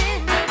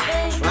window.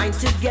 Trying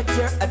to get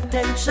your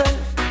attention.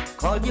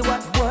 Call you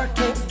at work,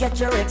 can't get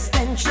your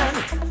extension.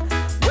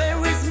 Where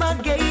is my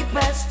gate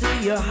pass to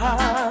your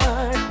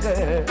heart,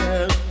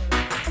 girl?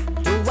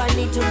 Do I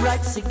need to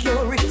write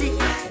security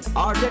in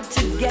order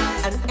to get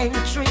an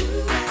entry?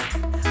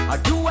 Or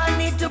do I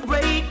need to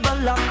break the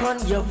lock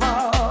on your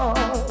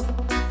vault?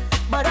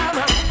 But I'm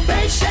a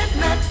patient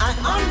man, I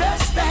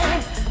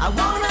understand. I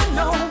wanna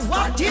know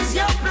what is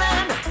your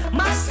plan.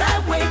 Must I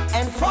wait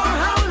and for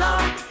how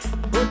long?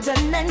 Put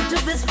an end to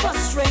this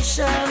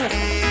frustration.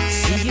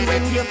 See you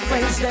and your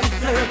friends then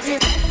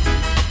flirting.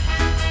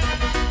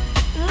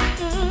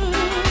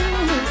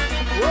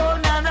 Oh,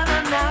 na na na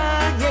na,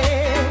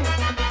 yeah.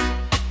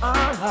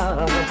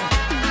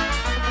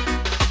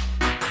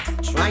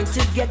 Trying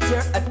to get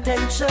your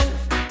attention.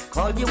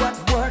 Call you at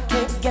work,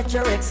 can't get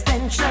your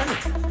extension.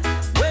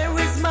 Where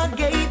is my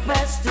gate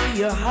pass to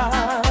your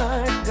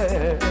heart,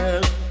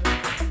 girl?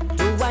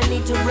 Do I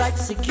need to write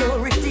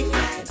security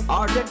in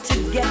order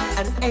to get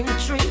an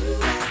entry?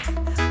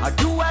 Or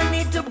do I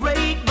need to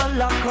break the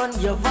lock on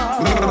your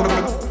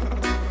vault?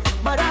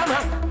 But I'm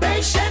a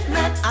patient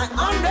man, I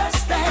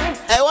understand.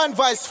 Hey, One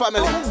Voice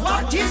family. Oh,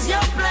 what is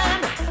your plan?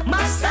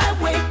 Must I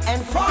wait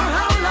and for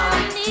how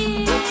long?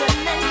 Put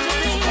an end to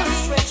this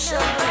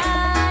frustration.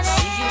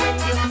 See you and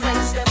your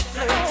friends them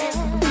flirting.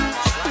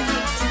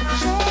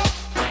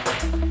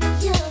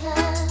 You're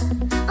the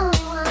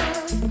only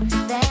one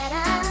that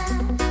I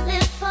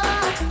live for.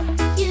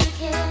 You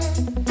can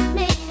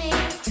make me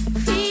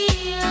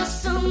feel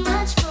so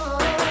much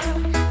more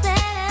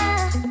better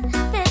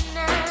than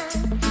I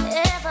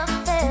ever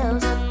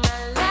felt in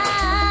my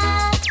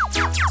life.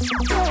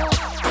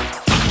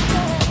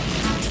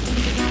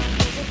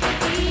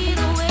 Feel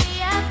the way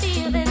I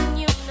feel, then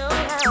you know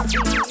how to.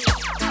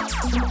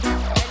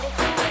 And if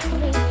you're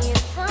with me in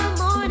the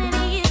morning,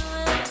 you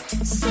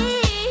will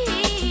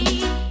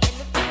see. And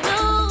if you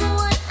know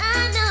what I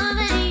know,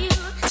 then you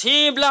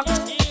T-Block.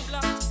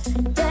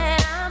 that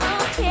I'm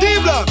okay.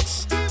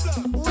 D-Blocks.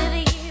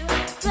 With you,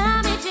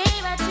 by me day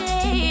by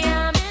day,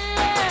 I'm in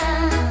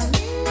love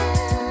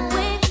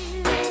with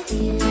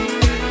you.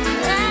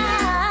 I'm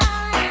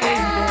in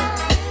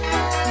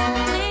love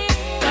with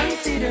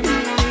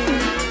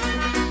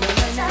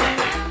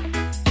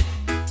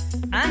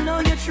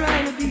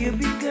trying to be a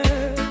big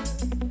girl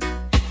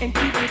and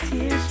keep the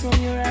tears from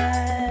your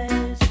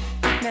eyes.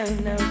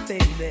 No,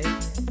 baby.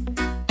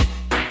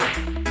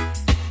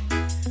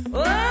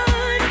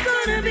 Oh, it's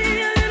gonna be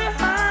a little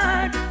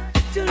hard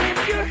to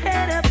lift your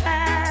head up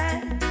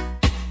high.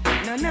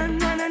 No.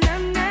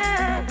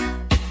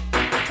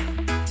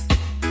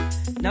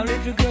 Now,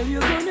 little girl,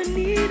 you're gonna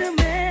need a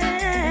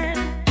man.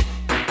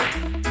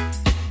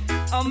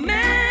 A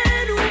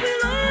man who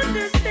will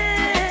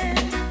understand.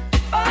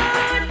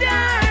 Oh,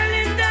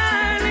 darling,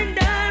 darling,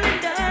 darling,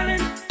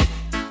 darling,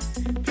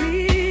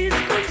 please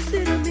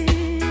consider me.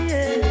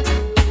 Yeah.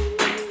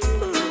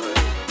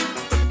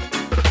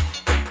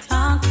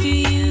 Talk to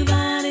you,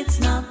 but it's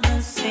not the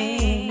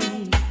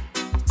same.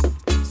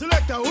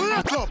 Selector,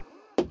 wake up.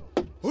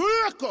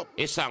 Wake up.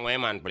 This song where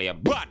man play a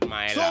bad,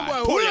 my Somewhere,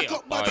 lord. Pull wake it up,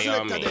 up, but boy, you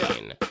selector there.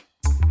 mean.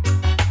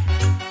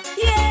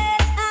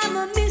 Yes, I'm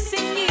a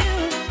missing you.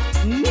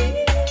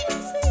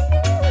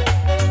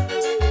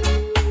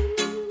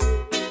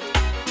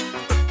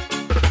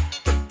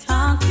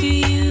 Talk to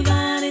you,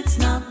 but it's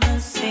not the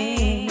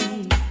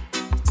same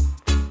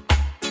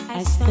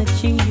as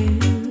touching you.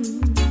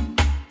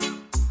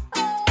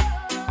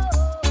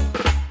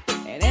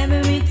 And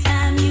every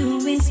time you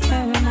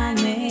whisper my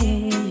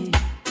name,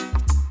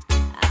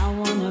 I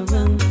wanna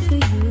run to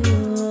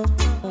you.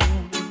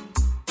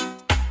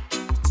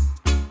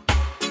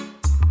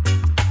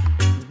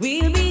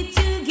 We'll be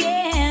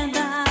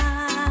together,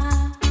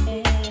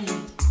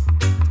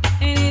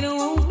 and it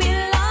won't be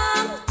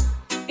long.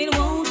 It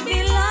won't be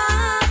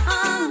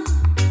long,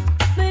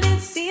 but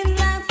it seems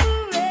like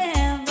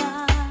forever,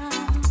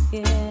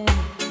 yeah.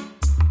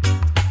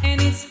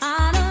 And it's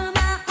hard on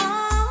my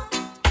own,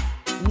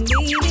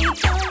 baby,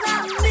 'cause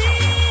I'm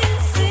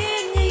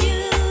missing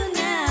you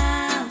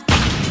now.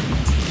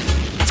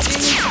 And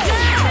it's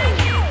driving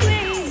me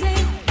crazy,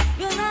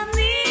 'cause I'm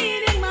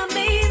needing my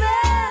baby.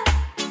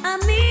 I'm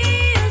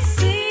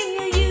missing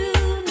you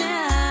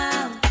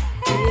now.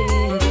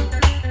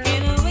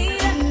 In a way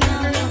that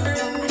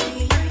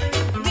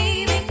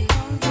baby,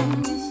 'cause I'm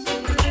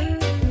missing you.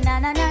 Na.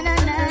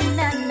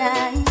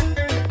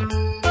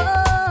 Oh.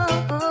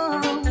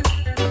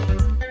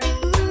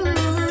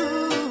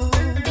 Ooh,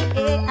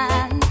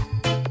 yeah.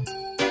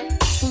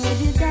 Would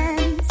you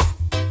dance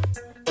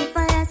if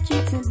I asked you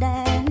to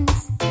dance?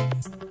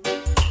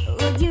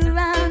 Would you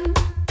run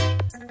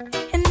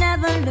and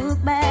never look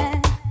back?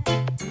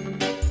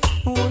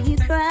 Would you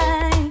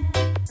cry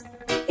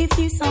if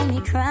you saw me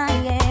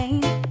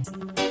crying?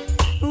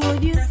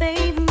 Would you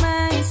save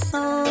my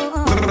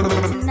soul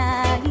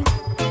tonight?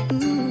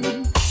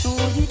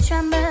 Would you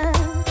tremble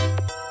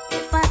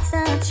if I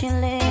touch your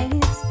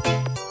legs?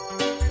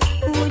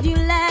 Would you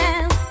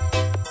laugh?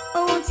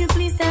 Or won't you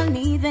please tell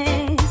me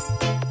this?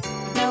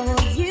 Now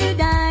would you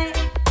die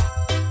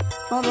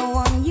for the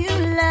one you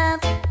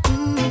love?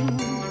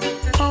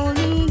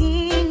 Only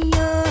in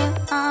your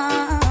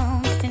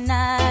arms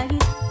tonight.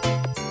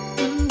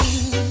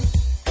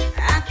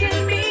 I can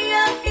be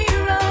a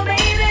hero,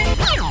 baby.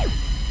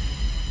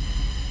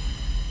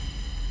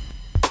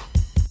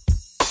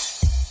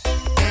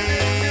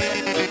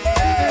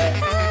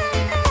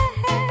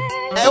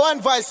 Hey, One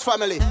Voice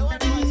family. Na.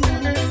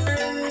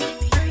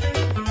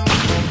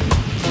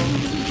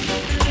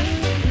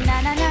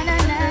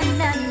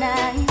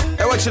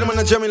 Hey, watch them on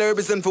the Jamila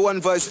represent for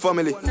One Voice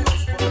family.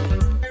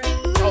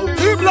 Oh,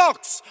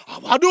 T-Blocks.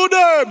 I do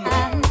them.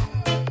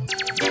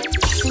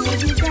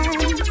 Would you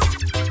dance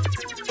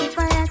if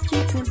I asked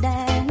you to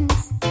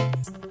dance?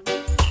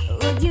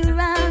 Would you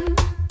run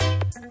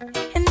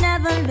and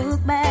never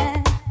look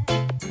back?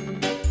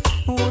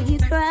 Would you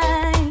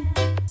cry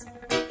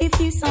if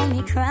you saw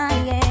me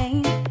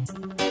crying?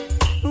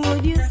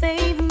 Would you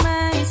save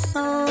my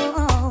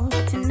soul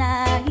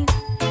tonight?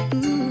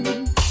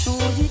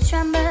 Would you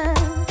tremble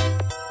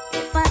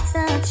if I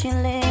touch your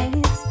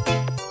legs?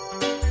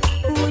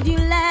 Would you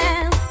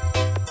laugh?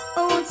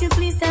 Or won't you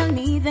please tell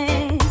me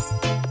this?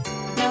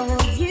 Now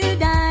would you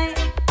die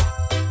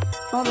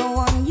for the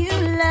one you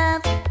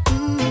love?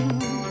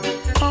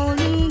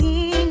 Only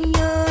in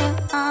your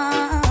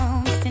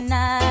arms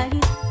tonight.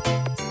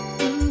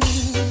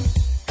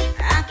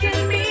 I can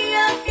be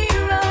a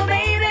hero,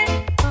 baby.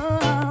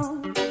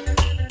 Oh,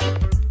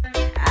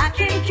 I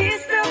can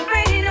kiss the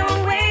rain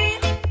away.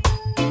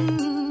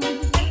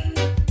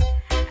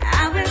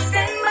 I will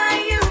stand by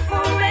you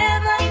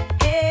forever.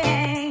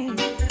 Hey,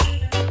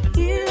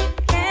 you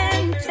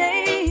can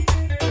take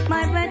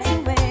my breath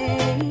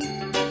away.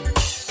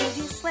 Would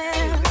you swear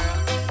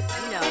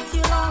that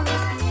you'll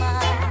always be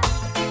mine?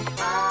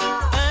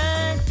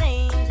 Earth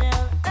angel,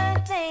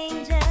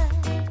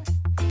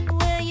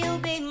 will you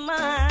be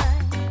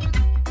mine?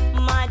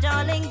 My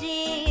darling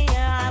dear,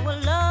 I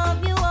will love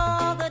you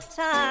all the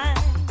time.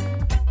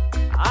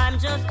 I'm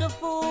just a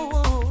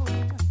fool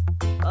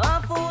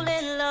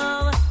in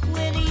love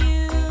with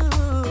you.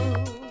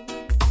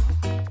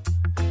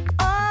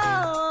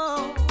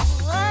 Oh,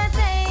 earth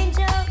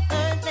angel,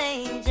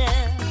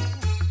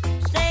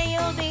 say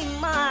you'll be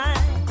mine.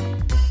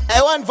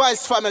 Hey, One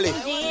Voice family.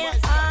 Dear,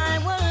 I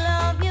will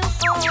love you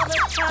all the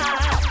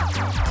time.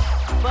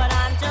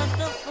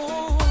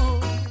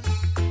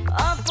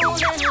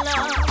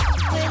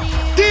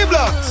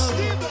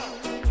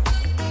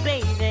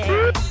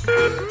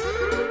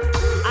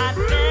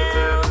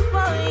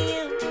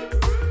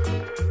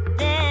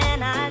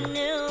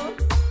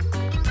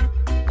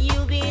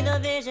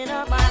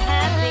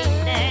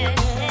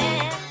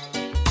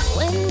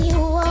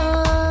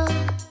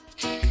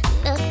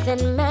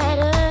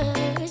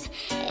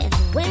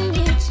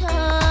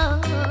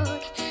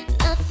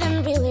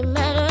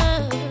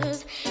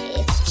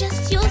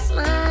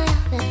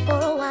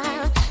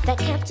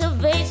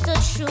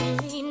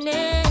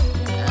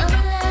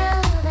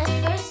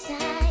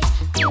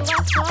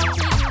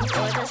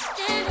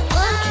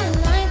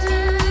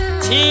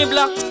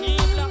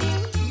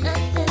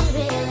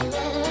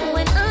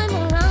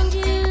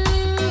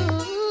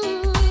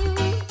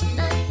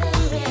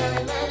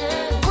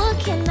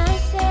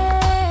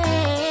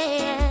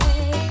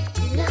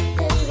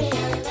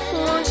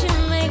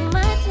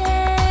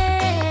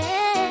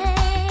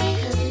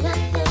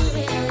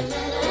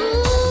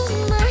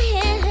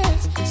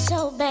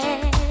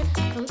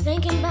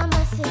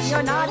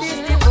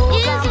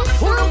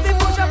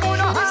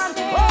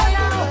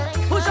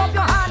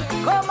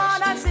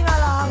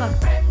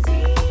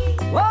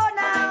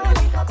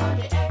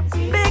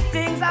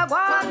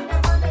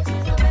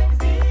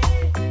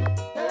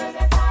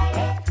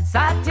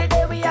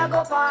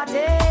 go party.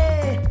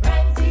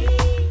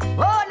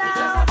 Oh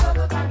now,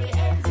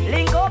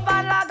 link up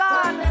and log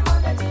on.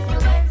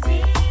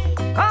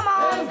 Come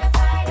on.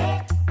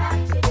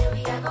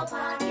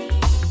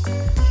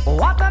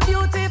 What a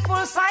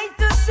beautiful sight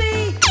to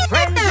see.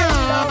 Friends in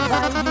love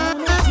and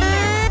unity.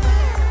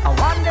 A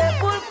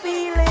wonderful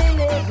feeling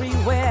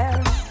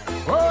everywhere.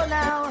 Oh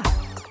now,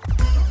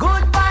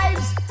 good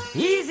vibes,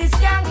 easy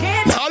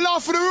skanking. Now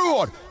laugh for the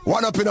road.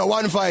 One up in a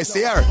one voice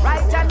here.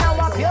 Right and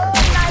now a pure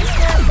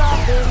niceness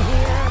up in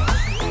here.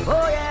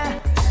 Oh yeah,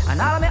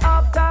 and all my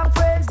uptown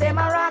friends, them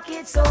a rock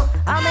it so.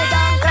 And my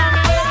downtown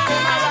friends,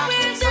 them a rock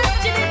it so.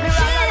 Me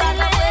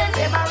rock friends,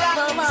 them a rock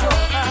it so.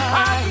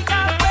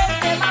 Article friends,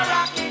 them a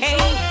rock it so.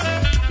 Hey,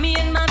 me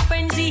and my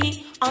friend Z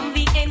on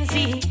the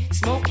NZ,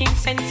 smoking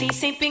Sensi,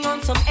 sipping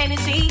on some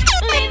energy.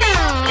 Living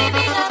up,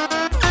 living up.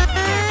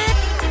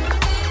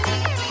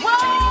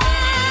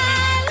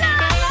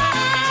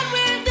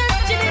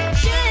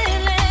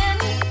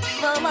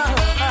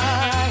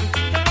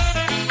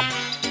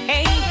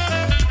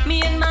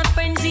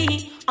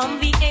 On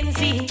the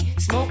NZ,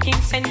 smoking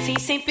Sensi,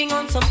 sipping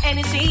on some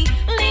energy.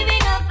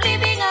 Living up,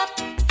 living up.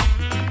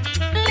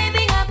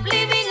 Living up,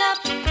 living up.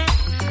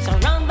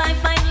 Surrounded by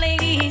fine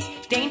ladies,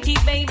 dainty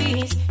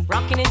babies,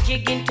 rocking and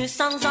jigging to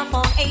songs of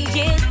all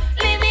ages.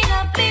 Living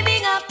up,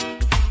 living up.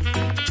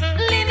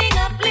 Living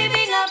up,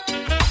 living up.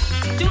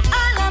 To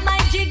all of my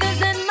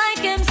jiggers and my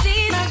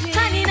MCs,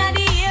 honey in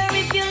the air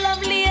if you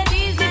love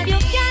ladies. If you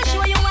can't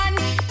show you one,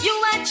 you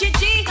watch your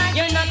G.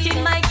 You're not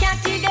in my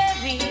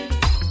category.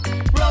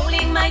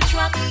 Rolling my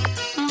truck,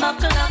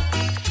 buckle up.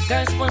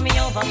 Girls pull me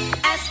over,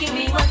 asking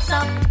me what's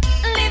up.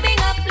 Living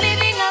up,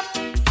 living up.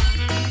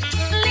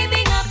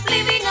 Living up,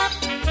 living up.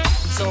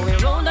 So we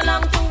rolled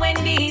along to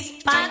Wendy's,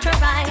 parked her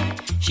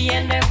ride. She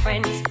and her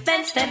friends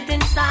then stepped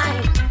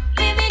inside.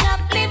 Living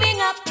up,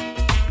 living up.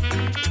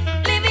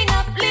 Living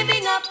up,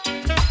 living up.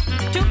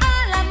 To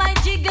all of my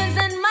jiggers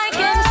and my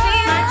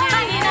MCs,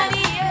 hanging out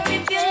the air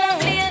if you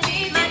love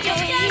ladies. If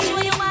you can't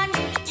show you one,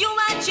 you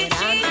watch your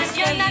cheese.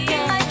 You're not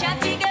in my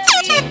category.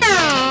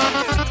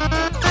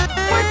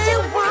 What you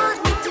want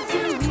me to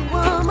do,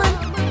 woman?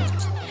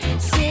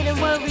 Sit and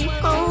worry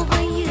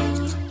over you.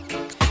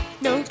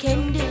 No can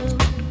do,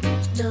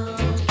 no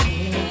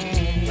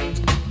can.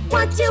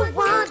 What you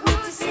want me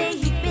to say,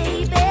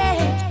 baby?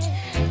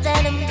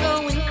 That I'm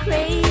going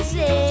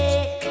crazy.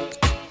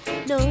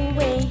 No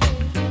way,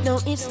 no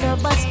it's no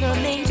bus, no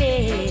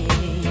maybe.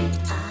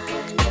 I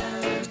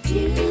love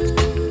you.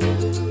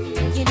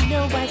 You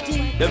know I do.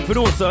 Them for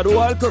those are the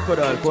wild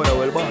crocodile quite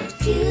well born.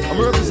 I'm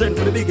representing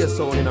for the biggest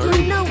sound in a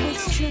region. You know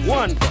it's true.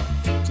 One part.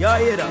 Yeah,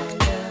 hear that?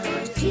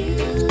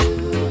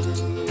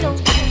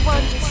 Don't you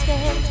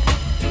understand?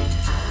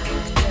 I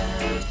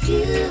love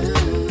you.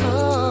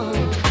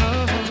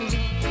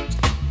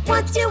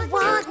 What you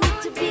want me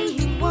to be,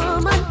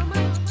 woman?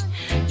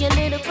 Your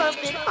little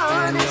puppet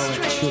on a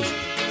string.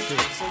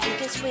 So you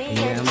can swing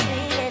and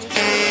swing and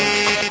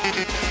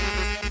swing.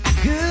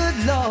 Good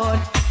Lord,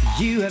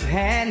 you have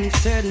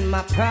answered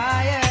my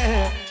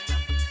prayer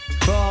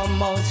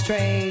from all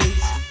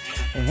strains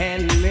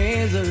and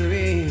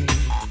misery.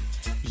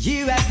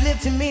 You have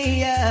lifted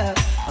me up,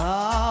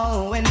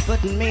 oh, and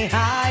put me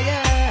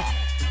higher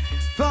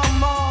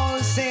from all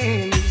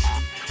sins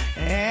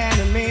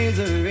and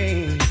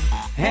misery.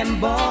 And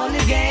born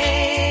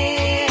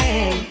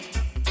again,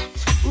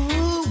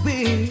 ooh,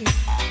 we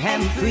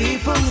am free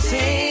from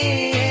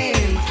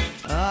sin.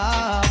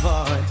 Oh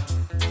boy,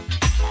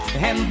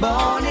 am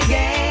born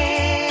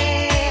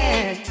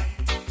again.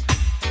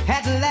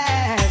 At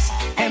last,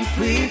 am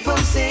free from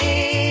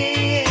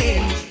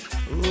sin.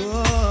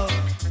 Ooh.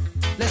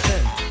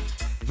 Listen,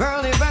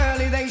 verily,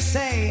 verily, they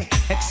say,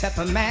 except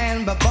a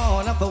man but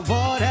born of the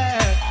water,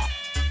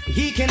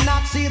 he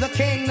cannot see the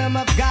kingdom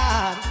of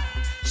God.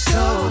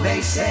 So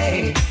they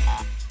say,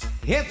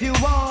 if you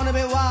want to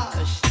be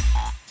washed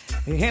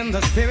in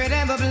the spirit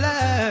and the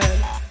blood,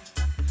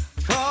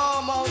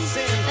 from all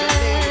sin,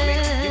 believe me,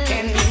 you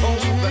can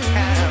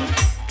overcome.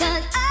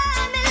 'Cause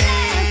I'm in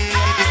love,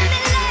 I'm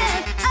in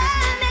love,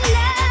 I'm in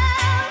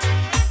love.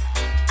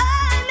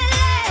 I'm in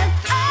love,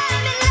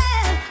 I'm in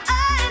love,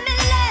 I'm in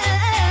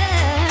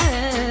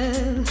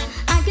love.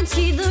 I can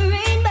see the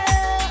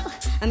rainbow.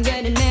 I'm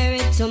getting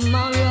married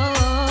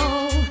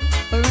tomorrow.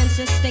 For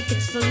instance, take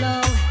it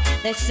slow.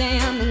 They say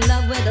I'm in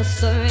love with a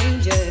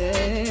stranger.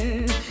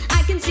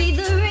 I can see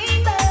the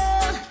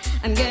rainbow.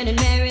 I'm getting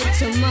married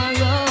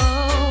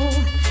tomorrow.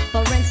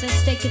 For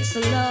instance, take it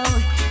slow.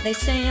 They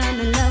say I'm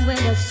in love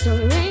with a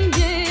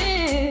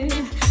stranger.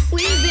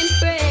 We've been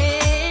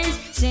friends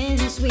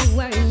since we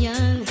were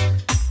young.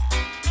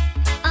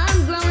 I'm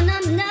grown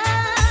up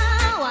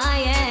now. I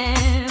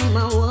am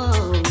a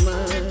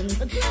woman.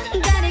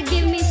 Gotta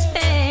give me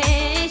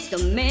space to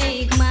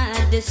make my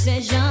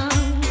decision.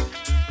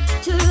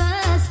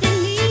 Trust in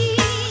me.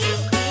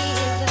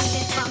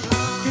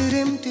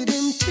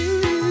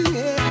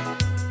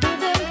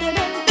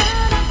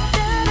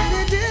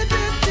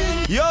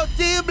 Yo,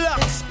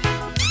 T-Blocks.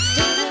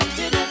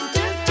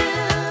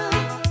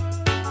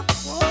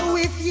 Oh,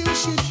 if you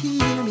should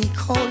hear me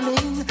calling,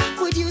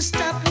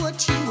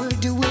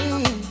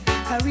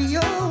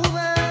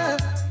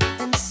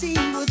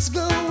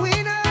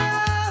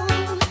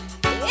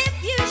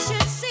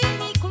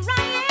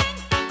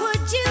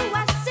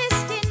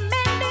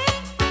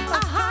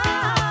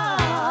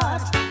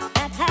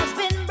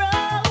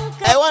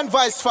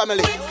 Vice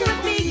family. It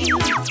could be you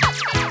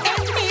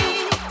and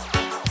me.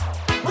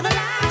 With a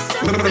life so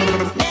free,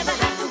 never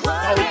have to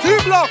worry.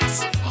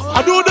 T-Blocks,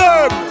 I do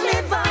them.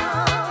 Live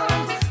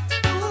on.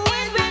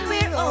 When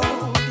we're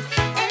old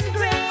and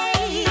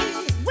gray,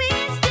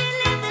 we're still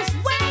in this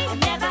way,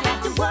 never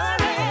have to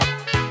worry.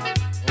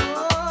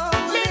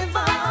 Live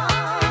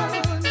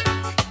on.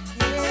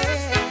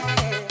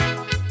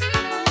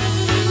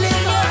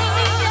 Live on.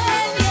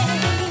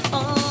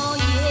 Oh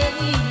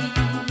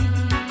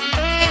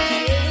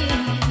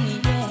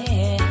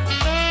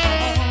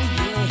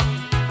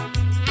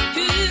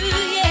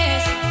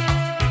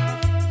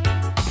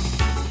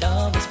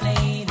Love has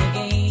played the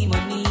game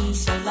on me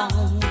so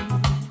long.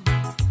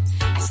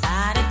 I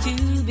started to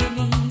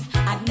believe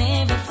I'd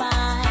never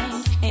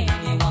find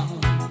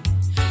anyone.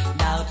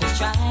 Doubters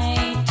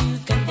tried to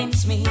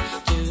convince me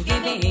to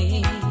give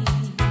in,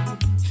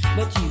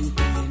 but you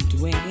didn't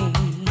win.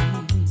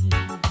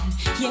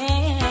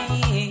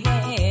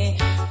 Yeah,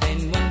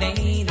 when one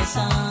day the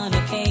sun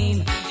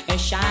came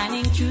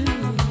shining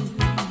through.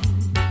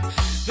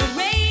 The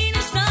rain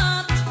has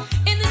stopped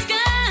and the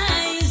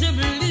skies are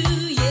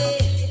blue,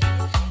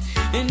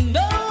 yeah. And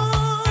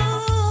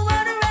oh,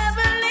 what a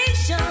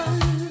revelation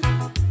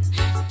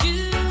to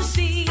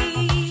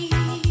see.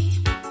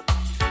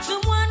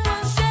 Someone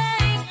was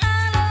saying, I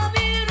love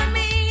you to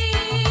me.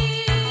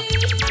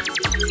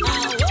 I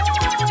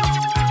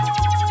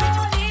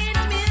want in a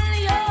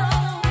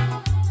million.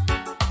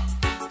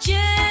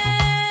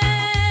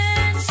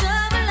 Chance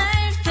of a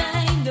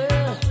lifetime,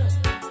 girl.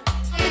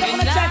 I'm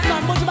gonna check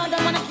man, put your back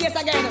on the case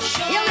again.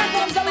 Here we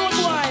come, some old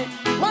boy.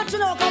 Want to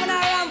know coming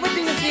around with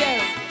things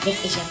here?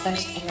 This is your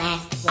first and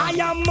last I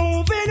am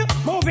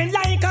moving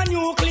like a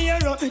nuclear.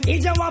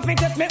 If you want to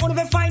test me, on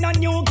find a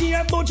new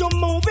gear. But you're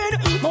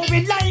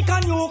moving like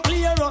a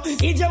nuclear.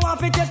 If you want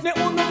to test me,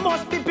 on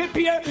must be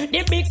prepared.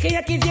 The big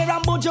cake is here,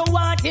 and but you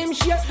want him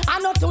share. I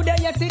know today,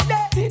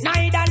 yesterday,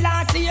 neither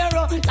last year.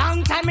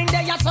 Long time in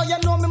there, so you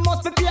know me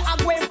must prepare. I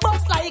go and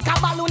bust like a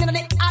balloon in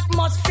the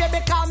atmosphere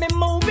because me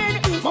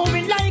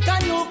moving like a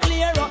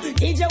nuclear.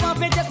 If you want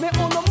to test me,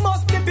 on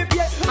must be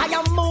prepared. I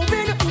am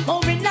moving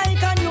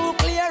like a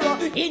nuclear.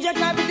 If you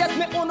try to test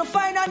me, on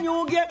find a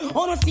new gear.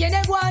 On stay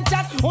there go and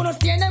chat, on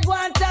stay there go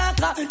and talk.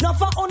 No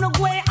for on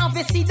go and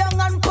fi sit down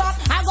and park.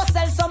 I go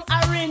sell some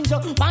orange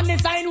on the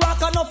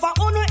sidewalk. No for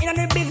on in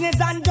the business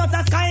and just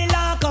a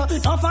skylark.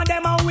 No for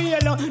them a wheel,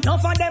 no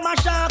for them a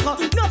shark. No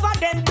for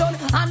them done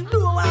and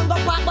do and go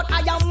back. But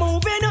I am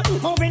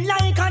moving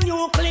like a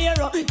nuclear.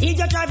 If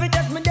you try to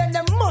test me, then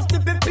they must be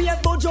prepared.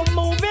 But you're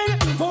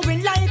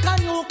moving like a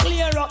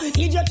nuclear. If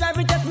you try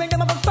to test me, them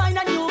have to find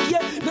a new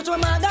gear. Don't you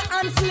mother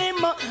and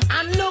slim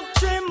and look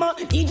trim.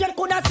 He just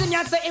could have seen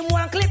you say him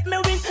one clip me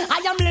win.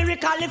 I am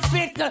lyrically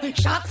fit,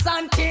 shocks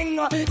and ting.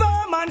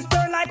 Firm and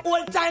stir like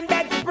old time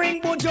bed spring.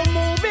 But you're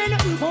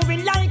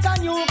moving like a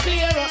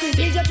nuclear.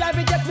 He just try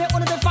to test me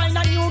on to find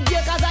a new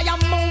gear. Cause I am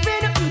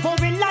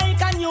moving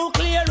like a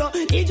nuclear.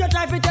 He just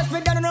try to test me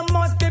then I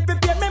must be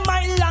prepared. Me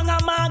mind long a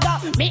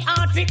maga, me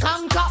heart fi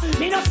conquer.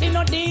 Me no see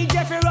no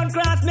DJ fi run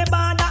cross me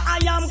border. I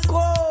am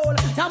cold.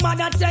 Your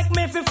mother take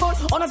me fi foot.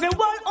 On fi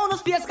world, on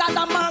space cause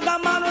I'm maga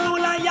man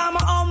rule. I am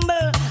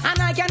humble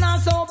and I can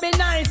also be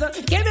nice.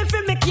 Give me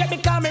fi me cake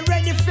because me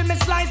ready fi me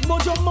slice.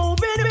 But you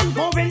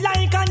moving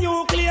like a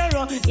nuclear.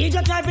 If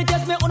you try to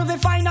test me, on fi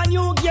find a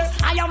new gear.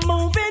 I am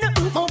moving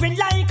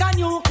like a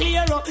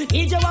nuclear.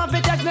 If you want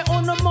to test me,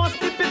 on must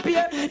be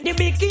prepared. The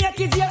big cake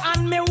is here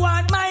and me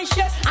want my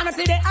share. And I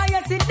see the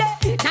highest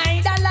today,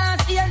 neither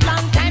last year.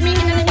 Long time in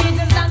the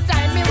business, long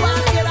time me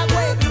want to get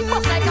away.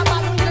 Must like a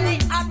balloon in the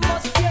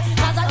atmosphere.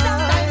 Cause a long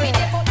time in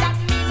the but that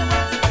mean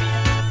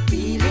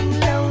Feeling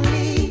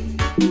lonely,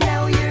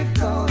 now you're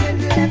gone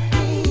and left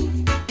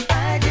me.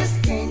 I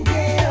just can't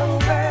get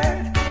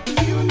over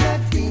you not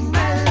being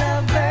my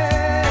lover.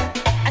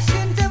 I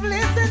shouldn't have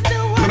listened to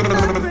what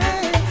my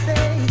friends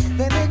say.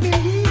 They made me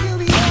leave you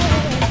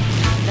behind.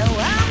 Now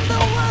I'm the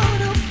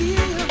one who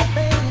feels the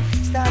pain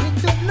starting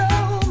to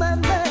blow my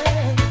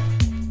mind.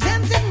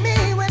 Tempted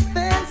me when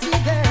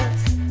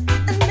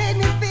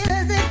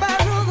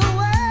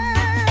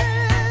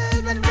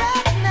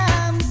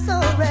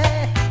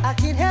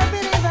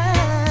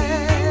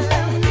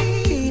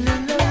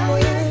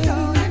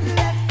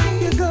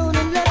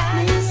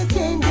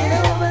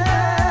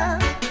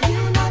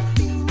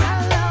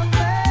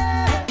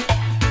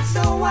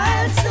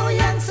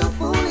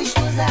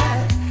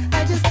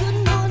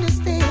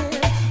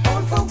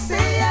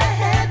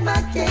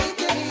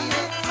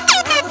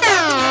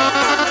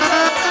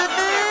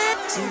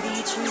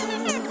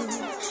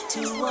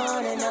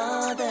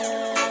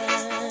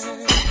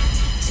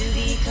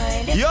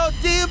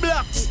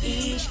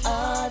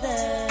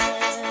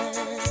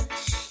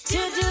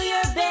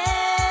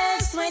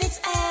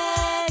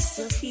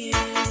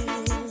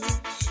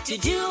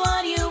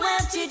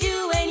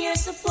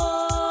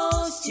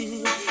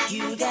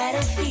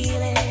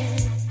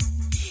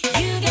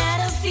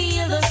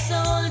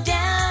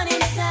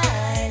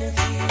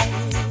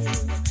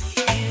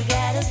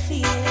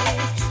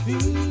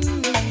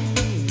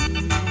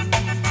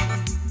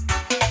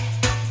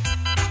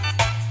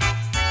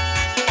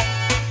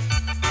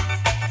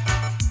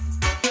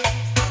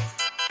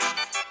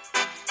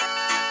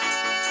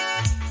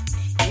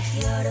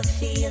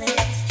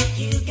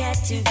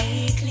to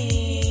be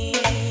clean.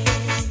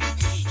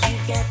 You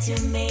got to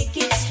make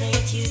it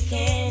straight. You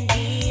can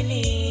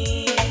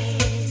believe.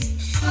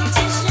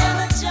 To share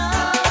the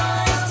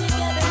joys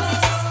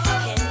togetherness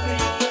can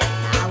bring.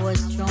 I was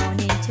drawn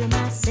into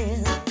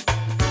myself,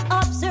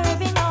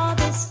 observing all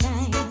this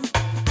time.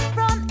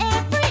 From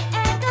every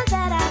angle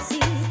that I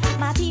see,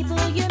 my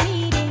people you're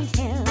meeting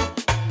hell.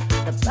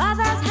 The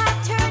brothers have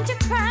turned to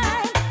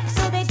crime,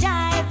 so they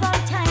die from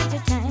time to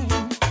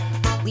time.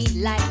 We'd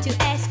like to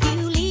ask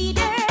you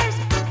leaders,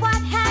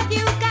 what have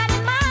you got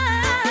in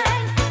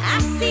mind? I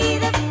see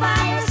the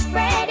fire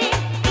spreading,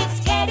 it's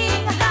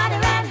getting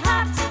hotter and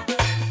hot.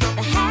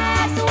 The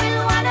haves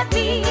will wanna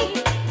be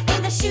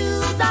in the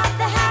shoes of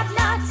the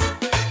have-nots.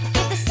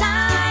 If the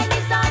sign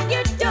is on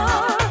your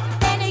door,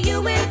 then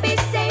you will be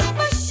safe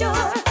for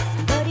sure.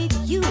 But if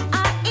you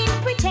are in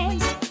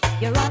pretense,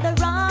 you're on the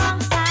wrong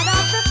side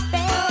of the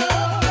fence.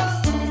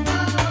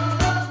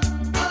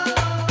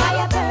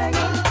 Fire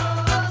burning.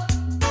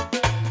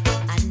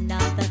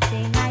 Another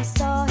thing I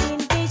saw in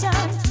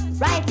visions,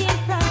 right in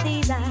front of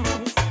these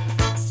eyes.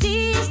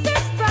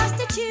 Sisters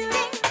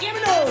prostituting,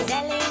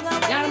 selling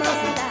away their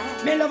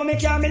lives. Me love me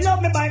car, me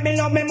love me bike, me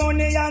love me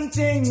money and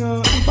thing.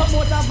 But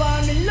most of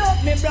all, me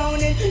love me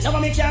brownie.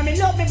 Love me car, me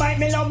love me bike,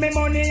 me love me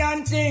money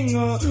and thing.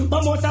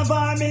 But most of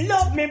all, me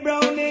love me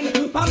brownie.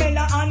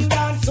 Pamela and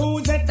Dan,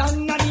 Suzette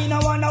and Nadine, I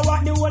wonder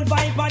what the whole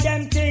vibe of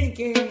them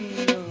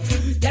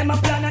thinking. Them a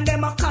plan and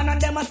them a con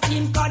and them a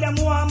scheme, cause them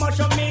want much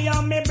of me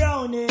and me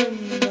brownie.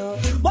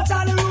 But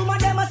all the rumor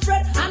them a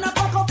spread and a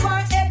fuck up her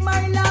head,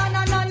 my land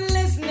and not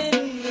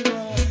listening.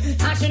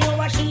 And she know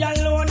what she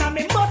alone and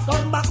me must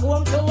come back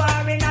home to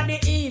her in the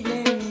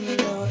evening.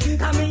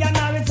 And me and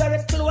her is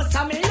very close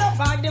and me love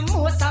her the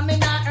most and me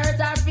not hurt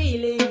her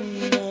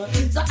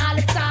feelings. So all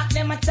the talk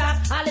them a talk,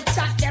 all the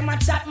chat them a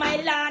chat, my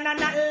land and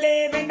not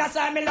living. That's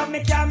why me love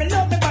me car, me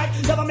love me bike,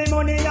 love me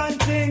money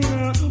and thing.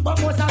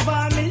 But most of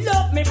all me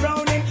love me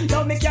brownie,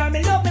 love me car,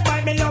 me love me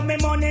bike, me love me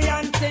money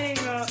and thing.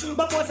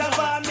 But most of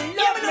all me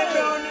love me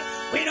brownie.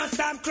 We don't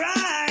stop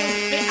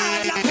crying. We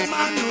all black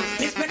woman.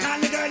 Respect all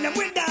the girl them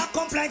with dark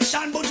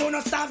complexion, but you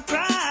don't stop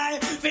crying.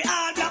 We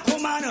all black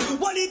woman.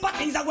 One heap of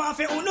things I want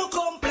for uno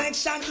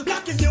complexion.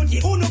 Black is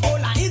beauty, uno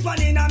color is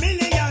one in a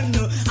million.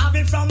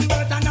 Having from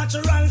birth a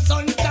natural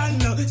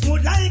suntan.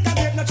 Smooth like a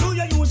grape, not true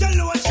you use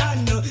your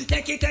lotion.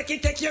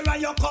 Take care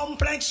of your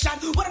complexion.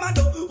 What am I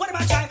do? What am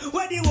I try?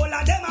 Where the whole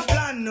of them a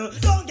plan?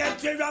 Don't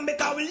get me wrong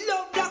because we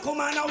love black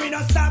woman and we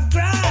don't stop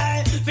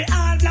crying. We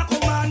all black